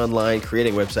 writing online,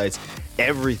 creating websites,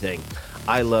 everything.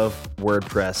 I love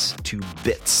WordPress to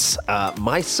bits.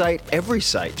 My site, every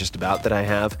site just about that I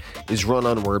have, is run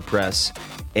on WordPress,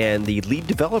 and the lead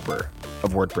developer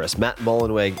of WordPress, Matt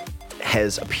Mullenweg,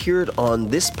 has appeared on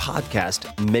this podcast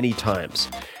many times.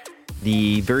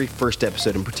 The very first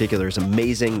episode in particular is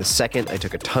amazing. The second, I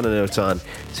took a ton of notes on,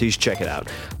 so you should check it out.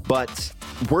 But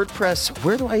WordPress,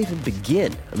 where do I even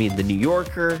begin? I mean, The New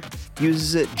Yorker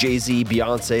uses it, Jay-Z,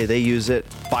 Beyonce, they use it,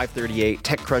 538,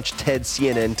 TechCrunch, TED,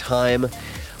 CNN, Time.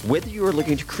 Whether you are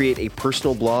looking to create a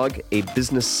personal blog, a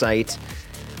business site,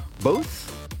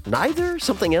 both, neither,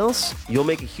 something else, you'll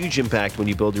make a huge impact when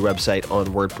you build your website on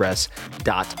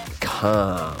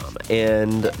WordPress.com.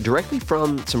 And directly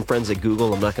from some friends at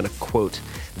Google, I'm not going to quote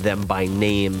them by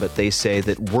name, but they say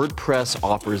that WordPress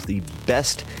offers the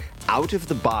best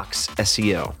out-of-the-box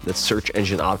SEO, that's search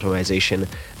engine optimization,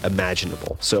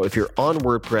 imaginable. So if you're on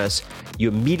WordPress, you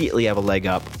immediately have a leg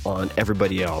up on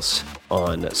everybody else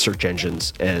on search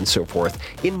engines and so forth.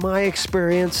 In my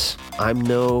experience, I'm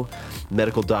no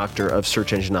medical doctor of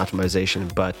search engine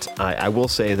optimization, but I will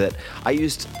say that I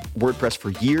used WordPress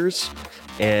for years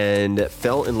and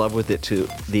fell in love with it to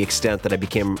the extent that I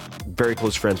became very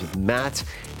close friends with Matt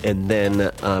and then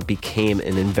became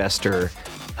an investor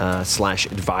slash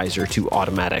advisor to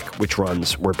Automatic, which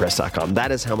runs WordPress.com.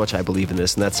 That is how much I believe in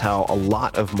this, and that's how a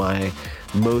lot of my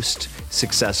most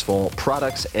successful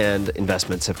products and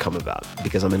investments have come about,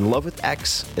 because I'm in love with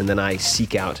X, and then I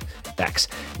seek out X.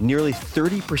 Nearly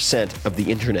 30% of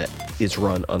the internet is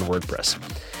run on WordPress.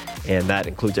 And that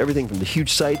includes everything from the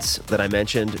huge sites that I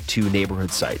mentioned to neighborhood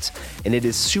sites. And it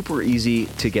is super easy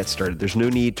to get started. There's no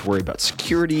need to worry about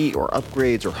security or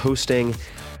upgrades or hosting.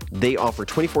 They offer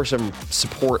 24/7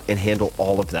 support and handle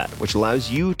all of that, which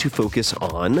allows you to focus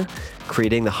on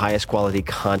creating the highest quality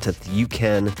content that you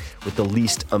can with the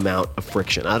least amount of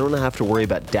friction. I don't have to worry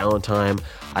about downtime.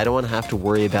 I don't want to have to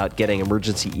worry about getting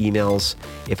emergency emails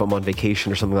if I'm on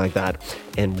vacation or something like that.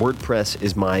 And WordPress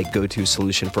is my go-to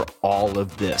solution for all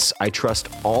of this. I trust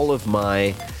all of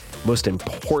my most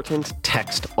important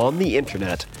text on the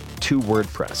internet to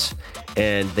WordPress.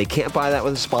 And they can't buy that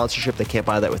with a sponsorship. They can't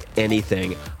buy that with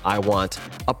anything. I want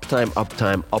uptime,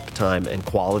 uptime, uptime, and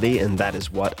quality. And that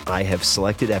is what I have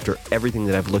selected after everything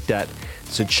that I've looked at.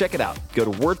 So check it out. Go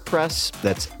to WordPress.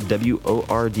 That's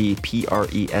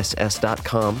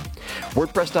WordPress.com.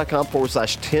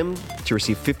 WordPress.com/Tim to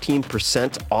receive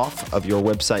 15% off of your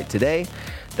website today.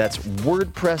 That's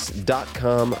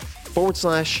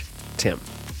WordPress.com/Tim.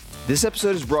 This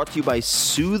episode is brought to you by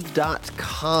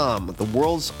Soothe.com, the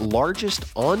world's largest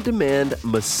on-demand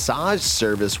massage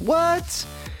service. What?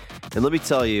 And let me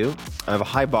tell you, I have a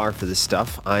high bar for this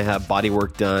stuff. I have body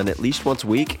work done at least once a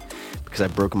week because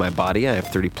I've broken my body. I have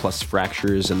 30 plus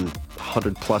fractures and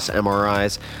 100 plus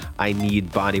MRIs. I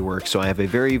need body work, so I have a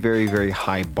very, very, very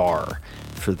high bar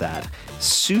for that.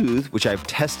 Soothe, which I've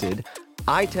tested,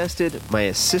 I tested, my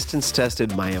assistants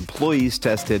tested, my employees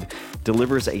tested,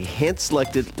 delivers a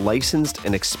hand-selected, licensed,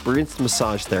 and experienced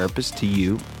massage therapist to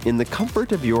you in the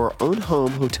comfort of your own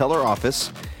home, hotel, or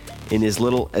office in as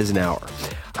little as an hour.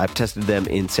 I've tested them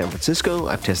in San Francisco,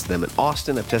 I've tested them in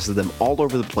Austin, I've tested them all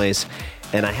over the place,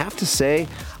 and I have to say,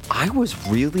 I was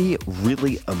really,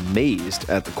 really amazed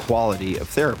at the quality of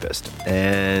therapist,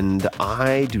 and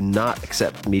I do not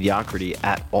accept mediocrity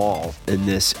at all in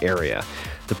this area.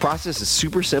 The process is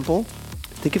super simple.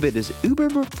 Think of it as Uber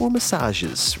for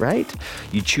massages, right?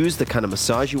 You choose the kind of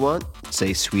massage you want,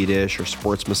 say Swedish or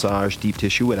sports massage, deep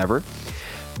tissue, whatever.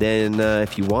 Then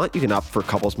if you want, you can opt for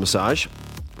couples massage.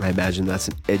 I imagine that's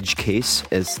an edge case,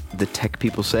 as the tech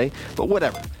people say, but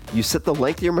whatever. You set the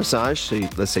length of your massage, so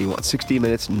let's say you want 60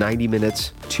 minutes, 90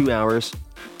 minutes, 2 hours.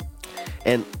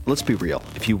 And let's be real,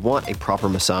 if you want a proper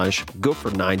massage, go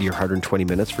for 90 or 120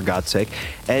 minutes, for God's sake,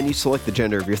 and you select the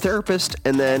gender of your therapist,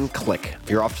 and then click.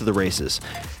 You're off to the races.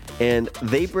 And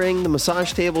they bring the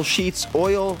massage table, sheets,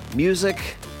 oil, music,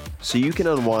 so you can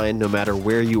unwind no matter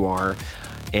where you are.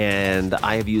 And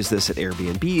I have used this at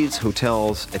Airbnbs,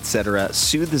 hotels, etc.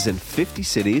 Soothe is in 50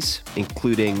 cities,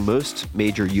 including most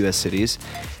major U.S. cities,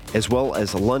 as well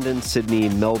as London, Sydney,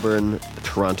 Melbourne,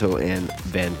 Toronto, and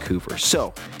Vancouver.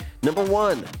 So, number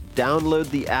 1, download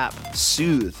the app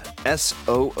Soothe,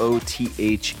 S-O-O-T-H-E,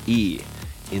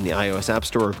 in the iOS App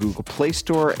Store or Google Play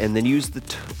Store, and then use the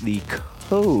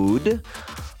code,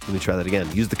 let me try that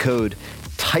again, use the code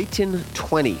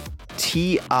TITAN20,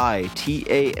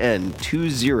 TITAN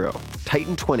 20,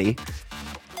 Titan20,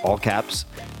 all caps,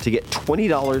 to get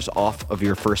 $20 off of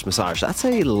your first massage. That's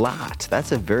a lot.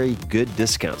 That's a very good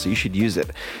discount, so you should use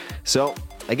it. So,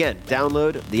 again,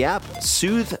 download the app,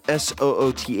 Soothe,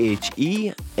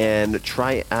 S-O-O-T-H-E, and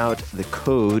try out the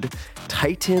code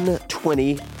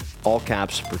TITAN20, all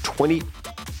caps, for $20,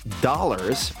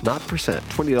 not percent,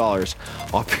 $20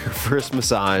 off your first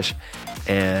massage.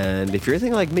 And if you're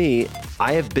anything like me,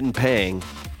 I have been paying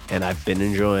and I've been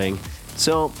enjoying.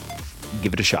 So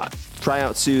give it a shot. Try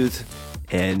out Soothe,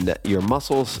 and your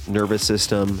muscles, nervous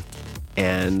system,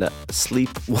 and sleep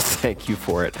will thank you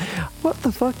for it. What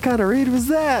the fuck kind of read was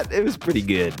that? It was pretty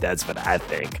good. That's what I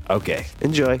think. Okay,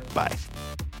 enjoy. Bye.